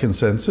it by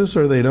consensus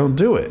or they don't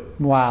do it.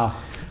 Wow.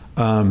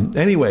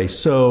 Anyway,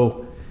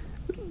 so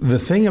the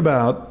thing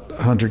about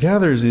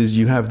hunter-gatherers is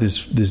you have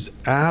this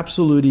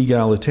absolute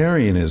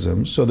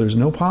egalitarianism, so there's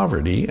no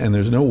poverty and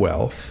there's no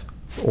wealth,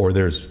 or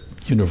there's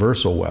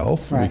universal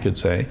wealth, we could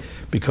say,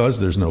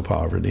 because there's no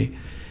poverty.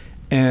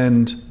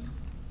 And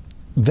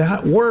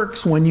that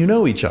works when you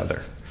know each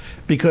other.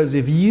 Because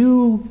if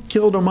you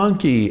killed a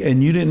monkey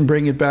and you didn't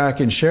bring it back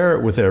and share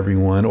it with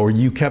everyone, or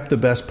you kept the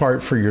best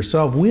part for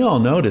yourself, we all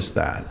notice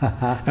that.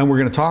 And we're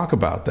going to talk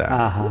about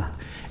that.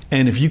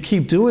 And if you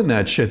keep doing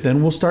that shit,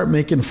 then we'll start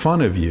making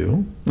fun of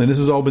you. And this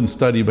has all been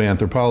studied by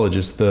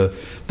anthropologists, the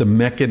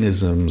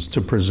mechanisms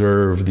to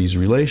preserve these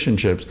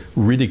relationships.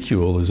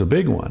 Ridicule is a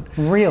big one.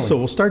 Really? So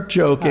we'll start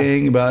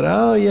joking about,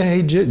 oh, yeah,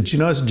 hey, did you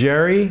notice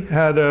Jerry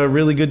had a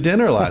really good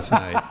dinner last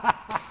night?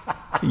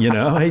 You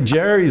know, hey,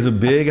 Jerry's a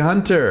big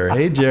hunter.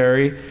 Hey,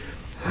 Jerry.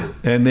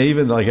 And they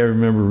even, like, I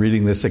remember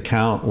reading this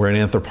account where an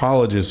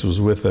anthropologist was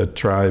with a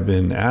tribe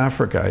in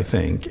Africa, I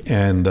think,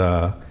 and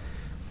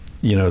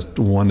you know,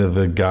 one of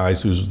the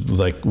guys who's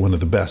like one of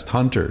the best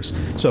hunters.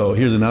 So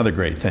here's another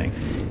great thing.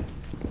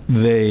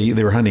 They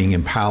were hunting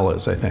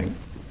impalas, I think.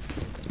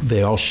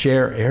 They all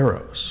share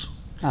arrows.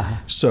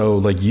 So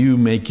like you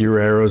make your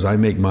arrows, I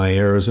make my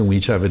arrows, and we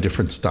each have a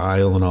different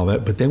style and all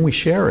that, but then we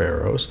share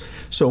arrows.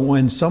 So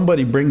when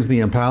somebody brings the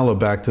impala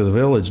back to the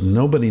village,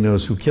 nobody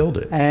knows who killed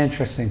it.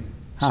 Interesting.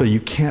 So you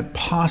can't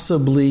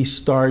possibly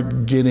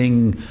start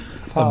getting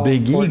a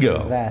big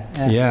ego.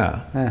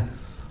 Yeah.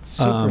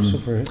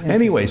 Super.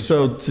 Anyway,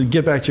 so to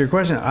get back to your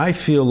question, I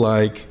feel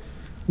like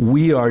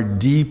we are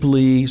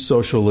deeply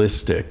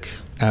socialistic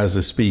as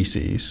a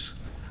species.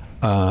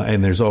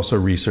 And there's also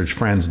research.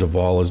 Franz de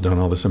Waal has done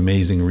all this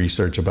amazing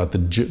research about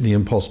the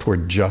impulse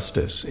toward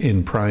justice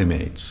in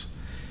primates.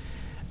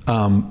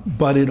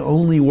 But it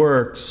only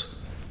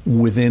works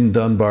within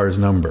Dunbar's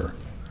number.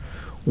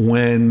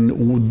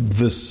 When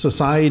the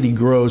society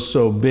grows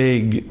so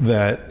big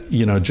that,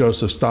 you know,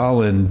 Joseph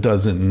Stalin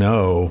doesn't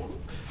know,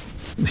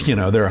 you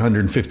know, there are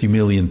 150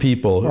 million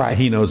people. Right.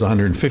 He knows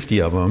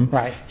 150 of them.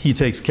 Right. He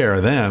takes care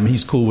of them.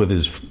 He's cool with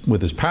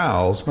his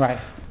pals. Right.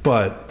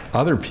 But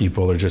other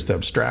people are just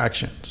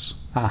abstractions.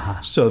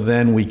 So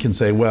then we can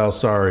say, well,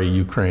 sorry,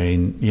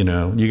 Ukraine, you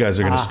know, you guys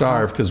are going to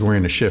starve because we're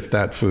going to shift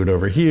that food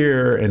over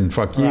here, and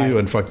fuck you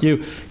and fuck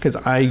you, because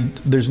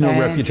there's no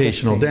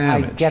reputational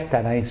damage. I get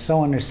that. I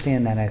so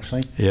understand that,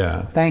 actually.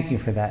 Yeah. Thank you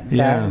for that.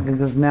 Yeah.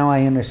 Because now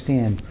I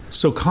understand.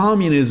 So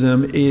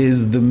communism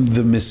is the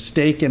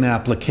mistaken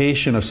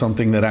application of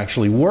something that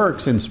actually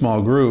works in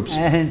small groups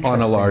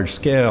on a large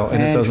scale,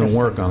 and it doesn't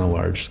work on a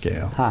large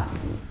scale.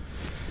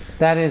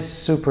 That is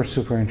super,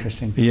 super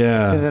interesting.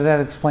 Yeah. That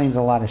explains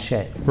a lot of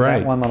shit. Right.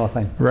 That one little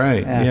thing.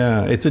 Right.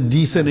 Yeah. It's a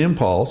decent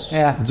impulse.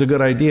 Yeah. It's a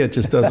good idea. It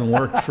just doesn't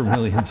work for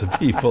millions of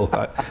people.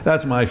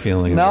 That's my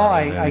feeling. No,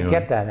 about it, I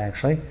get that,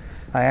 actually.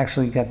 I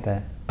actually get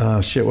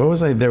that. Shit. What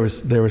was I? There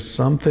was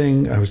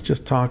something I was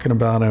just talking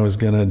about. I was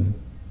going to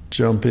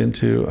jump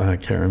into. I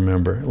can't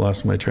remember. I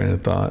lost my train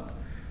of thought.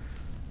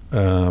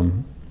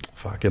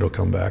 Fuck. It'll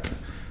come back.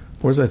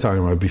 What was I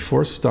talking about?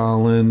 Before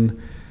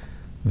Stalin.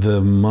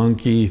 The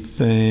monkey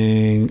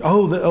thing.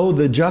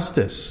 The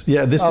justice.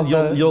 Yeah, this is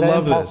you'll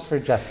love this. For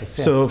justice.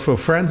 Yeah. So for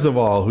Franz de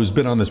Waal, who's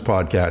been on this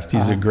podcast,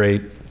 he's a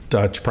great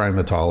Dutch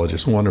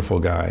primatologist, wonderful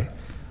guy.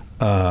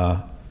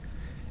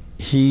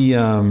 He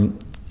and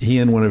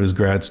one of his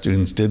grad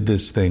students did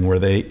this thing where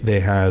they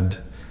had,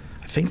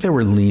 I think they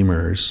were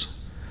lemurs.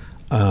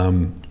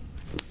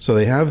 So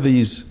they have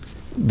these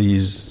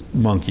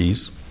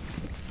monkeys.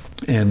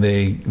 And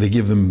they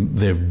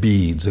have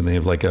beads, and they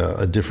have like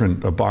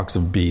a box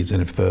of beads.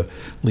 And if when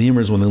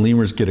the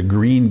lemurs get a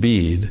green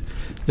bead,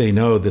 they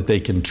know that they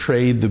can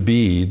trade the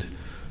bead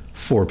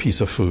for a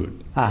piece of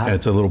food.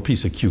 It's a little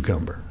piece of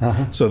cucumber.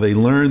 So they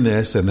learn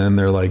this, and then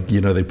they're like,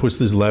 you know, they push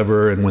this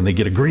lever, and when they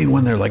get a green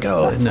one, they're like,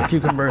 oh, and a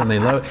cucumber, and they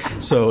love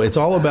it. So it's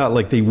all about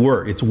like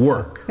it's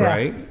work,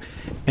 right?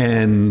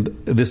 And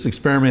this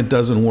experiment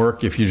doesn't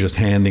work if you're just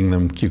handing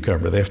them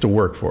cucumber. They have to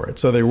work for it.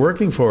 So they're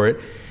working for it.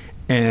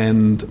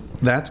 And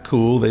that's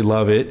cool. They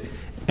love it.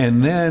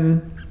 And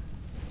then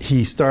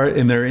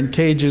and they're in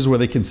cages where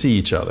they can see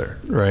each other,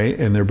 right?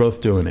 And they're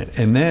both doing it.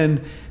 And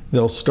then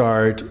they'll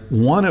start,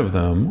 one of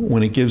them,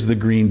 when it gives the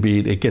green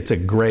bead, it gets a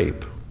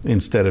grape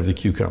instead of the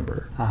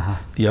cucumber.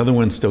 The other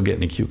one's still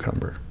getting a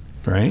cucumber,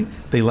 right?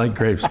 They like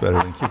grapes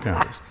better than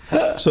cucumbers.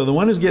 So the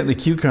one who's getting the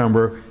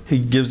cucumber, he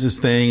gives this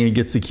thing, he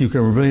gets the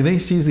cucumber, but then he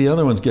sees the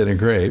other one's getting a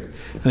grape,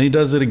 and he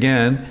does it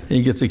again, and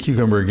he gets a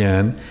cucumber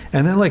again,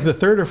 and then like the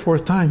third or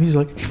fourth time, he's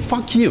like, hey,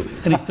 fuck you,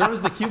 and he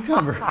throws the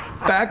cucumber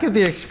back at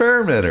the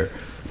experimenter.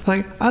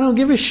 Like, I don't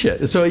give a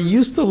shit. So he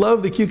used to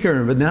love the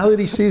cucumber, but now that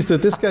he sees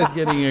that this guy's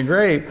getting a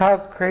grape, how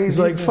crazy! He's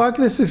like, fuck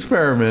this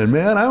experiment,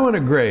 man, I want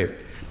a grape.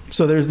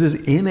 So there's this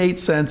innate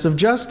sense of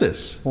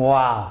justice.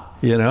 Wow.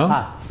 You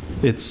know?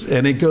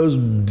 And it goes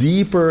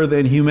deeper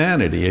than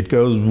humanity. It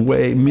goes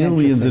way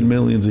millions and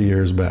millions of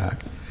years back.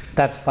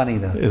 That's funny,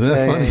 though. Isn't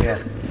that funny? Yeah.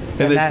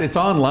 And it's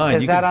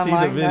online. You can see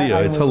the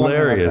video. It's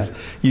hilarious.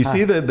 You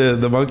see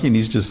the monkey, and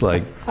he's just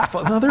like,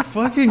 another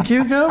fucking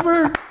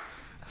cucumber?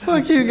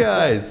 Fuck you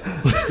guys.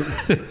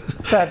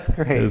 That's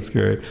great. That's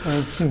great.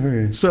 That's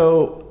great.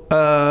 So,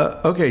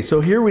 okay,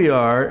 so here we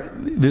are.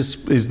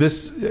 This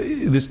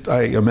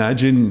I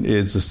imagine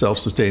is a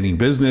self-sustaining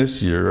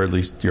business. Or at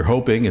least you're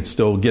hoping it's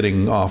still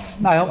getting off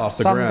the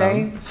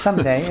ground.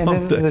 Someday, and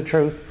this is the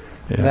truth,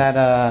 that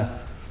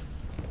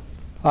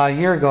a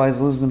year ago I was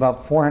losing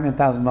about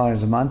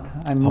 $400,000 a month.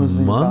 I'm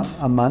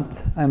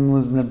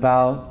losing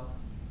about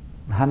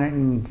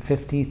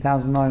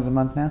 $150,000 a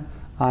month now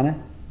on it.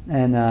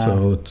 And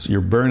So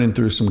you're burning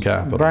through some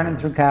capital. burning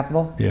through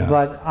capital. Yeah.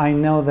 But I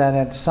know that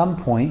at some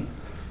point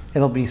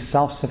it'll be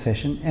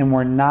self-sufficient, and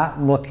we're not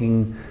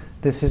looking.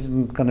 This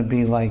isn't going to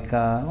be like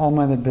all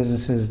my other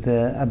businesses.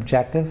 The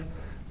objective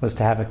was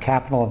to have a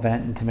capital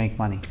event and to make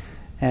money,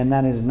 and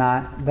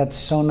that's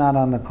so not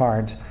on the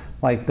cards.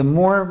 Like, the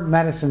more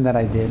medicine that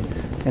I did,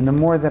 and the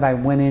more that I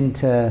went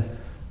into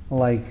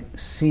like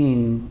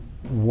seeing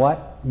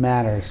what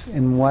matters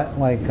and what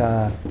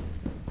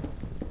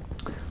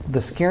the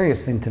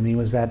scariest thing to me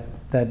was that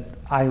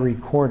I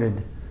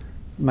recorded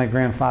my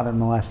grandfather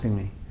molesting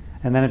me.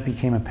 And then it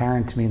became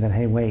apparent to me that,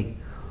 hey, wait,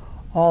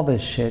 all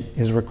this shit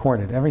is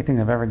recorded. Everything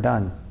I've ever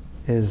done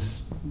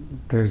there's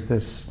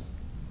this.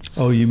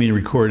 Oh, you mean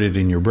recorded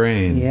in your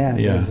brain? Yeah.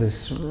 There's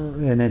this,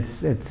 and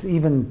it's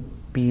even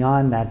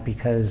beyond that,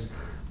 because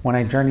when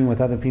I journey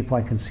with other people,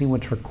 I can see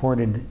what's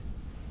recorded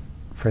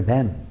for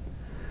them.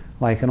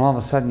 Like, and all of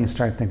a sudden you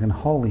start thinking,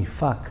 holy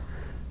fuck,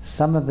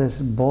 some of this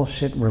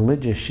bullshit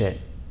religious shit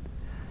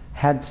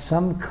had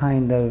some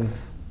kind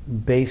of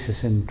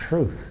basis in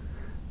truth,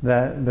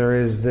 that there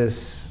is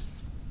this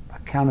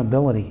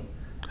accountability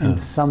in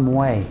some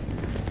way,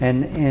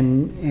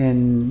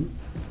 and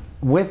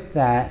with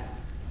that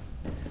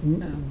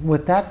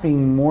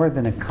being more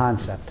than a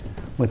concept,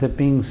 with it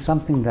being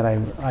something that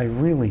I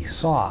really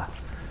saw,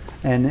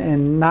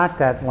 and not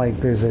that like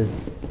there's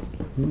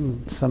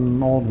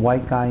some old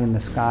white guy in the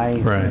sky,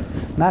 right?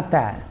 Not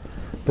that,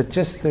 but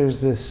just there's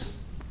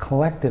this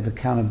collective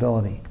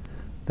accountability.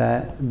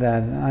 That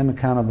I'm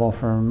accountable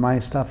for my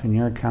stuff, and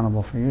you're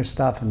accountable for your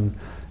stuff, and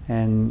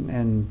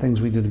things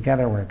we do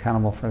together, we're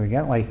accountable for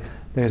together. Like,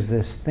 there's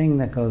this thing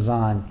that goes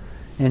on,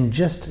 and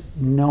just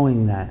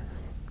knowing that,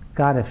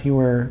 God, if you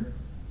were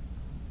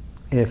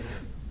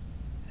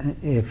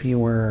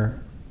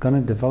going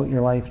to devote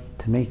your life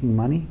to making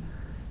money,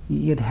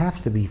 you'd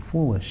have to be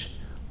foolish.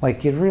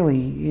 Like, you'd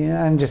really.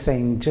 I'm just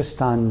saying,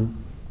 just on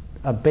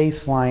a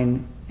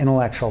baseline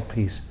intellectual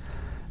piece,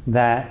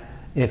 that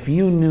if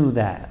you knew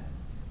that,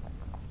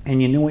 and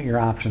you knew what your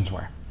options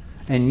were,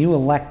 and you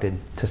elected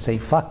to say,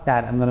 fuck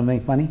that, I'm going to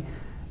make money,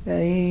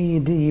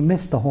 you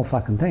missed the whole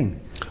fucking thing.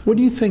 What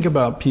do you think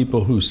about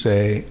people who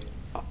say,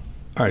 all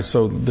right,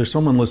 so there's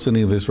someone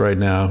listening to this right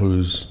now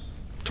who's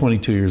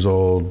 22 years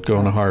old,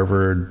 going to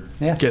Harvard,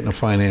 getting a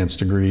finance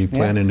degree,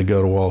 planning to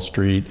go to Wall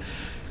Street,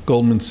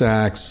 Goldman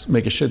Sachs,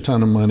 make a shit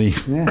ton of money,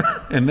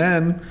 and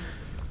then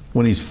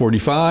when he's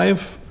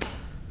 45,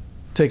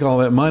 take all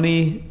that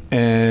money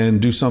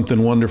and do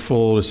something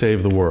wonderful to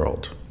save the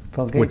world.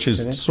 Which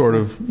is sort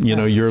of,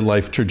 your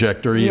life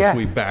trajectory if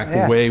we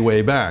back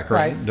way back,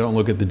 right? Don't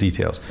look at the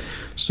details.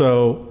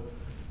 So,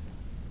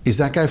 is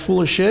that guy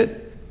full of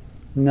shit?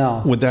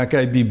 No. Would that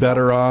guy be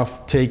better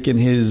off taking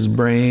his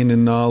brain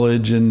and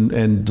knowledge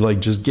and like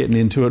just getting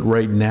into it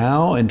right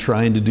now and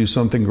trying to do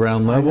something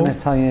ground level? I'm going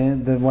to tell you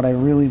that what I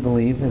really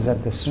believe is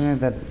that the sooner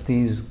that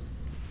these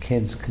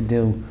kids could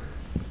do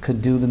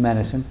the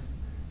medicine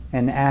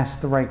and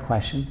ask the right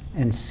question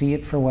and see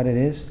it for what it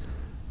is,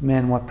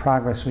 man, what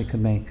progress we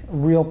could make.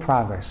 Real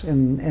progress.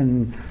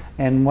 And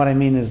what I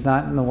mean is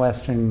not in the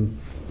Western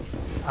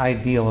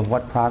ideal of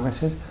what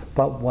progress is,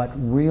 but what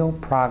real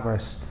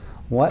progress,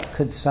 what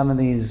could some of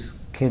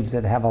these kids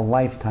that have a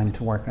lifetime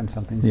to work on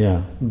something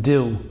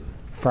do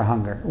for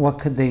hunger? What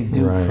could they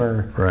do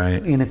for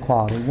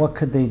inequality? What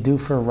could they do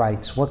for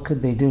rights? What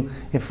could they do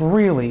if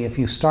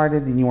you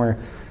started and you were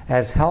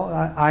as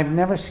I've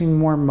never seen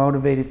more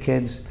motivated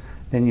kids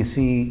than you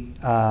see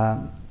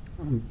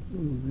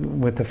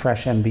with the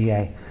fresh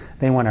MBA.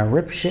 They want to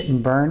rip shit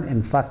and burn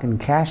and fucking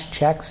cash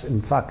checks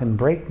and fucking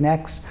break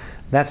necks.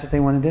 That's what they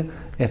want to do.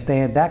 If they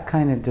had that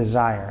kind of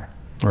desire,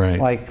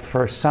 like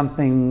for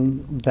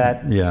something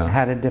that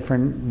had a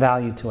different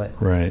value to it,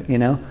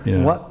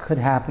 what could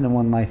happen in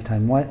one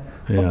lifetime? Look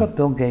what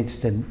Bill Gates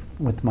did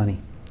with money.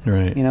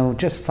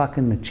 Just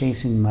fucking the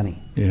chasing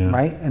money,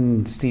 right?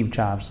 And Steve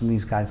Jobs and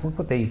these guys, look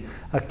what they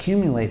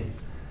accumulated.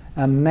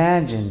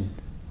 Imagine,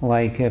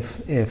 like,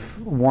 if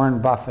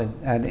Warren Buffett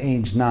at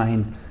age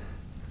 9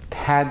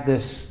 had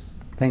this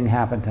thing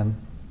happen to him.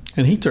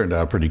 And he turned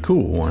out pretty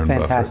cool, Warren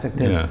Buffett. Fantastic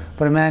dude.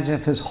 But imagine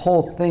if his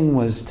whole thing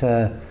was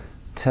to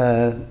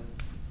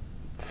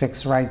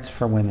fix rights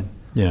for women,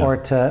 or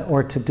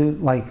to do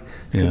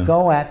to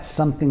go at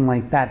something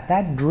like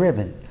that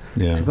driven.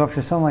 To go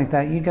for something like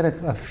that, you get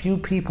a few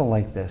people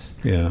like this,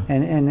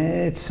 and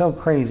it's so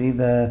crazy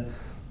the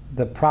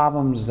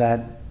problems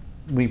that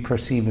we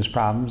perceive as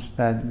problems,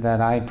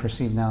 that I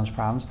perceive now as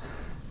problems,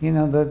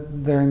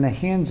 they're in the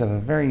hands of a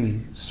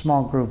very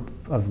small group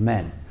of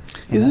men.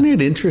 Isn't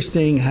it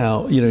interesting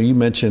how, you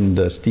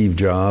mentioned Steve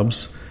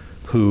Jobs,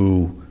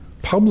 who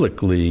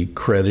publicly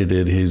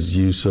credited his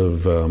use of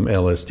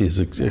LSD, his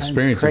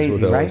experiences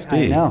with LSD, right?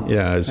 I know.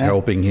 As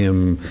helping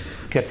him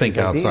think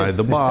outside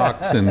the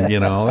box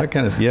and, all that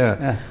kind of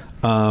stuff.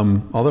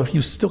 Although he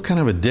was still kind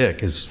of a dick.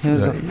 He was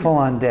a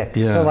full-on dick.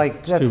 So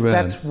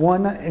that's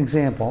one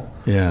example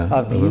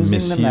of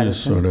using the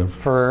medicine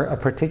for a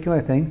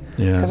particular thing,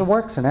 because it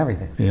works in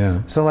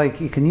everything. So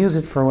you can use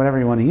it for whatever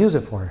you want to use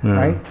it for,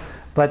 right?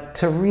 But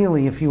to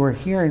really, if you were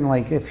hearing,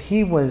 like, if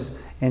he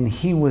was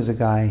a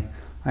guy,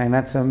 I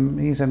mean,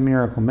 he's a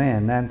miracle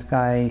man. That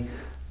guy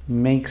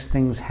makes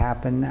things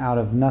happen out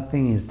of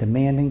nothing. He's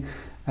demanding.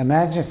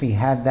 Imagine if he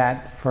had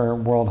that for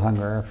world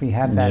hunger, if he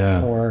had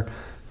that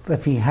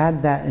if he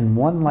had that in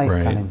one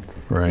lifetime.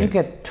 Right. You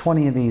get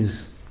 20 of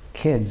these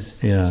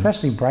kids,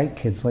 especially bright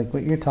kids, like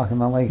what you're talking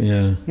about, like,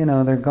 you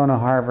know, they're going to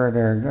Harvard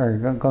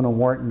or going to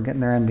Wharton,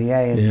 getting their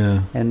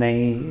MBA, and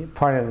they,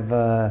 part of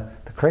the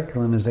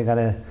curriculum is they got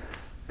to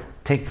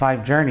take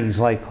 5 journeys.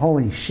 Like,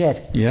 holy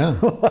shit. Yeah.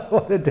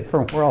 What a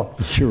different world.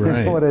 You're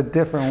right. What a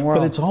different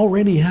world. But it's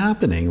already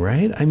happening,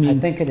 right? I mean,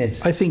 I think it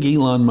is. I think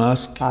Elon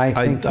Musk,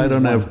 I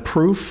don't have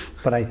proof.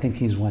 But I think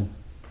he's one.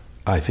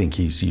 I think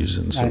he's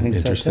using some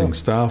interesting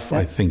stuff. Yeah.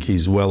 I think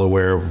he's well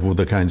aware of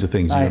the kinds of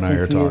things you and I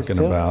are talking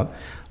about.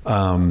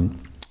 I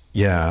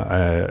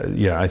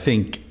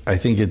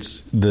think it's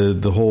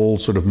the whole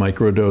sort of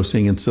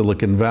microdosing in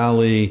Silicon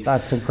Valley.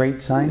 That's a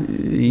great sign.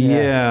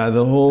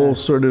 The whole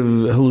sort of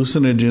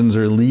hallucinogens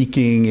are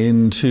leaking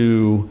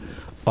into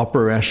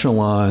upper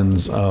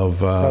echelons of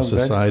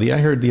society. Good. I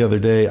heard the other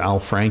day Al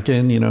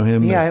Franken, you know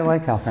him? Yeah, I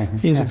like Al Franken.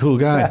 He's a cool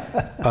guy.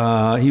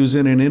 He was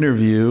in an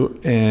interview,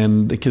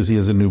 and because he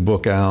has a new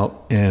book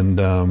out, and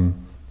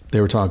they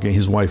were talking.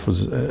 His wife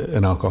was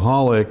an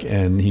alcoholic,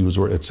 and he was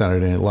at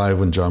Saturday Night Live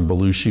when John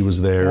Belushi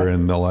was there,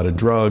 and a lot of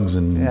drugs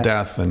and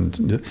death,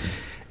 and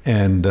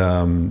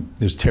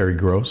there's Terry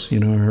Gross. You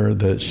know her?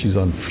 That she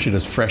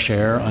does Fresh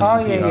Air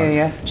on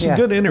NPR. She's a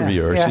good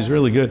interviewer. She's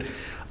really good.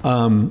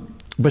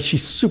 But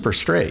she's super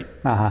straight.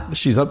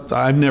 She's up.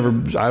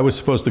 I was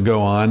supposed to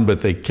go on,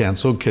 but they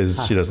canceled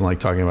because she doesn't like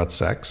talking about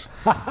sex.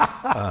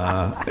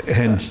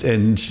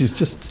 And she's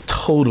just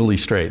totally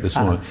straight, this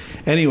woman.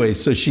 Anyway,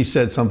 so she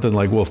said something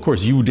like, well, of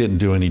course you didn't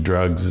do any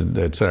drugs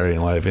at Saturday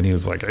Night Live. And he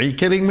was like, are you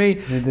kidding me?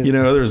 You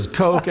know, there's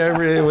coke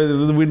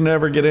we'd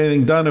never get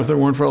anything done if there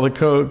weren't for all the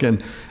coke.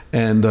 And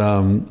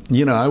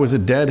you know, I was a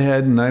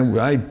deadhead, and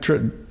I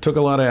took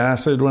a lot of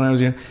acid when I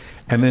was young.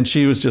 And then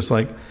she was just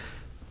like,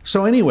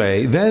 so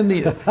anyway, then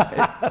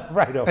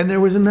and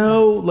there was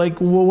no, like,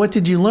 well, what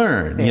did you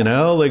learn? You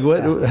know, like,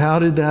 how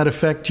did that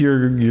affect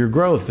your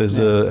growth as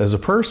a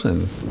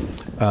person?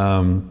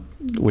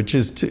 Which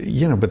is,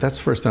 you know, but that's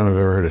the first time I've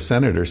ever heard a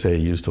senator say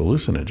he used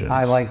hallucinogens.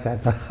 I like that.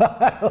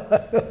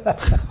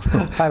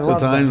 I love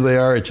the times they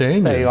are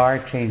changing. They are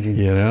changing.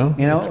 You know,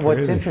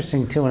 what's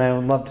interesting too, and I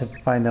would love to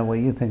find out what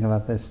you think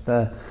about this.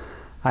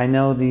 I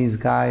know these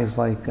guys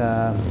like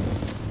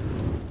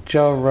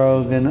Joe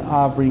Rogan,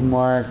 Aubrey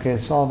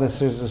Marcus, all this.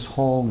 There's this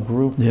whole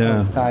group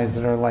of guys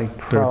that are like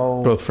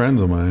pro. They're both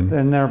friends of mine,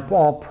 and they're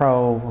all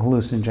pro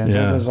hallucinogens.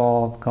 Yeah. It was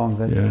all going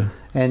good. Yeah.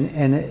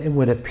 And it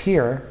would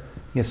appear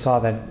you saw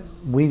that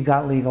weed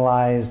got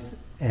legalized,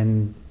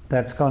 and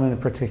that's going in a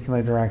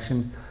particular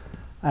direction.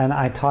 And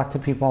I talk to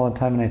people all the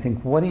time, and I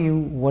think, what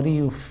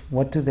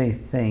do they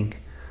think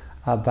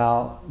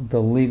about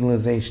the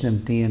legalization of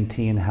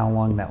DMT and how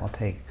long that will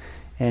take?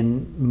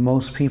 And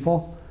most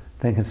people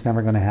think it's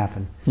never going to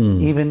happen.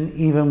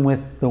 Even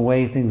with the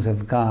way things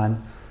have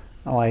gone,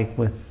 like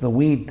with the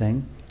weed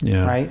thing,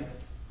 right?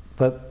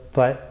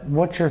 But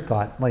what's your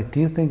thought? Like, do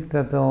you think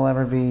that there'll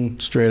ever be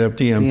straight up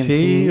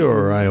DMT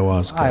or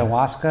ayahuasca?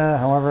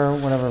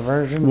 Ayahuasca, whatever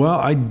version. Well,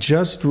 I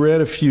just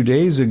read a few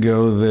days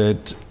ago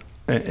that,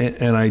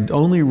 and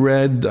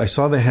I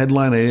saw the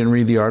headline. I didn't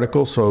read the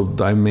article, so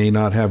I may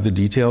not have the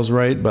details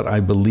right. But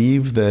I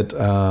believe that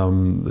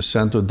the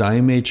Santo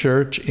Daime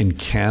Church in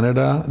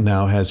Canada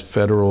now has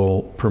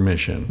federal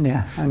permission.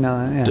 Yeah, I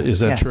know that. Yeah. Is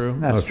that true?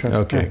 That's true.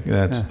 Okay,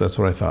 that's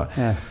what I thought.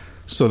 Yeah.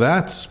 So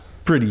that's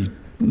pretty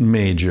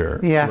major,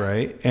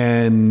 right?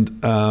 And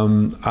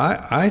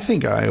I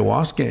think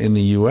ayahuasca in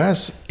the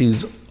U.S.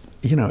 is,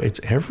 you know, it's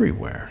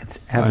everywhere.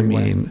 It's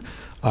everywhere. I mean,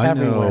 I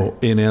know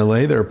in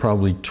L.A. there are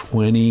probably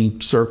 20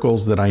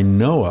 circles that I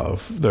know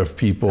of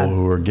people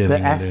who are getting it.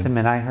 The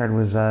estimate I heard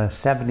was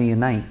 70 a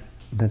night,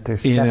 that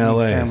there's 70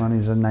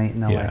 ceremonies a night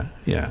in L.A.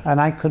 Yeah.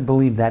 And I could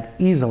believe that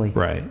easily.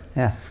 Right.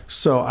 Yeah.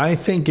 So I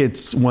think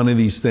it's one of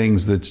these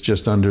things that's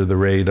just under the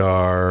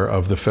radar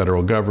of the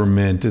federal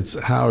government. It's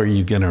how are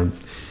you going to...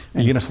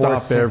 You're going to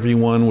stop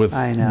everyone with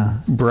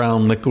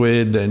brown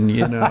liquid, and,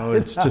 you know,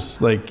 it's just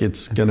like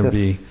it's going to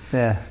be.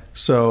 Yeah.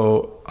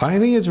 So I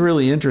think it's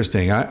really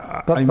interesting.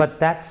 But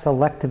that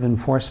selective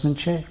enforcement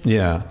shit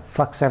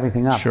fucks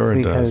everything up. Sure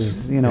it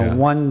does. Because, you know,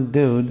 one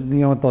dude,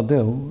 you know what they'll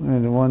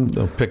do?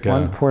 They'll pick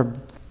one poor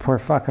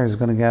fucker is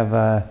going to give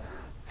a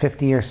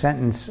 50-year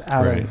sentence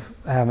out of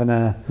having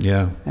a...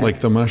 Yeah, like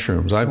the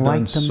mushrooms. I've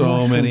done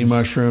so many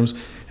mushrooms.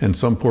 And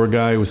some poor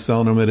guy who was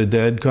selling them at a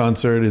Dead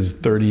concert is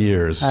 30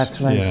 years. That's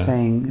what I'm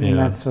saying. And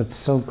that's what's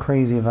so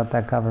crazy about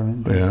that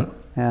government.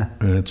 Yeah.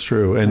 It's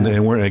true.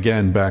 And we're,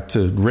 again, back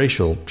to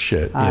racial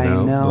shit. You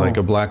know? Like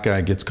a black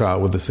guy gets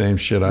caught with the same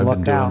shit I've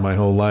been doing my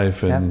whole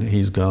life, and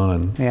he's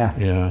gone.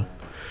 Yeah.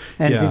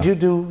 And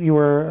you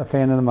were a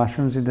fan of the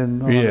mushrooms? You did?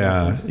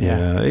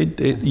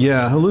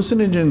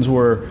 Hallucinogens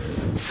were,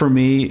 for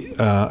me,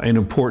 an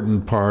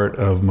important part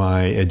of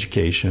my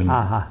education.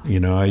 You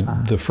know,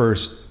 the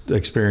first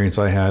experience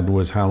I had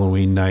was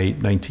Halloween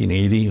night,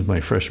 1980, my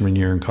freshman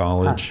year in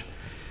college.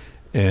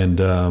 And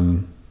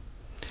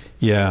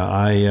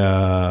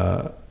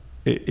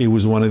it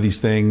was one of these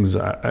things.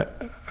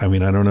 I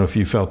mean, I don't know if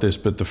you felt this,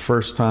 but the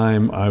first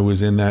time I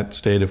was in that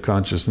state of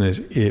consciousness,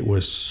 it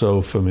was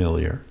so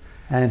familiar.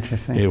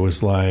 Interesting. It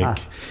was like,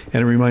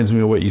 and it reminds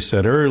me of what you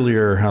said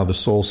earlier, how the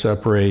soul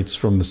separates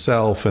from the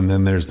self, and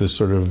then there's this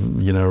sort of,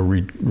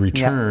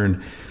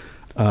 return.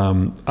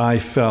 I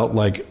felt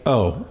like,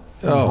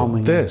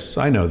 this,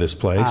 I know this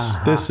place.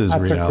 This is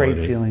That's reality. A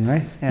great feeling,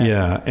 right?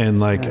 Yeah, and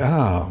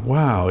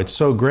wow, it's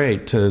so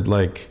great to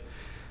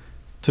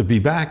be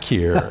back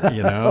here,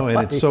 and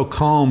it's so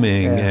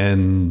calming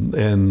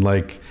and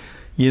like,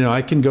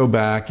 I can go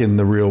back in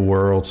the real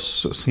world,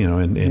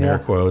 in air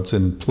quotes,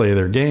 and play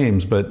their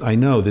games, but I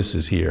know this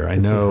is here. I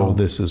know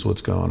this is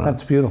what's going on.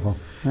 That's beautiful.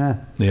 Yeah.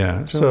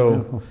 Yeah. It's so really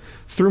beautiful.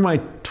 Through my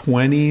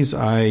 20s,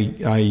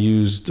 I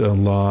used a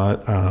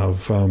lot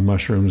of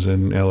mushrooms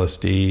and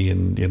LSD,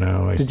 and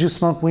Did you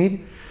smoke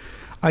weed?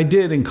 I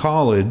did in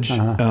college,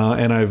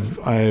 and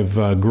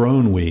I've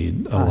grown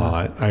weed a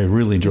lot. I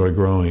really enjoy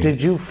growing.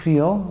 Did you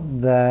feel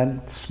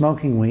that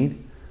smoking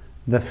weed,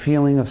 the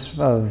feeling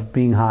of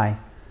being high,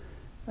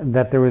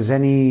 that there was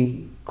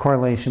any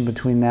correlation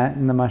between that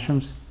and the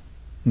mushrooms?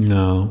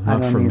 No,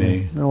 not for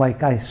me.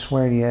 Like, I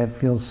swear to you, it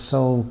feels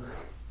so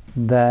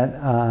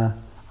that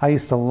I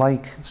used to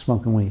like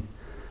smoking weed,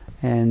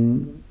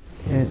 and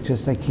it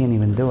just, I can't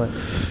even do it.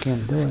 I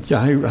can't do it.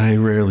 Yeah, I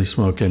rarely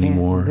smoke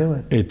anymore. Do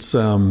it. It's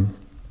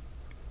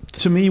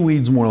to me,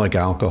 weed's more like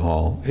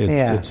alcohol.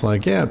 It's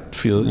like,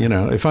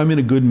 if I'm in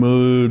a good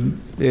mood,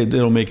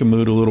 it'll make a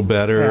mood a little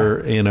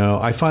better. Yeah.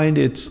 I find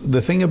it's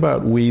the thing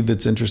about weed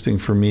that's interesting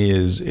for me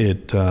is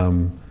it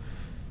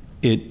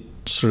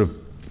sort of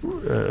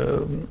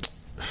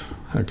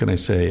how can I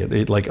say it?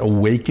 It like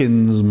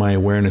awakens my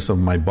awareness of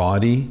my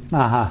body.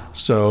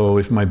 So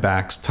if my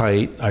back's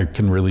tight, I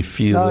can really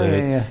feel it.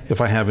 Yeah.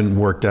 If I haven't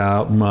worked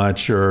out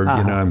much, or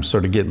I'm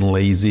sort of getting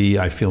lazy,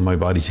 I feel my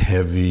body's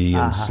heavy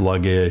and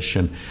sluggish,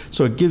 and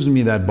so it gives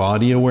me that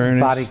body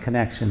awareness, body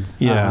connection.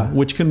 Yeah,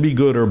 which can be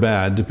good or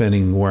bad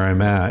depending where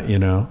I'm at.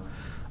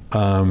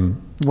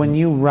 When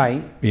you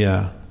write,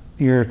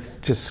 you're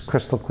just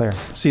crystal clear.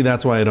 See,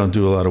 that's why I don't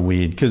do a lot of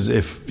weed, because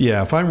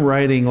if I'm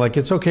writing, like,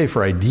 it's okay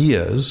for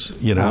ideas,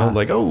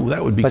 like,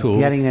 that would be cool. But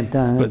getting it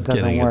done, but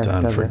getting it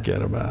done,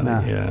 forget about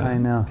it. Yeah, I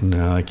know.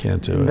 No, I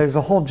can't do it. There's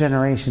a whole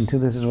generation too.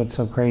 This is what's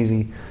so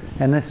crazy,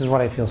 and this is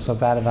what I feel so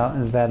bad about.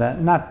 Is that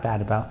not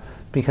bad about,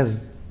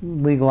 because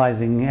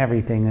legalizing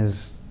everything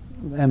is,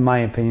 in my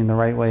opinion, the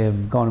right way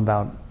of going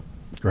about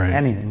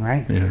anything,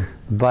 right? Yeah.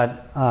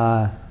 But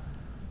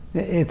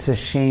it's a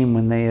shame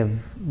when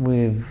we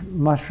have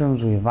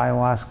mushrooms, we have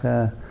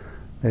ayahuasca,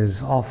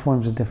 there's all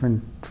forms of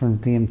different forms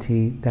of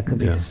DMT that could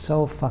be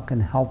so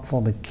fucking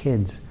helpful to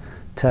kids,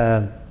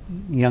 to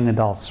young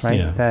adults, right?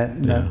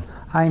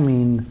 I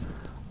mean,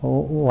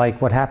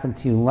 like what happened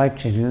to you,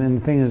 life-changing. And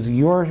the thing is,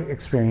 your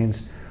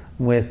experience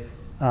with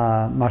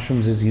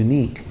mushrooms is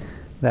unique,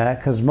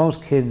 because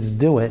most kids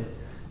do it,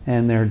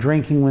 and they're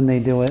drinking when they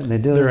do it, and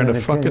they're at a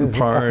fucking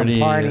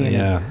party,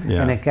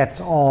 and it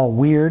gets all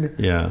weird,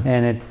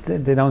 and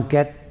they don't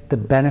get the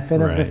benefit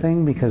of the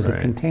thing, because the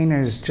container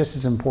is just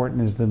as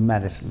important as the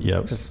medicine.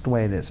 Just the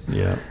way it is.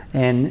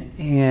 And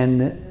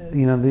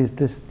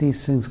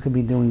these things could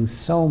be doing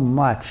so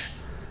much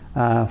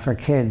for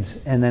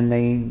kids, and then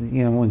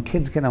when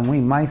kids get on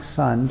weed, my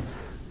son,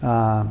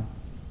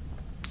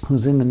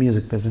 who's in the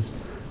music business,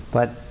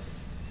 but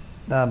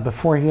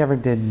before he ever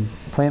did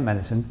plant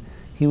medicine,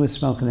 he was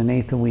smoking an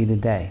eighth of weed a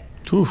day.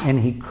 Oof. And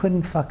he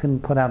couldn't fucking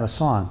put out a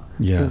song.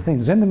 The thing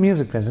is, in the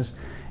music business,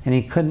 and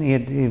he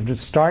had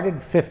started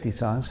 50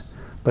 songs,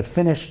 but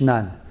finished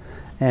none.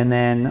 And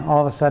then all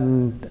of a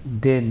sudden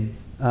did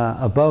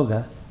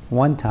Iboga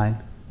one time,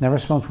 never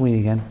smoked weed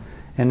again,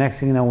 and next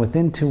thing you know,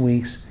 within 2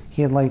 weeks,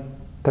 he had like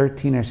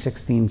 13 or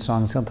 16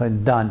 songs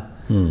done.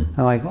 And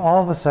like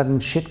all of a sudden,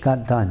 shit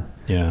got done.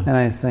 And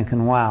I was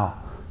thinking, wow,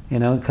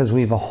 because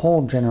we have a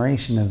whole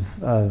generation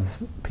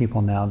of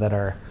people now that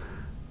are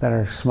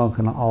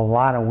smoking a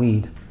lot of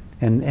weed,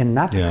 and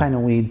not the kind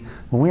of weed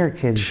when we were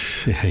kids.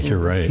 You're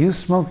right. You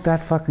smoked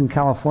that fucking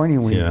California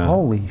weed.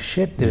 Holy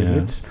shit,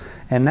 dude!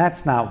 And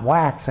that's not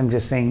wax. I'm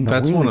just saying the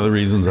that's weed. One of the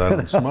reasons I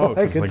don't smoke.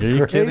 It's like, are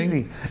you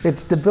crazy. Kidding?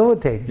 It's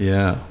debilitating.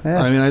 Yeah.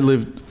 I mean, I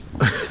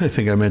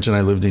think I mentioned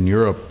I lived in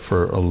Europe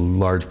for a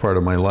large part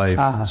of my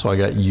life, so I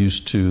got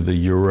used to the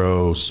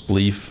Euro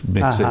spleef,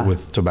 mix it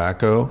with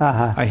tobacco.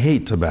 I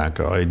hate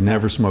tobacco. I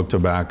never smoked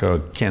tobacco.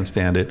 Can't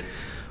stand it.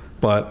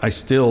 But I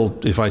still,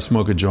 if I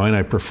smoke a joint,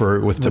 I prefer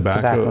it with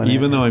tobacco,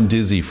 even though I'm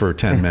dizzy for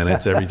 10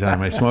 minutes every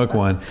time I smoke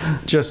one,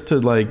 just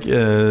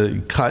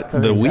to cut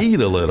the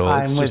weed a little.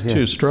 It's just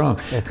too strong.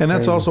 And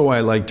that's also why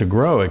I like to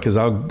grow it, because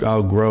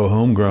I'll grow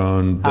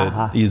homegrown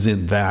that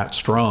isn't that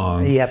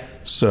strong.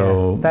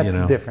 So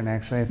that's different,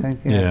 actually, I think.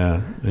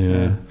 Yeah.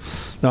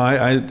 No,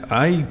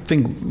 I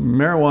think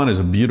marijuana is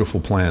a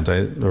beautiful plant,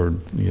 or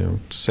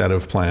set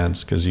of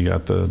plants, because you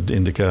got the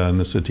indica and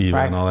the sativa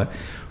and all that.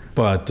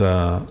 But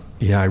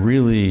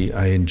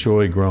I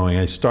enjoy growing.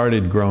 I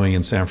started growing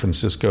in San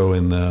Francisco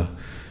in the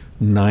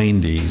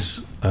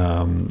 90s.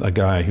 A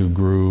guy who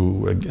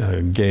grew,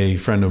 a gay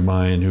friend of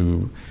mine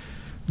who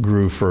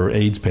grew for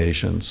AIDS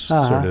patients,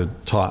 sort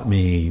of taught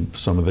me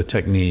some of the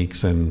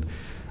techniques, and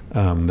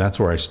that's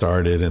where I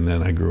started. And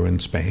then I grew in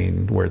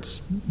Spain, where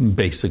it's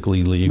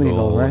basically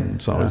legal. Right?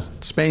 And so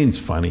Spain's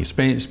funny.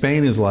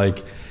 Spain is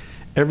like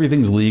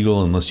everything's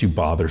legal unless you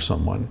bother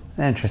someone.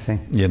 Interesting.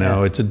 You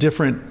know, it's a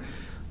different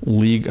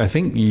league. I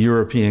think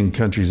European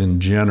countries in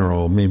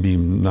general, maybe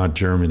not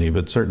Germany,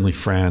 but certainly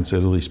France,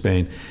 Italy,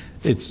 Spain,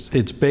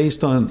 it's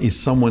based on, is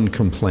someone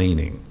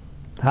complaining?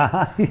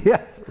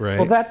 Yes. Right.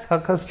 Well, that's how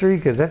Costa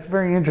Rica is. That's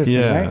very interesting,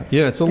 right?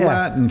 Yeah, it's a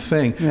Latin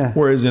thing. Yeah.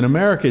 Whereas in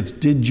America, it's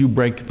did you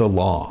break the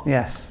law?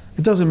 Yes.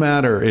 It doesn't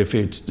matter if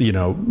it's,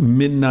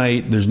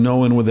 midnight, there's no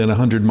one within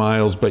 100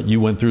 miles, but you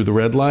went through the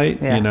red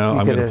light, I'm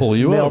going to pull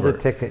you over. Mailed a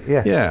ticket,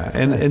 yeah. Yeah,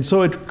 and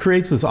so it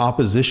creates this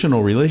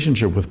oppositional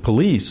relationship with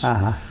police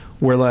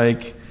where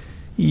like,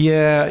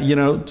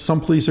 some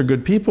police are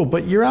good people,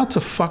 but you're out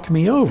to fuck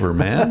me over,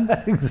 man.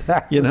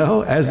 Exactly.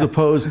 As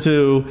opposed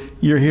to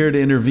you're here to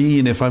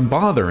intervene if I'm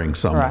bothering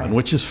someone,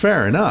 which is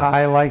fair enough.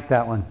 I like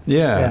that one.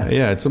 Yeah,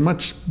 it's a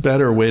much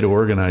better way to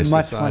organize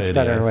society, much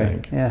better I way.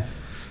 think. Yeah.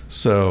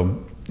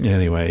 So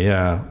anyway,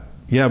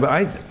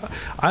 but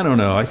I don't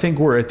know. I think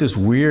we're at this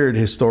weird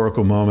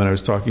historical moment. I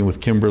was talking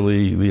with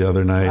Kimberly the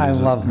other night, I who's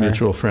love a her.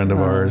 mutual friend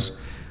of ours.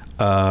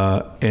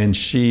 And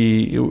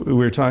we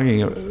were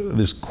talking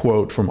this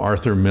quote from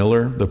Arthur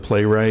Miller, the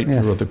playwright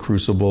who wrote The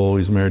Crucible.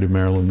 He's married to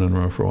Marilyn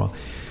Monroe for a while.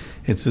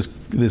 It's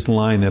this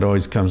line that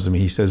always comes to me.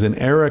 He says, "An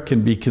era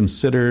can be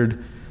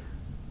considered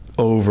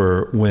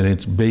over when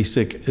its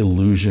basic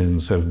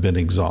illusions have been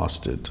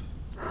exhausted."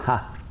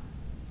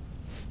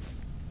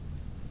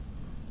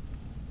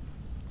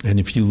 And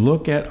if you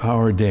look at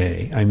our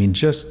day,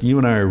 just you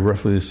and I are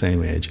roughly the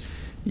same age.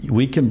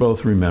 We can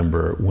both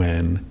remember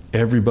when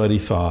everybody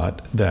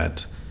thought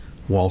that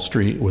Wall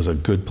Street was a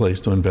good place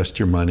to invest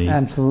your money.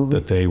 Absolutely.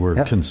 That they were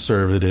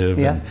conservative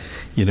and,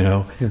 You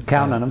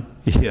count on them.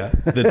 Yeah.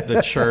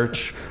 The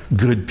church,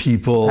 good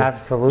people.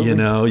 Absolutely.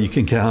 You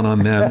can count on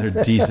them.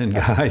 They're decent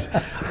guys.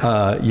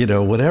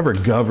 Whatever.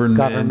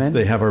 Government,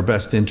 they have our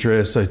best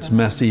interests. It's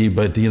messy,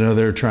 but,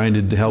 they're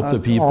trying to help the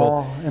people.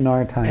 All in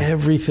our time.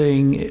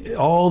 Everything,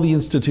 all the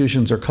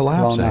institutions are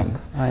collapsing.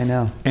 I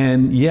know.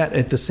 And yet,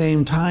 at the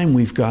same time,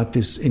 we've got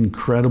this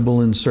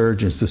incredible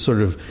insurgence, this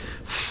sort of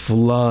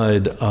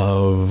flood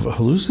of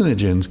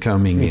hallucinogens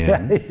coming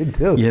in. Yeah, you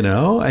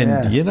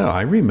do.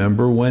 I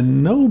remember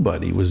when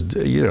nobody was,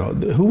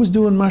 who was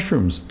doing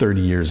mushrooms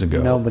 30 years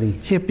ago? Nobody.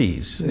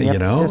 Hippies,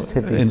 just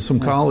hippies. And some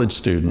college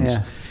students.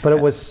 Yeah. But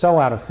it was so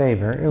out of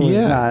favor. It was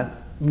not,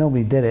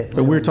 nobody did it.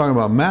 But we were talking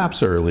about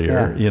MAPS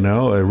earlier,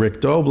 Rick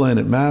Doblin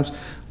at MAPS.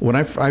 When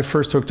I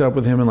first hooked up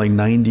with him in like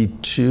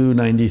 92,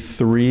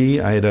 93,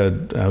 I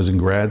was in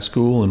grad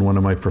school, and one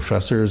of my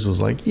professors was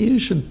like, you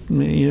should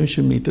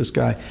meet this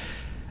guy.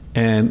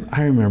 And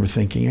I remember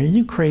thinking, are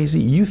you crazy?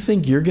 You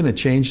think you're going to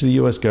change the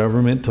U.S.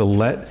 government to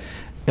let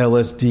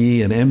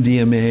LSD and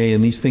MDMA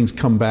and these things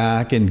come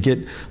back and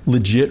get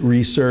legit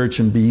research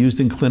and be used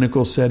in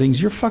clinical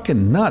settings? You're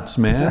fucking nuts,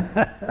 man.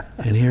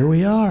 And here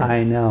we are.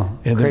 I know.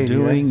 And Crazy,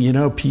 they're doing,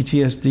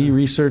 PTSD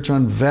research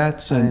on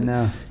vets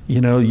and,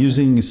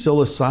 using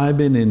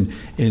psilocybin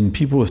in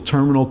people with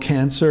terminal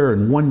cancer,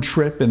 and one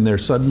trip and they're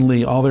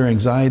suddenly, all their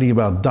anxiety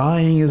about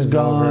dying is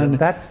gone. Over.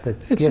 That's the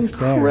It's gift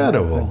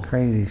incredible. There. That's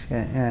crazy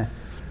shit, yeah.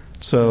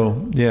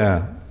 So,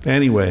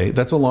 anyway,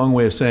 that's a long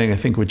way of saying I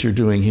think what you're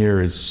doing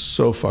here is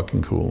so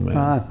fucking cool,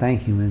 man.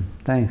 Thank you, man.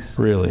 Thanks.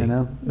 Really.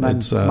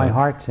 My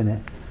heart's in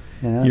it.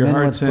 Your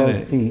heart's in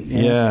it. Feet,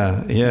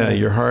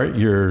 Your heart,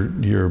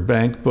 your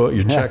bank book,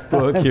 your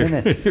checkbook. You're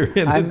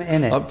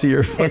in it. Up to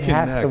your fucking neck. It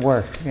has to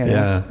work.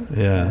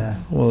 Yeah.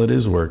 Well, it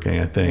is working,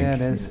 I think. Yeah,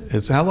 it is.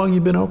 It's how long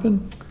you been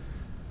open?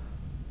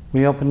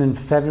 We opened in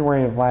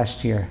February of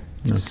last year.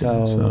 Okay.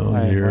 So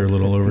a year, a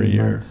little over a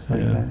year.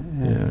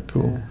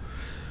 Cool. Yeah.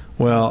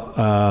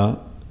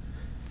 Well,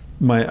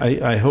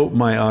 I hope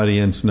my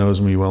audience knows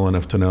me well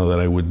enough to know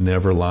that I would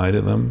never lie to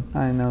them.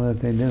 I know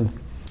that they do.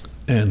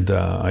 And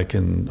I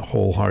can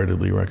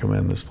wholeheartedly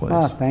recommend this place.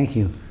 Oh, thank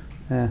you.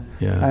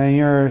 Yeah.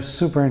 You're a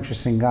super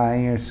interesting guy.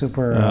 You're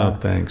super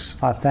thanks.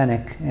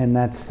 Authentic, and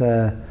that's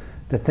the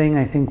thing.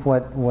 I think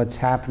what's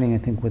happening, I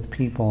think, with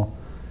people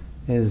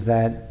is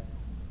that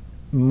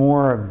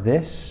more of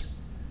this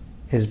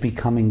is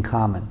becoming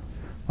common.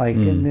 Like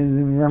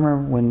remember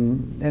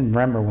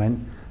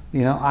when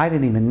I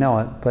didn't even know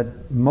it,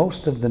 but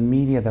most of the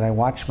media that I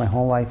watched my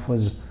whole life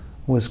was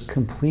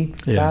complete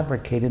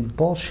fabricated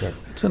bullshit.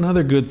 It's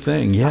another good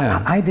thing,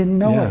 I didn't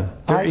know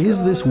it. There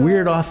is this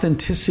weird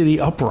authenticity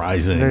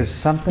uprising. There's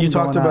something you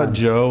talked going about on.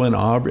 Joe and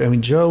Aubrey.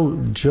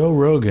 Joe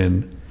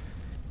Rogan,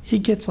 he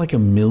gets like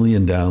 1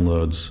 million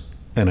downloads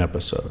an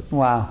episode.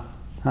 Wow.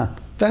 Huh.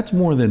 That's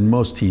more than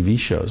most TV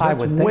shows.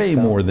 That's way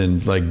more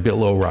than like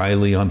Bill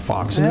O'Reilly on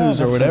Fox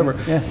News or whatever.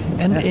 Right. Yeah.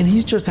 And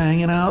he's just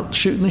hanging out,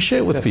 shooting the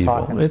shit with people.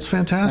 Talking. It's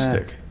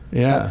fantastic.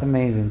 Yeah. That's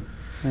amazing.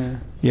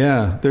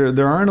 Yeah,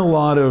 there aren't a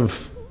lot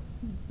of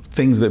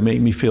things that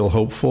make me feel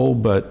hopeful,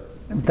 but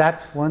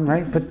That's one,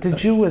 right? But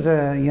did you, as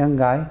a young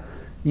guy,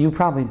 you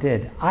probably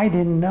did. I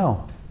didn't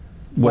know.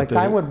 What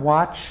I would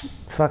watch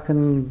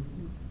fucking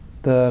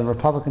the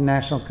Republican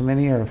National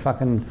Committee or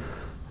fucking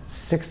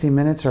 60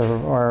 Minutes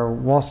or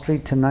Wall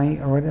Street Tonight,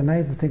 and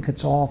I think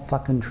it's all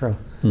fucking true.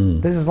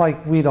 This is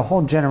like we had a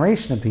whole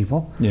generation of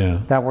people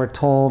that were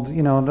told,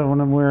 you know, that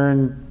when we're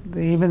in,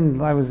 even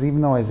though I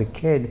was a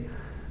kid,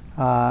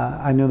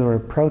 I knew there were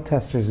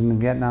protesters in the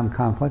Vietnam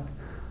conflict,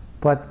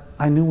 but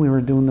I knew we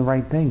were doing the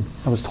right thing.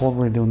 I was told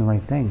we were doing the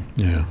right thing.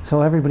 Yeah.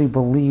 So everybody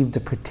believed a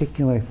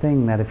particular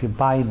thing, that if you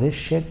buy this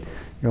shit,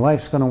 your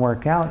life's going to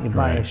work out. You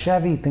buy a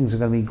Chevy, things are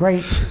going to be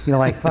great. You're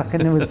like,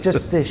 fucking, it was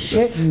just this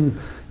shit, and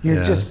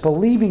you're just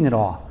believing it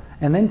all.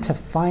 And then to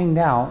find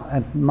out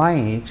at my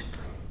age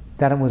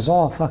that it was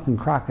all a fucking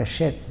crock of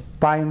shit,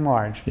 by and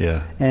large.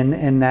 Yeah.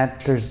 And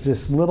that there's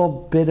this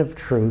little bit of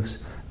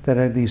truths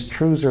these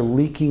truths are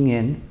leaking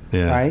in,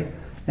 right?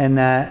 And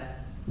that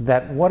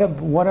what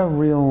a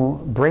real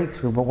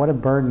breakthrough, but what a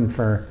burden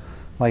for,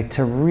 like,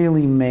 to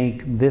really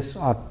make this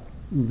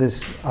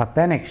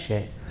authentic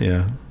shit,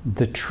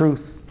 the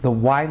truth, the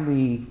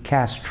widely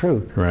cast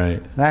truth.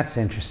 Right. That's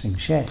interesting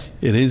shit.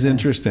 It is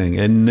interesting,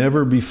 and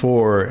never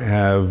before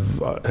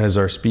has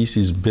our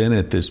species been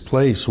at this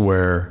place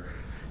where,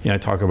 I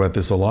talk about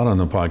this a lot on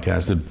the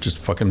podcast. It just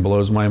fucking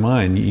blows my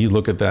mind. You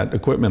look at that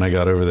equipment I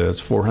got over there.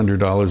 It's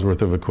 $400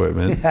 worth of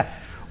equipment.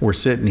 We're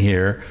sitting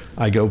here.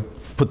 I go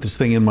put this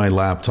thing in my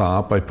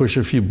laptop. I push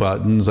a few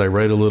buttons. I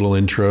write a little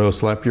intro,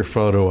 slap your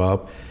photo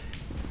up,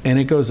 and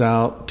it goes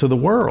out to the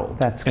world.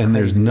 That's and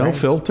there's crazy, no right?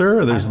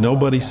 filter. There's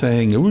nobody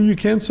saying, "Oh, you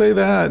can't say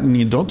that," and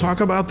you don't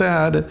talk about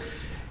that.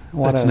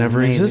 That's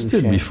never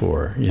existed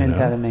before. Isn't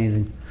that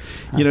amazing?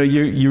 You know,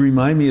 you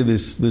remind me of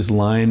this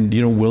line.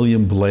 You know,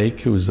 William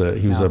Blake, he was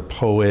a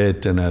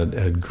poet and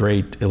a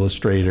great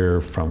illustrator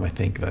from, I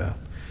think, the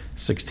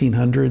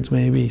 1600s,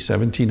 maybe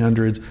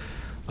 1700s.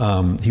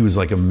 He was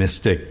like a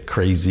mystic,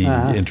 crazy,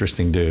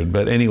 interesting dude.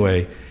 But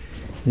anyway,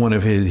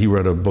 he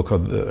wrote a book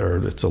called,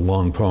 it's a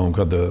long poem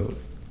called the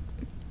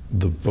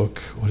book.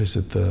 What is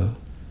it?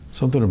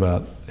 Something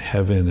about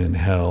heaven and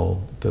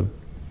hell.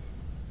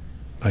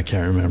 I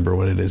can't remember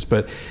what it is,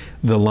 but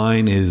the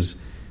line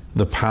is,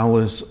 "The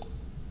palace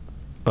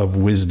of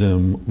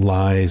wisdom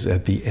lies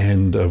at the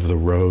end of the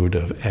road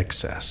of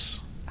excess."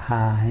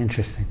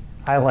 Interesting.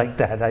 I like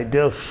that. I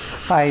do.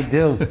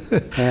 You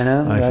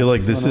know, I feel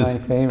like this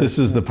is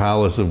is the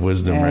palace of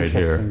wisdom right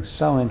here.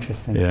 So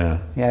interesting. Yeah.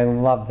 Yeah, I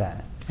love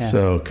that. Yeah.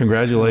 So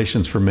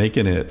congratulations for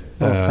making it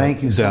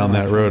thank you so down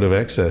much. that road of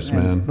excess,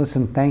 And man.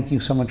 listen, thank you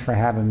so much for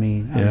having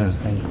me on this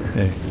thing.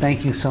 Hey.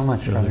 Thank you so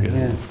much, brother. good.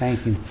 Yeah,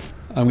 thank you.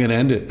 I'm going to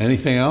end it.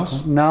 Anything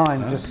else? No,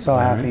 I'm just so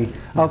happy.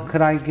 Oh,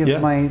 could I give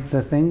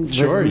the thing?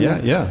 Sure,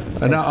 yeah.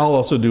 And I'll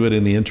also do it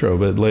in the intro,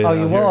 but later. Oh,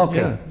 you will? Okay.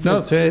 Yeah. No,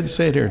 say it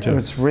here too.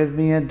 It's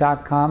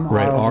rhythmia.com.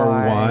 Right,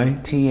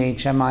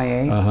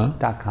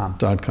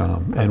 RYTHMIA.com.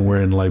 .com. And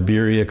we're in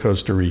Liberia,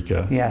 Costa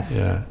Rica. Yes.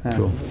 Yeah,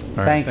 cool. All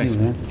right, Thank thanks, you,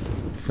 man.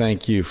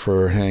 Thank you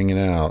for hanging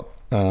out.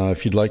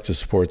 If you'd like to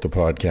support the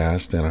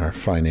podcast and are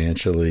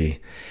financially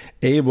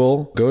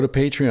able, go to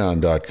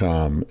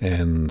patreon.com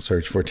and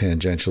search for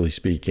Tangentially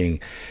Speaking.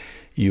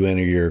 You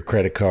enter your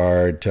credit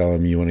card, tell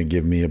them you want to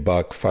give me $1,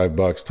 $5,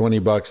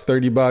 $20,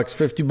 $30,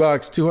 $50,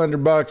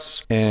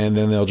 $200, and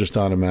then they'll just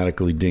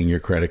automatically ding your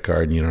credit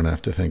card and you don't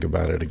have to think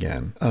about it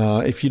again.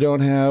 If you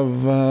don't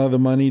have the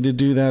money to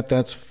do that,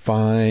 that's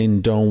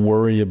fine. Don't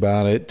worry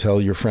about it.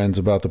 Tell your friends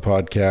about the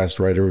podcast,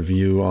 write a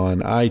review on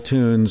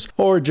iTunes,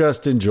 or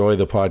just enjoy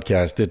the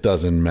podcast. It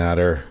doesn't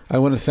matter. I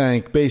want to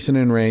thank Basin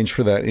and Range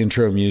for that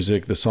intro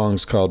music. The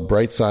song's called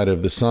Bright Side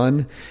of the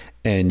Sun,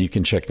 and you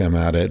can check them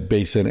out at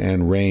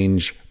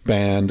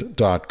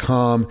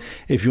basinandrangeband.com.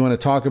 If you want to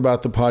talk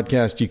about the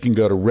podcast, you can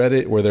go to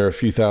Reddit, where there are a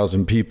few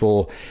thousand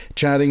people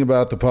chatting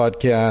about the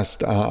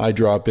podcast. I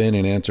drop in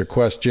and answer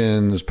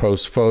questions,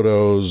 post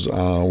photos,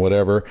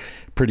 whatever.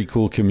 Pretty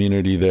cool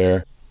community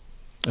there.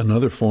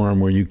 Another forum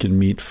where you can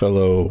meet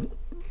fellow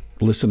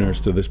listeners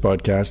to this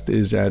podcast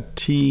is at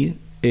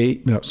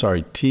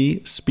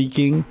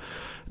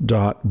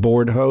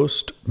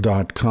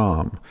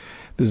tspeaking.boardhost.com.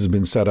 This has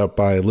been set up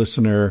by a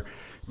listener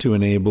to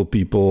enable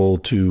people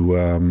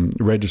to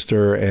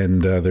register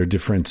and their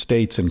different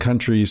states and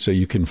countries, so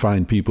you can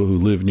find people who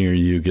live near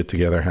you, get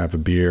together, have a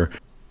beer,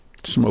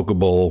 smoke a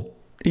bowl,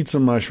 eat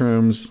some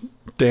mushrooms,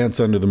 dance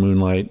under the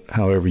moonlight.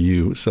 However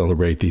you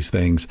celebrate these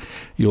things,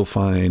 you'll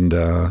find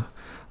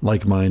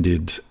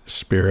like-minded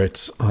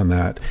spirits on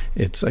that.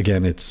 It's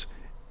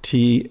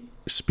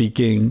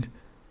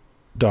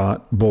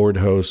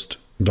tspeaking.boardhost.com.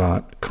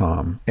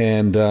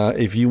 And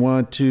if you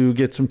want to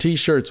get some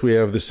t-shirts, we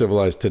have the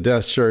Civilized to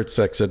Death shirts,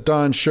 Sex at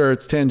Dawn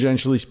shirts,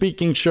 Tangentially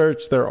Speaking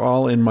shirts. They're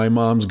all in my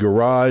mom's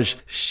garage.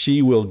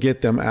 She will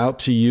get them out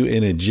to you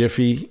in a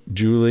jiffy.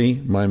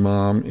 Julie, my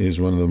mom, is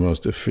one of the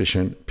most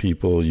efficient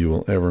people you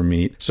will ever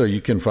meet. So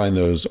you can find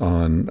those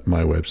on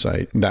my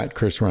website. That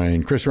Chris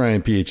Ryan,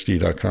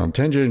 chrisryanphd.com,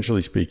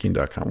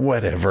 tangentiallyspeaking.com,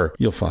 whatever.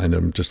 You'll find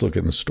them. Just look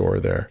in the store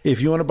there.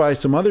 If you want to buy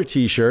some other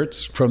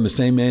t-shirts from the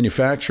same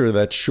manufacturer,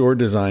 that's Shore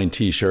Design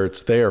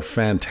t-shirts. They are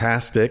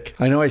fantastic.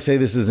 I know I say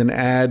this is an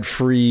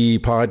ad-free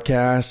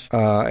podcast,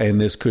 and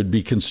this could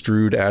be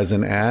construed as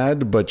an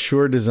ad, but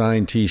Shore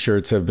Design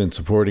t-shirts have been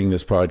supporting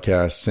this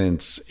podcast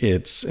since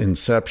its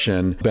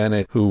inception.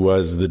 Bennett, who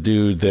was the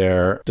dude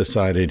there,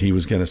 decided he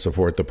was going to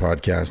support the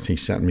podcast. He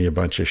sent me a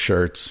bunch of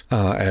shirts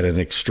at an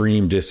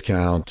extreme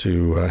discount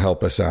to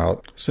help us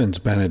out. Since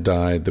Bennett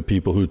died, the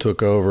people who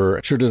took over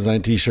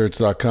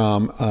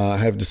ShoreDesignT-shirts.com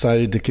have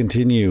decided to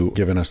continue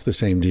giving us the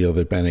same deal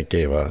that Bennett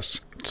gave us.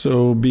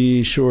 So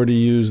be sure to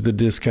use the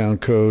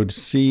discount code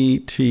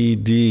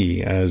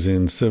CTD, as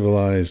in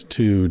Civilized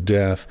to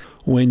Death,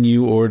 when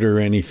you order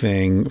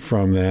anything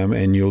from them,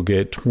 and you'll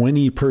get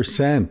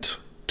 20%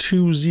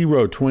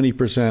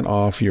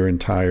 off your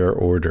entire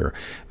order.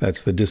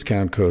 That's the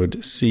discount code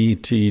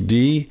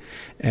CTD,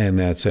 and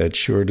that's at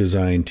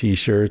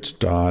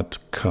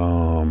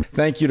ShoreDesignT-shirts.com.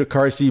 Thank you to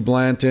Carsey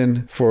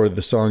Blanton for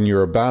the song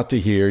you're about to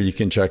hear. You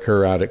can check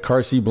her out at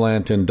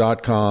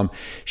CarseyBlanton.com.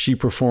 She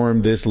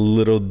performed this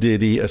little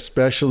ditty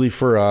especially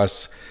for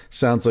us.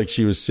 Sounds like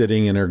she was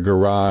sitting in her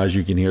garage.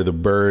 You can hear the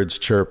birds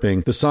chirping.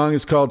 The song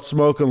is called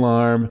Smoke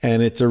Alarm,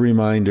 and it's a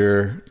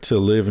reminder to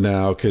live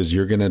now because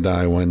you're going to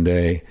die one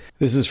day.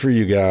 This is for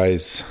you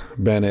guys,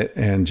 Bennett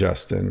and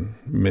Justin.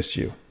 Miss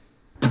you.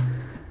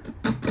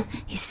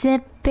 He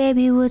said,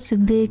 baby, what's a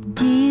big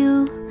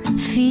deal?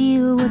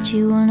 Feel what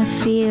you want to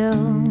feel.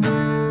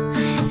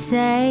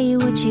 Say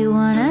what you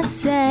want to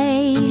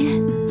say.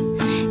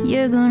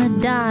 You're gonna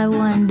die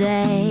one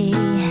day.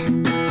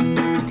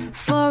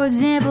 For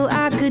example,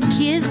 I could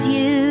kiss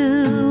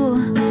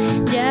you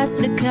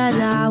just because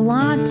I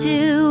want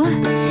to.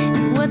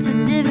 And what's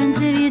the difference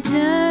if you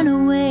turn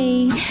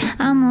away?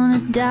 I'm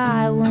gonna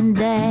die one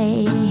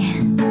day.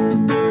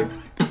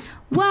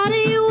 Why do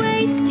you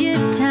waste your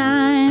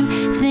time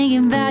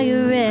thinking about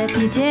your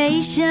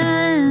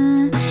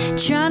reputation?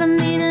 Trying to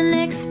meet an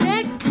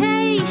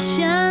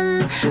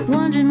expectation,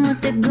 wondering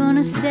what they're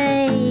gonna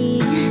say.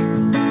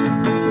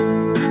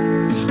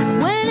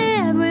 When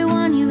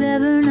everyone you've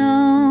ever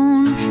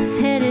known is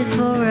headed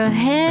for a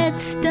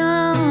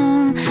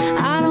headstone.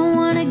 I don't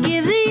wanna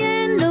give the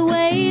end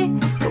away,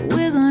 but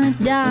we're gonna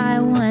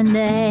die one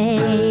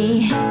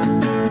day.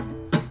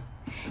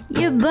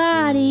 Your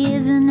body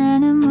is an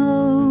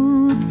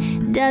animal,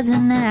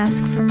 doesn't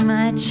ask for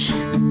much.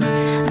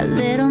 A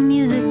little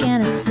music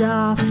and a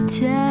soft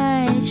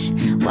touch.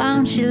 Why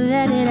don't you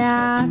let it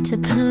out to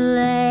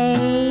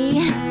play?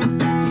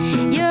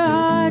 Your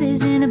heart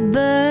is in a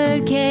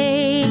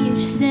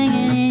birdcage,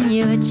 singing in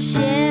your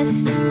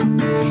chest.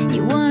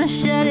 You wanna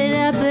shut it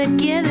up but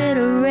give it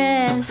a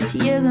rest.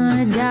 You're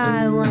gonna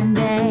die one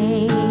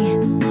day.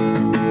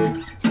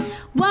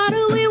 Why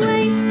do we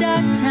waste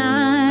our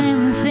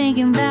time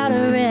thinking about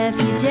a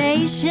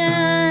reputation?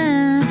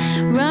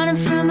 Running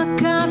from a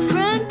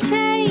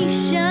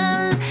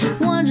confrontation,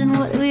 wondering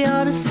what we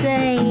ought to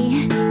say.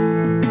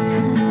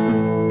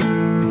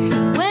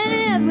 When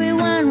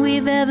everyone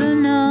we've ever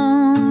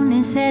known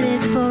is headed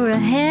for a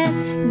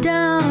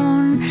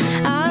headstone.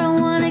 I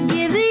don't want to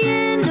give the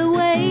end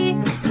away,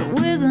 but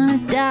we're gonna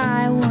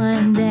die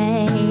one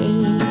day.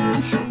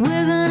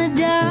 We're gonna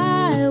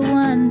die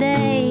one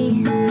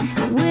day.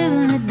 We're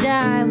gonna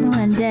die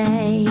one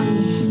day.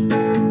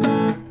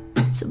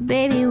 So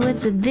baby,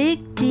 what's a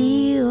big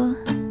deal?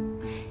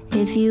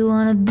 If you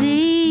wanna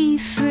be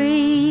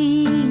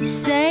free,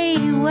 say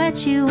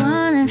what you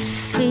wanna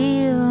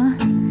feel.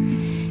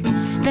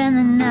 Spend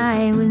the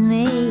night with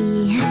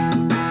me.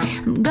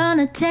 I'm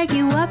gonna take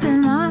you up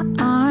in my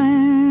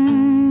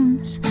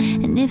arms.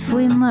 And if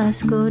we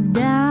must go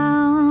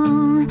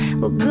down,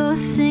 we'll go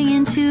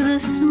singing to the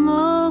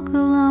smoke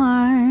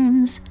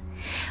alarms.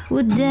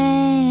 We'll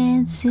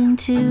dance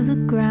into the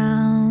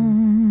ground.